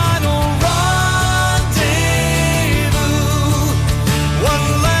 one final rendezvous, one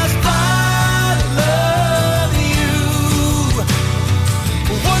last I love you,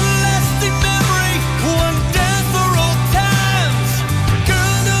 one lasting memory, one dance for old times.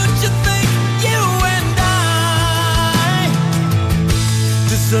 Girl, don't you think you and I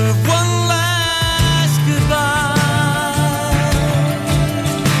deserve one last goodbye?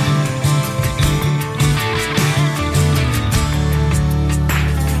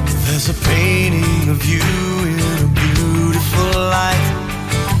 There's a painting of you in a beautiful light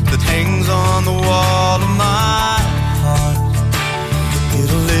that hangs on the wall of my heart.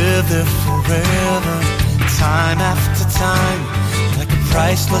 It'll live there forever, time after time, like a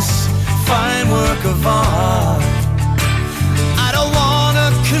priceless fine work of art. I don't wanna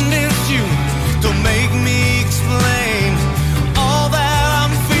convince you, don't make me explain all that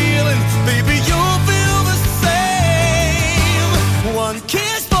I'm feeling, baby, you'll feel the same. One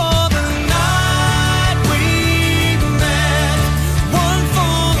kiss for the night we met, one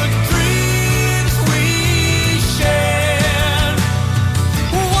for the dreams we shared,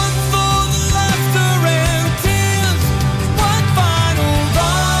 one for the laughter and tears, one final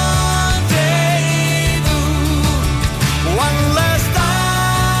rendezvous,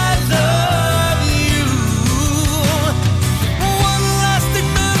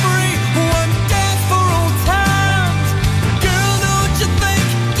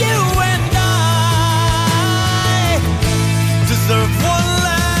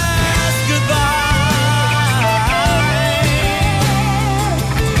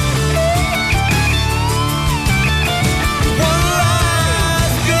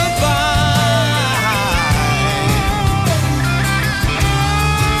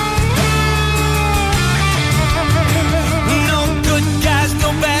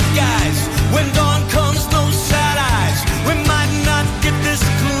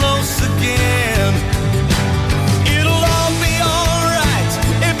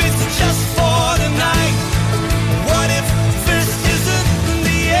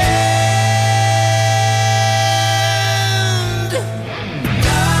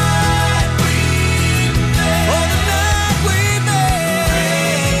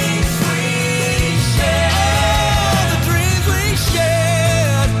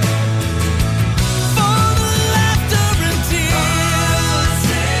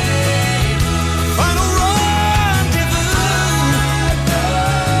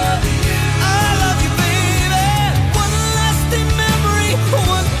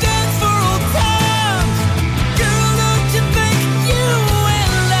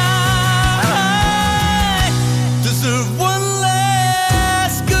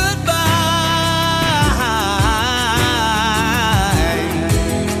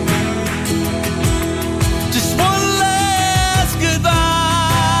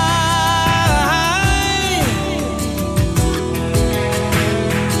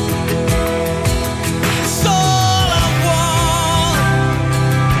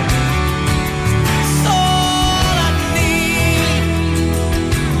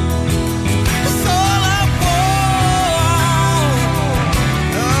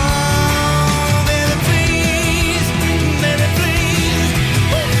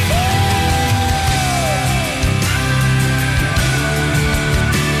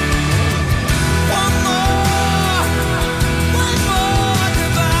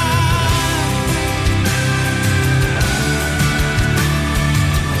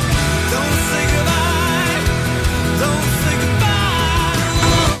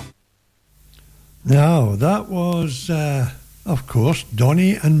 Now, that was, of course,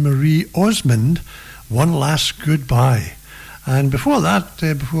 Donny and Marie Osmond, One Last Goodbye. And before that,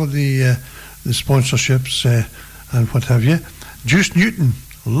 before the sponsorships and what have you, Juice Newton,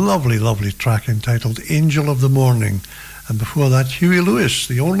 lovely, lovely track entitled Angel of the Morning. And before that, Huey Lewis,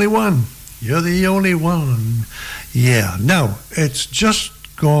 The Only One. You're the only one. Yeah, now, it's just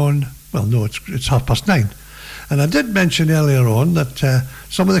gone, well, no, it's 9:30. And I did mention earlier on that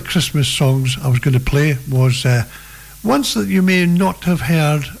some of the Christmas songs I was going to play was ones that you may not have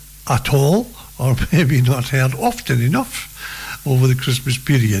heard at all, or maybe not heard often enough over the Christmas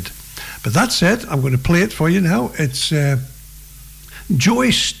period. But that said, I'm going to play it for you now. It's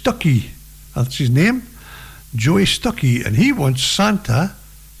Joey Stuckey, that's his name, Joey Stuckey, and he wants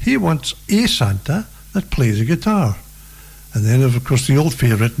a Santa that plays a guitar. And then, of course, the old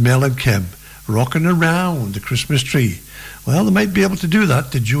favourite, Mel and Kim, Rocking Around the Christmas Tree. Well, they might be able to do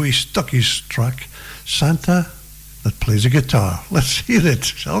that to Joey Stuckey's track, Santa that Plays a Guitar. Let's hear it,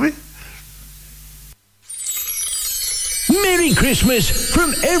 shall we? Merry Christmas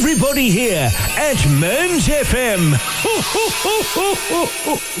from everybody here at Mearns FM. Ho, ho, ho, ho, ho,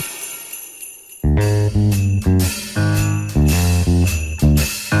 ho.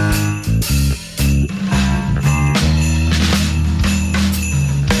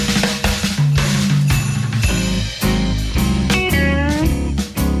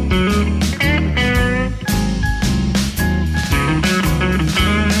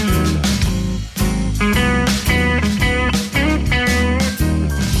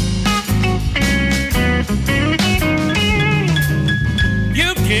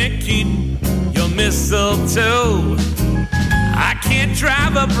 Mistletoe. I can't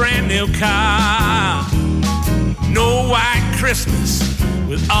drive a brand new car. No white Christmas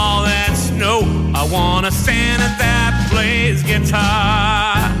with all that snow. I want a Santa that plays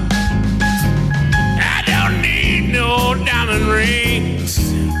guitar. I don't need no diamond rings,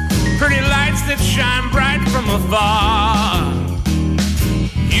 pretty lights that shine bright from afar.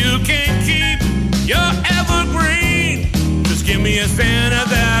 You can keep your evergreen. Just give me a Santa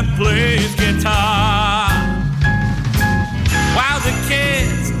that plays guitar. While the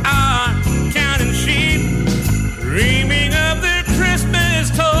kids are counting sheep, dreaming of their Christmas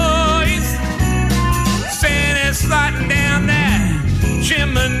toys, Santa's sliding down that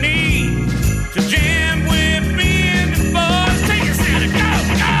chimney to jam with me and the boys. Take it, Santa, go,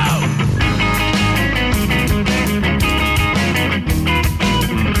 go!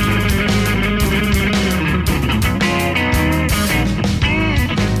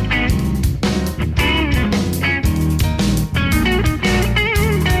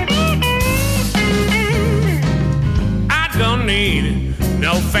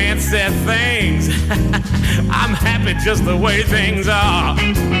 No fancy things. I'm happy just the way things are.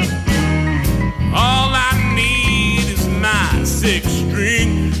 All I need is my six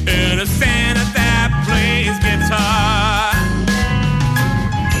string and a Santa that plays guitar.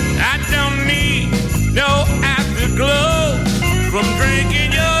 I don't need no afterglow from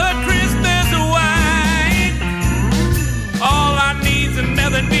drinking your Christmas wine. All I need's a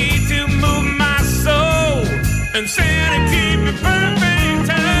melody to move my soul, and Santa keep me perfect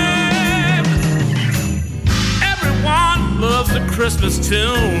time. Everyone loves a Christmas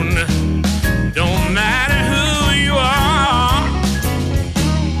tune, don't matter who you are.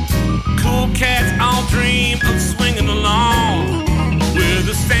 Cool cats all dream of swinging along with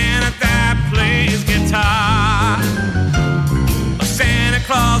a Santa that plays guitar. A Santa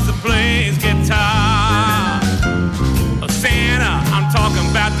Claus that plays guitar. A Santa, I'm talking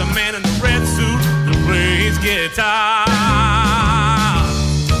about the man in the red suit that plays guitar.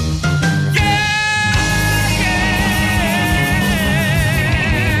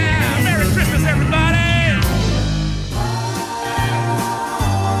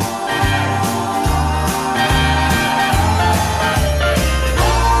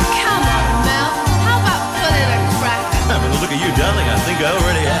 Darling, I think I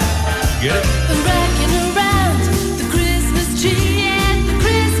already have. Get it? Rocking around the Christmas tree at the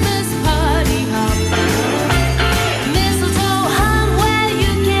Christmas party hop. Mistletoe hung where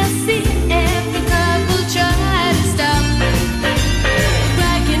you can see every couple try to stop.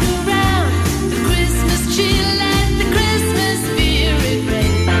 Rocking around the Christmas tree, let the Christmas spirit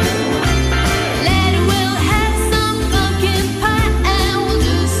reign. Later we'll have some pumpkin pie and we'll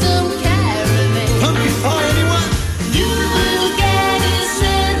do some caroling. Pumpkin pie, anyone? You will get a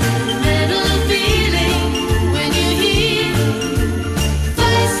sentimental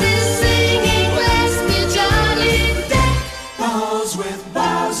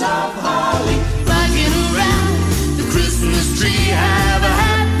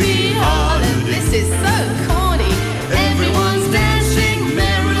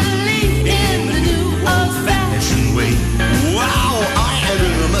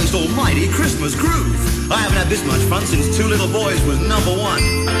this much fun since Two Little Boys was number one.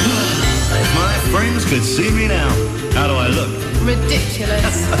 If my friends could see me now, how do I look?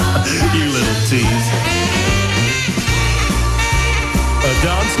 Ridiculous. You little tease. A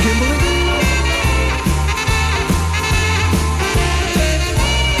dance, Kimberly?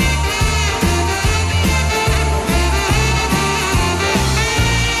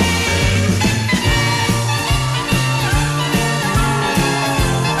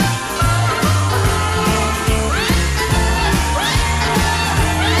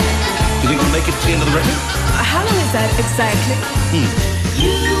 Make it to the end of the record? How long is that exactly?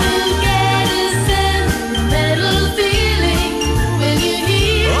 You will get a sentimental feeling when you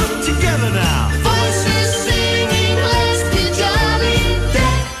hear All together now. voices singing, let's be jolly.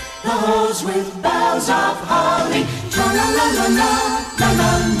 Deck the halls with boughs of holly. Tra-la-la-la-la,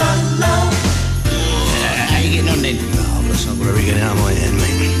 la-la-la-la. How you getting on then? Oh, that's not very good out of my head,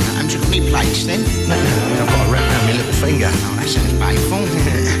 mate. Haven't you got any plates then? No, I've got a wrap around my little finger. Oh, that sounds painful.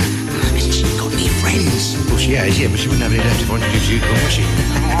 Hasn't she got any friends? Well, she has, yeah, but she wouldn't have any left if I introduced you to her, would she?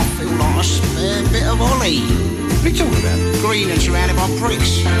 I feel like a spare bit of Ollie. What are you talking about? Green and surrounded by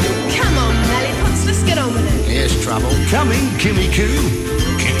pricks. Come on, Lollipops, let's get on with it. Here's trouble. Coming, Kimmy Coo.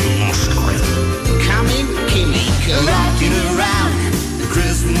 Kimmy Moscow. Coming, Kimmy Coo. Rocking around the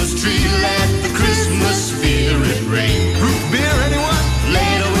Christmas tree, let the Christmas spirit reign. Root beer, anyone?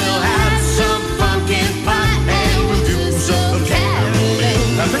 Later we'll have some pumpkin pie and we'll do some caroling.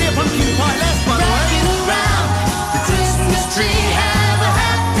 Now, plenty of pumpkin pie left, by the way. Rocking around the Christmas tree, have a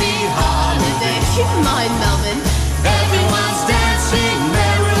happy holiday. Keep in mind, Melvin. Everyone's dancing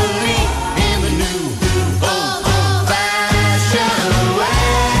merrily in the new old-fashioned way.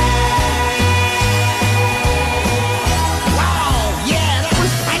 Wow, yeah, that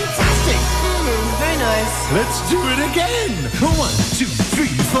was fantastic. Very nice. Let's do it again. 1, 2, 3,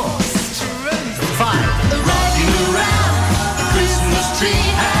 4, 5. Rocking around the Christmas tree,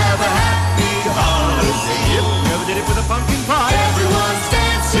 have a happy holiday. Yep, never did it with a pumpkin pie. Everyone's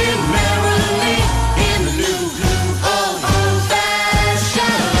dancing merrily in the new old-fashioned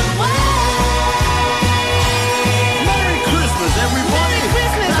way. Merry Christmas, everybody. Merry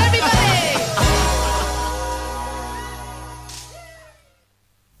Christmas, everybody.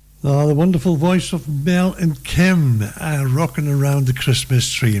 Oh, the wonderful voice of Mel and Kim rocking around the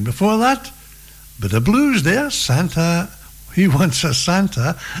Christmas tree. And before that, bit of blues there. Santa, he wants a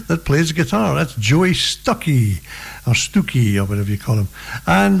Santa that plays guitar. That's Joey Stuckey, or Stuckey, or whatever you call him.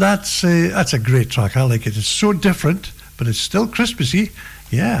 And that's a great track. I like it. It's so different, but it's still Christmassy.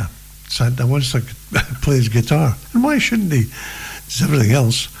 Yeah, Santa wants to play his guitar. And why shouldn't he? It's everything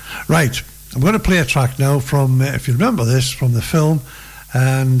else. Right, I'm going to play a track now from, if you remember this, from the film.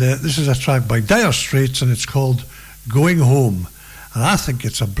 And this is a track by Dire Straits, and it's called Going Home. And I think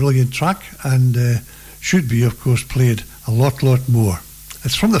it's a brilliant track, and should be, of course, played a lot more.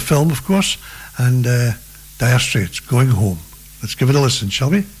 It's from the film, of course, and Dire Straits, Going Home. Let's give it a listen, shall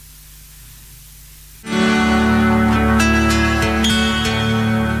we?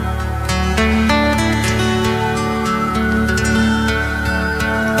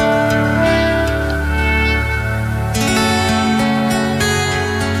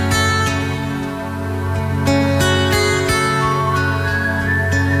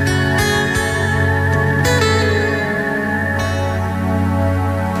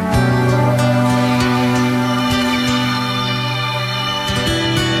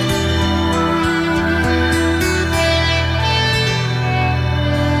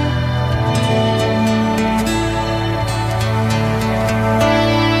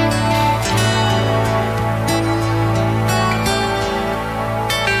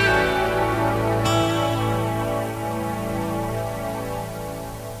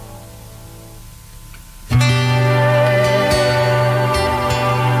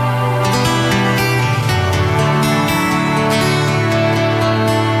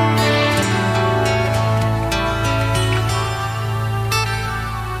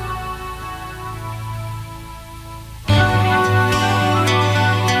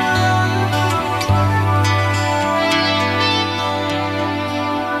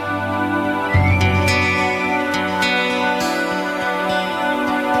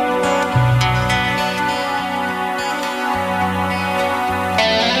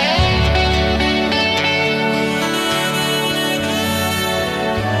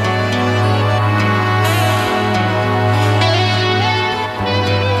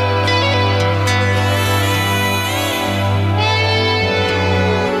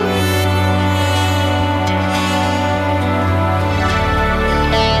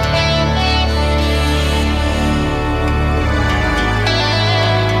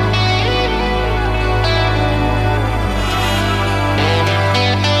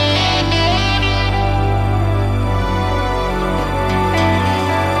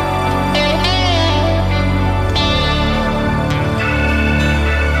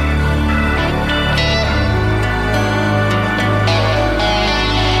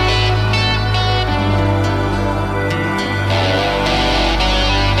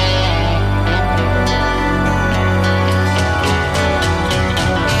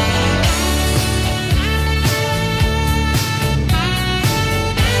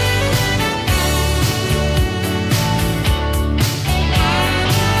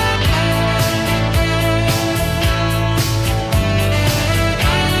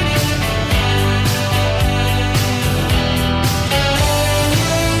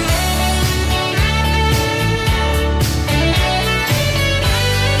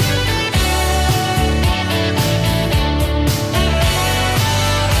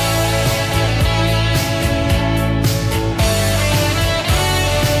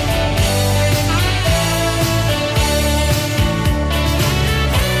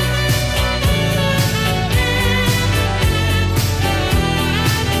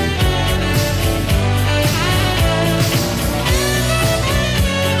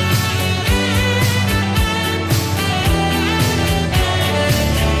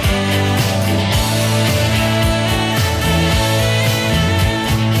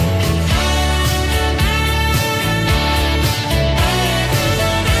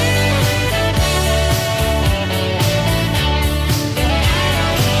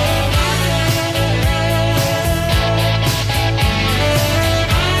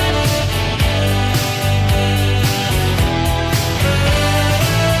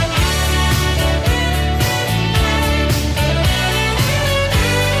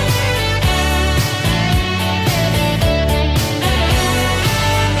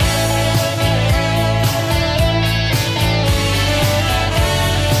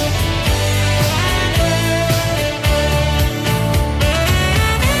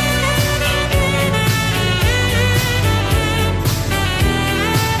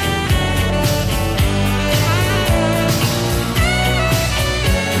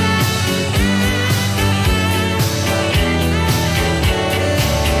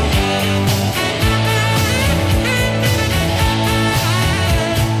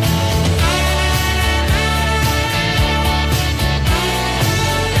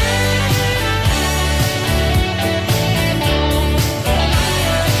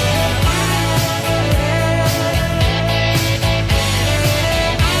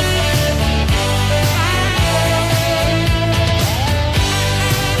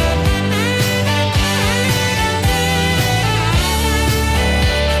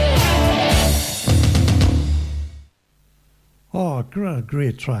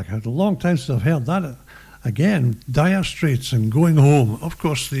 great track. It had a long time since I've heard that. Again, Dire Straits and Going Home. Of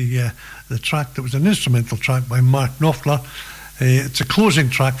course, the track that was an instrumental track by Mark Knopfler. It's a closing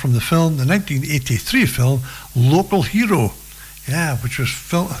track from the film, the 1983 film Local Hero. Yeah, which was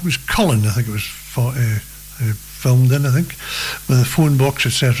it was Cullen, I think it was filmed in, I think, with a phone box,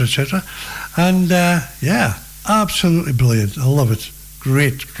 etc., etc. And yeah, absolutely brilliant. I love it.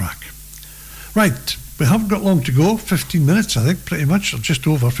 Great track. Right, we haven't got long to go. 15 minutes, I think, pretty much, or just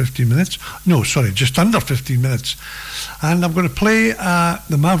over 15 minutes. No, sorry, just under 15 minutes. And I'm going to play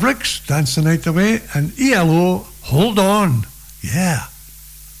the Mavericks, Dance the Night Away, and ELO, Hold On. Yeah.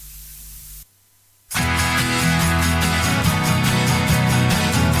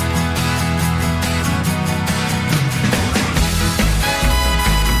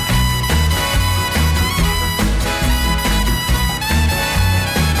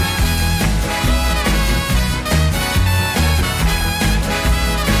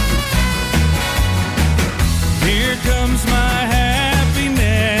 Here comes my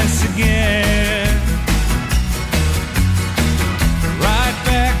happiness again, right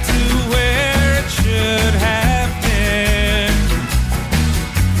back to where it should have been.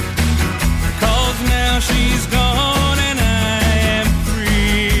 'Cause now she's gone and I am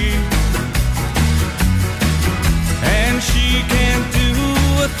free, and she can't do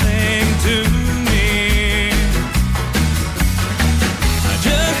a thing to me. I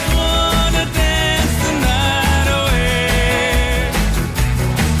just wanna dance the night away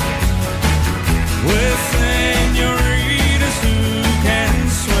with senoritas who can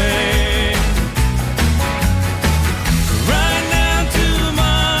sway. Right now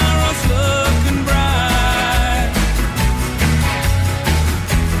tomorrow's looking bright,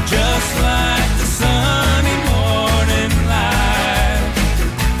 just like the sunny morning light.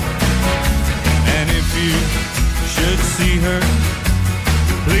 And if you should see her,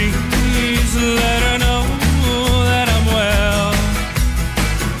 please let her know that I'm well,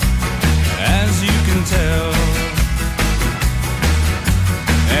 as you can tell.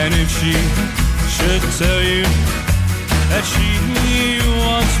 And if she should tell you that she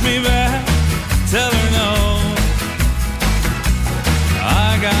wants me back, tell her no,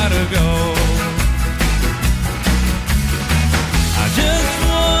 I gotta go. I just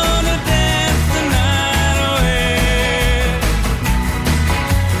wanna dance the night away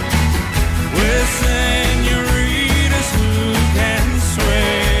with senoritas who can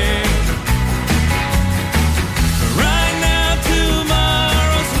sway. Right now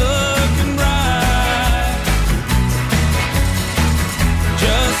tomorrow's looking bright,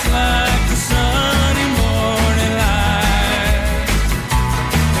 just like the sunny morning light.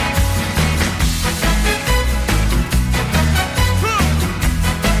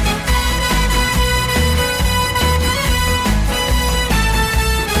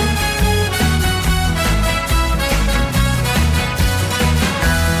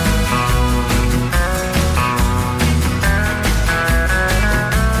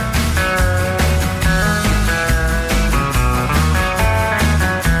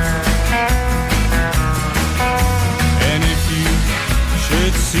 And if you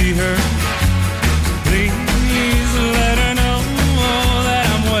should see her, please let her know that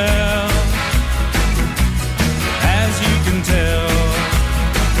I'm well, as you can tell.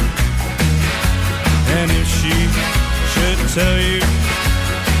 And if she should tell you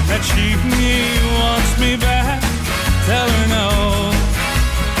that she wants me back, tell her no,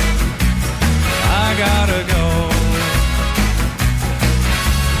 I gotta go.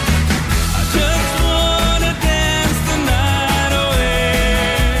 I just wanna dance the night away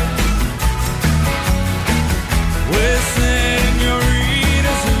with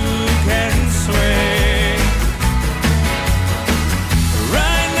senoritas who can sway.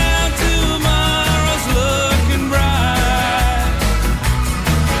 Right now tomorrow's looking bright,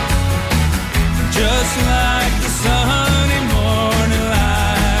 just like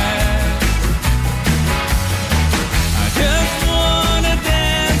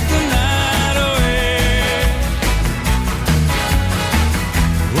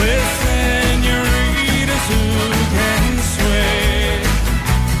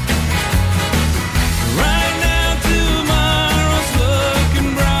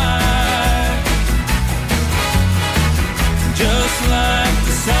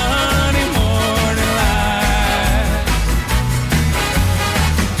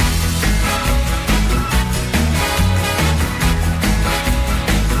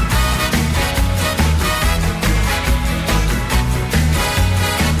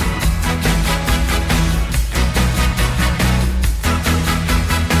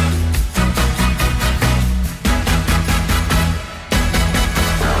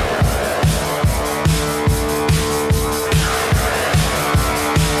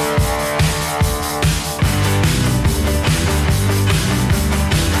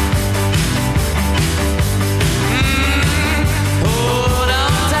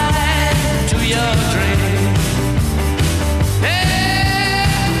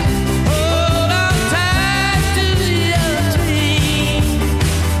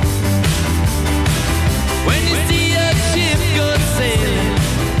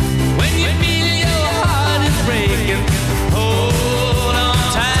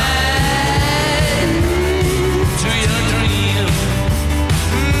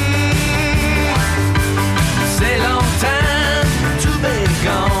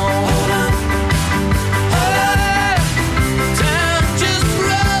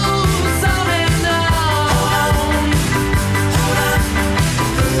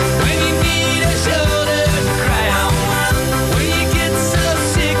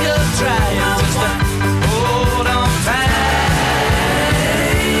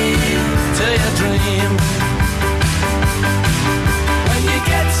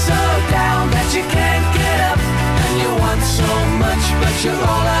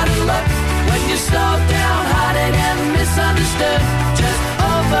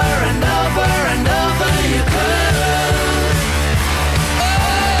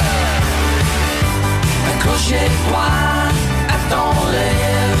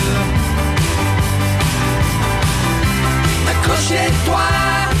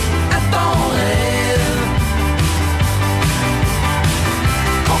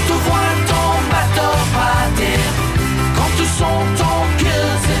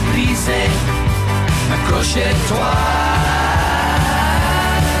chez toi.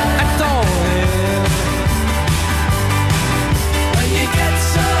 Attends-les. When you get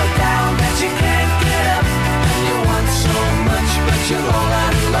so down that you can't get up, and you want so much but you're all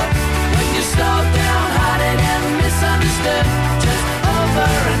out of luck. When you're slow down-hearted and misunderstood, just over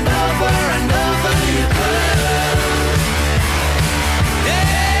and over and over you could.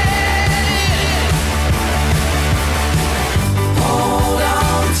 Yeah. Hold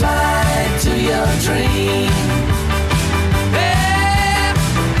on tight to your dream. Yeah.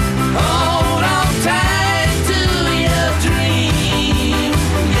 Hold on tight to your dream.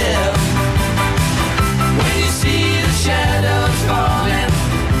 Yeah. When you see the shadows falling,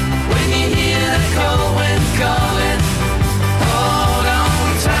 when you hear the cold wind calling, hold on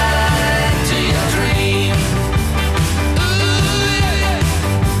tight to your dream. Ooh, yeah.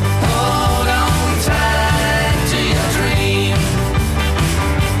 Hold on tight to your dream.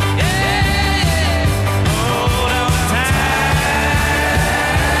 Yeah. Hold on tight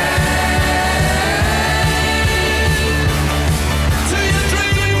to your dream.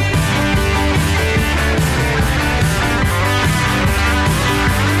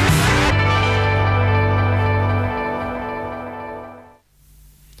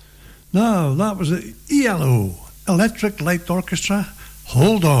 Now, that was the ELO, Electric Light Orchestra,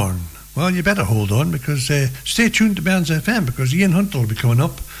 Hold On. Well, you better hold on, because stay tuned to Mearns FM, because Ian Hunter will be coming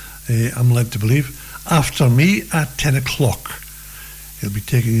up, I'm led to believe, after me at 10 o'clock. He'll be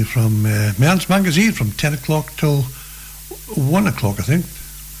taking you from Mearns Magazine from 10 o'clock till 1 o'clock, I think.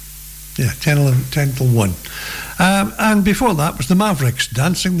 Yeah, 10 till 1. And before that was the Mavericks,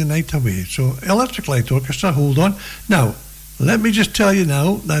 Dancing the Night Away. So, Electric Light Orchestra, hold on. Now, let me just tell you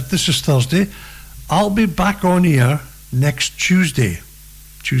now that this is Thursday. I'll be back on air next Tuesday.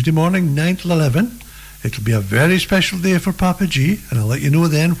 Tuesday morning, 9 till 11. It'll be a very special day for Papa G, and I'll let you know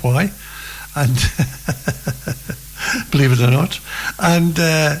then why. And believe it or not. And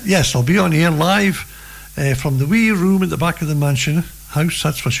yes, I'll be on air live from the wee room at the back of the mansion house,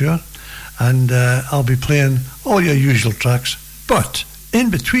 that's for sure. And I'll be playing all your usual tracks. But in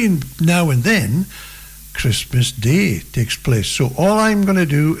between now and then, Christmas Day takes place. So all I'm going to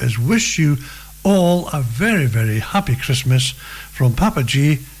do is wish you all a very, very happy Christmas from Papa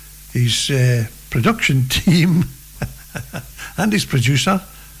G, his production team, and his producer.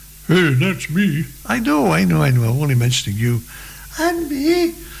 Hey, that's me. I know. I'm only mentioning you. And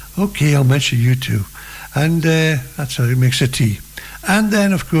me. Okay, I'll mention you too. And that's how it makes a T. And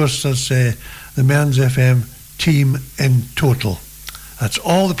then, of course, there's the Mearns FM team in total. That's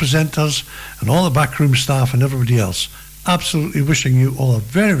all the presenters and all the backroom staff and everybody else. Absolutely wishing you all a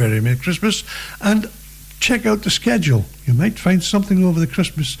very, very Merry Christmas. And check out the schedule. You might find something over the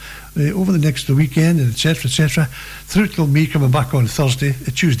Christmas, over the next weekend, and etc., etc. Through till me coming back on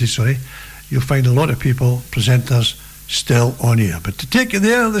Tuesday, sorry. You'll find a lot of people, presenters, still on here. But to take you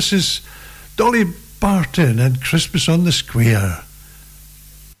there, this is Dolly Parton and Christmas on the Square.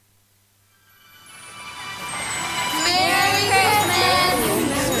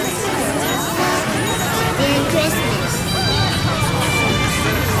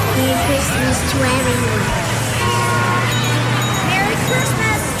 To everyone. Merry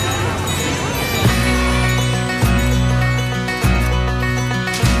Christmas!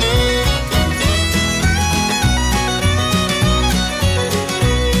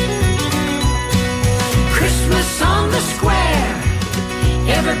 Christmas on the square,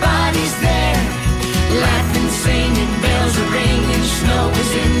 everybody's there, laughing, singing, bells are ringing, snow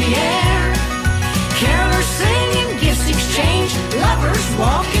is in the air, carolers singing, gifts exchange, lovers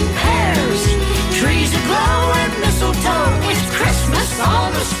walk in pairs, trees aglow and mistletoe, it's Christmas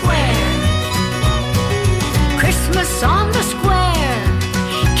on the square. Christmas on the square.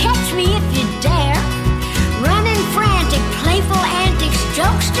 Catch me if you dare. Running frantic, playful antics,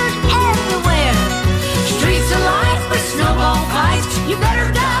 jokesters everywhere. Streets alive with snowball fights, you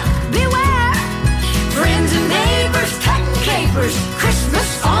better duck, beware. Friends and neighbors cutting capers, Christmas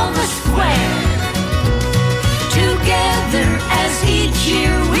on the square. Together as each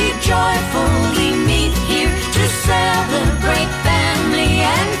year we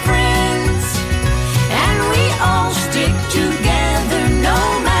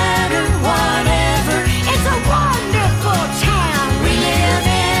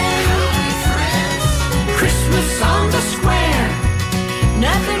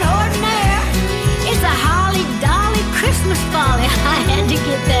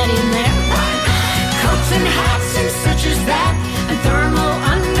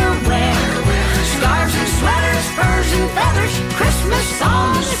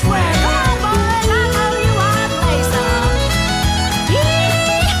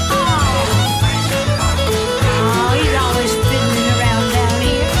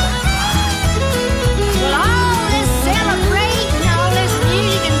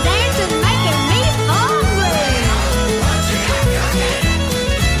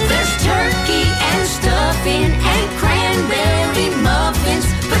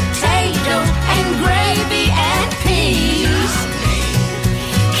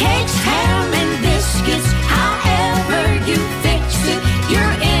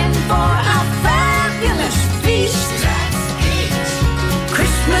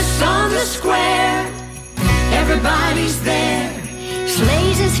square. Everybody's there.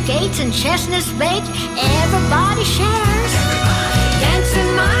 Sleighs and skates and chestnuts baked. Everybody shares.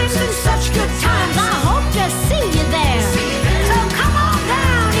 Dancing minds and such good times. I hope to see you there. So come on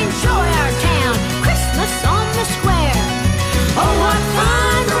down, enjoy our town. Christmas on the square. Oh, what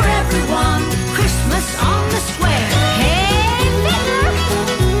fun for everyone. Christmas on the square. Hey, fiddler.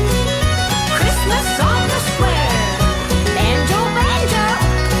 Christmas on the square. Banjo, banjo.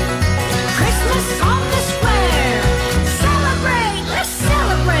 Christmas on the square. Celebrate, let's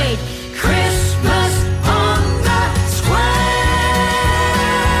celebrate. Christmas on the square.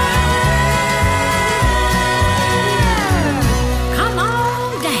 Come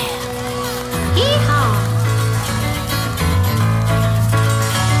on down. Hee-haw.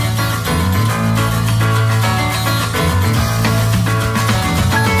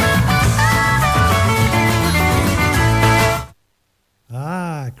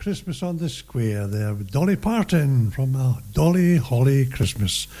 Christmas on the Square there with Dolly Parton from a Dolly Holly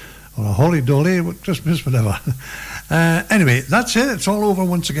Christmas, or a Holly Dolly Christmas, whatever. Anyway, that's it. It's all over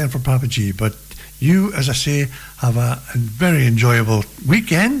once again for Papa G. But you, as I say, have a very enjoyable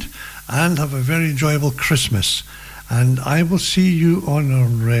weekend and have a very enjoyable Christmas. And I will see you on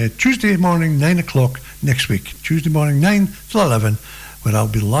Tuesday morning, 9 o'clock next week. Tuesday morning, 9 till 11, where I'll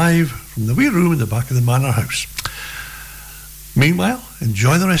be live from the wee room in the back of the Manor House. Meanwhile,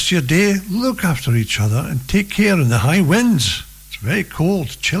 enjoy the rest of your day, look after each other, and take care in the high winds. It's very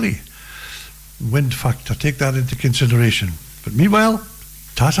cold, chilly. Wind factor, take that into consideration. But meanwhile,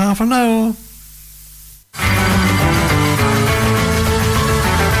 ta-ta for now.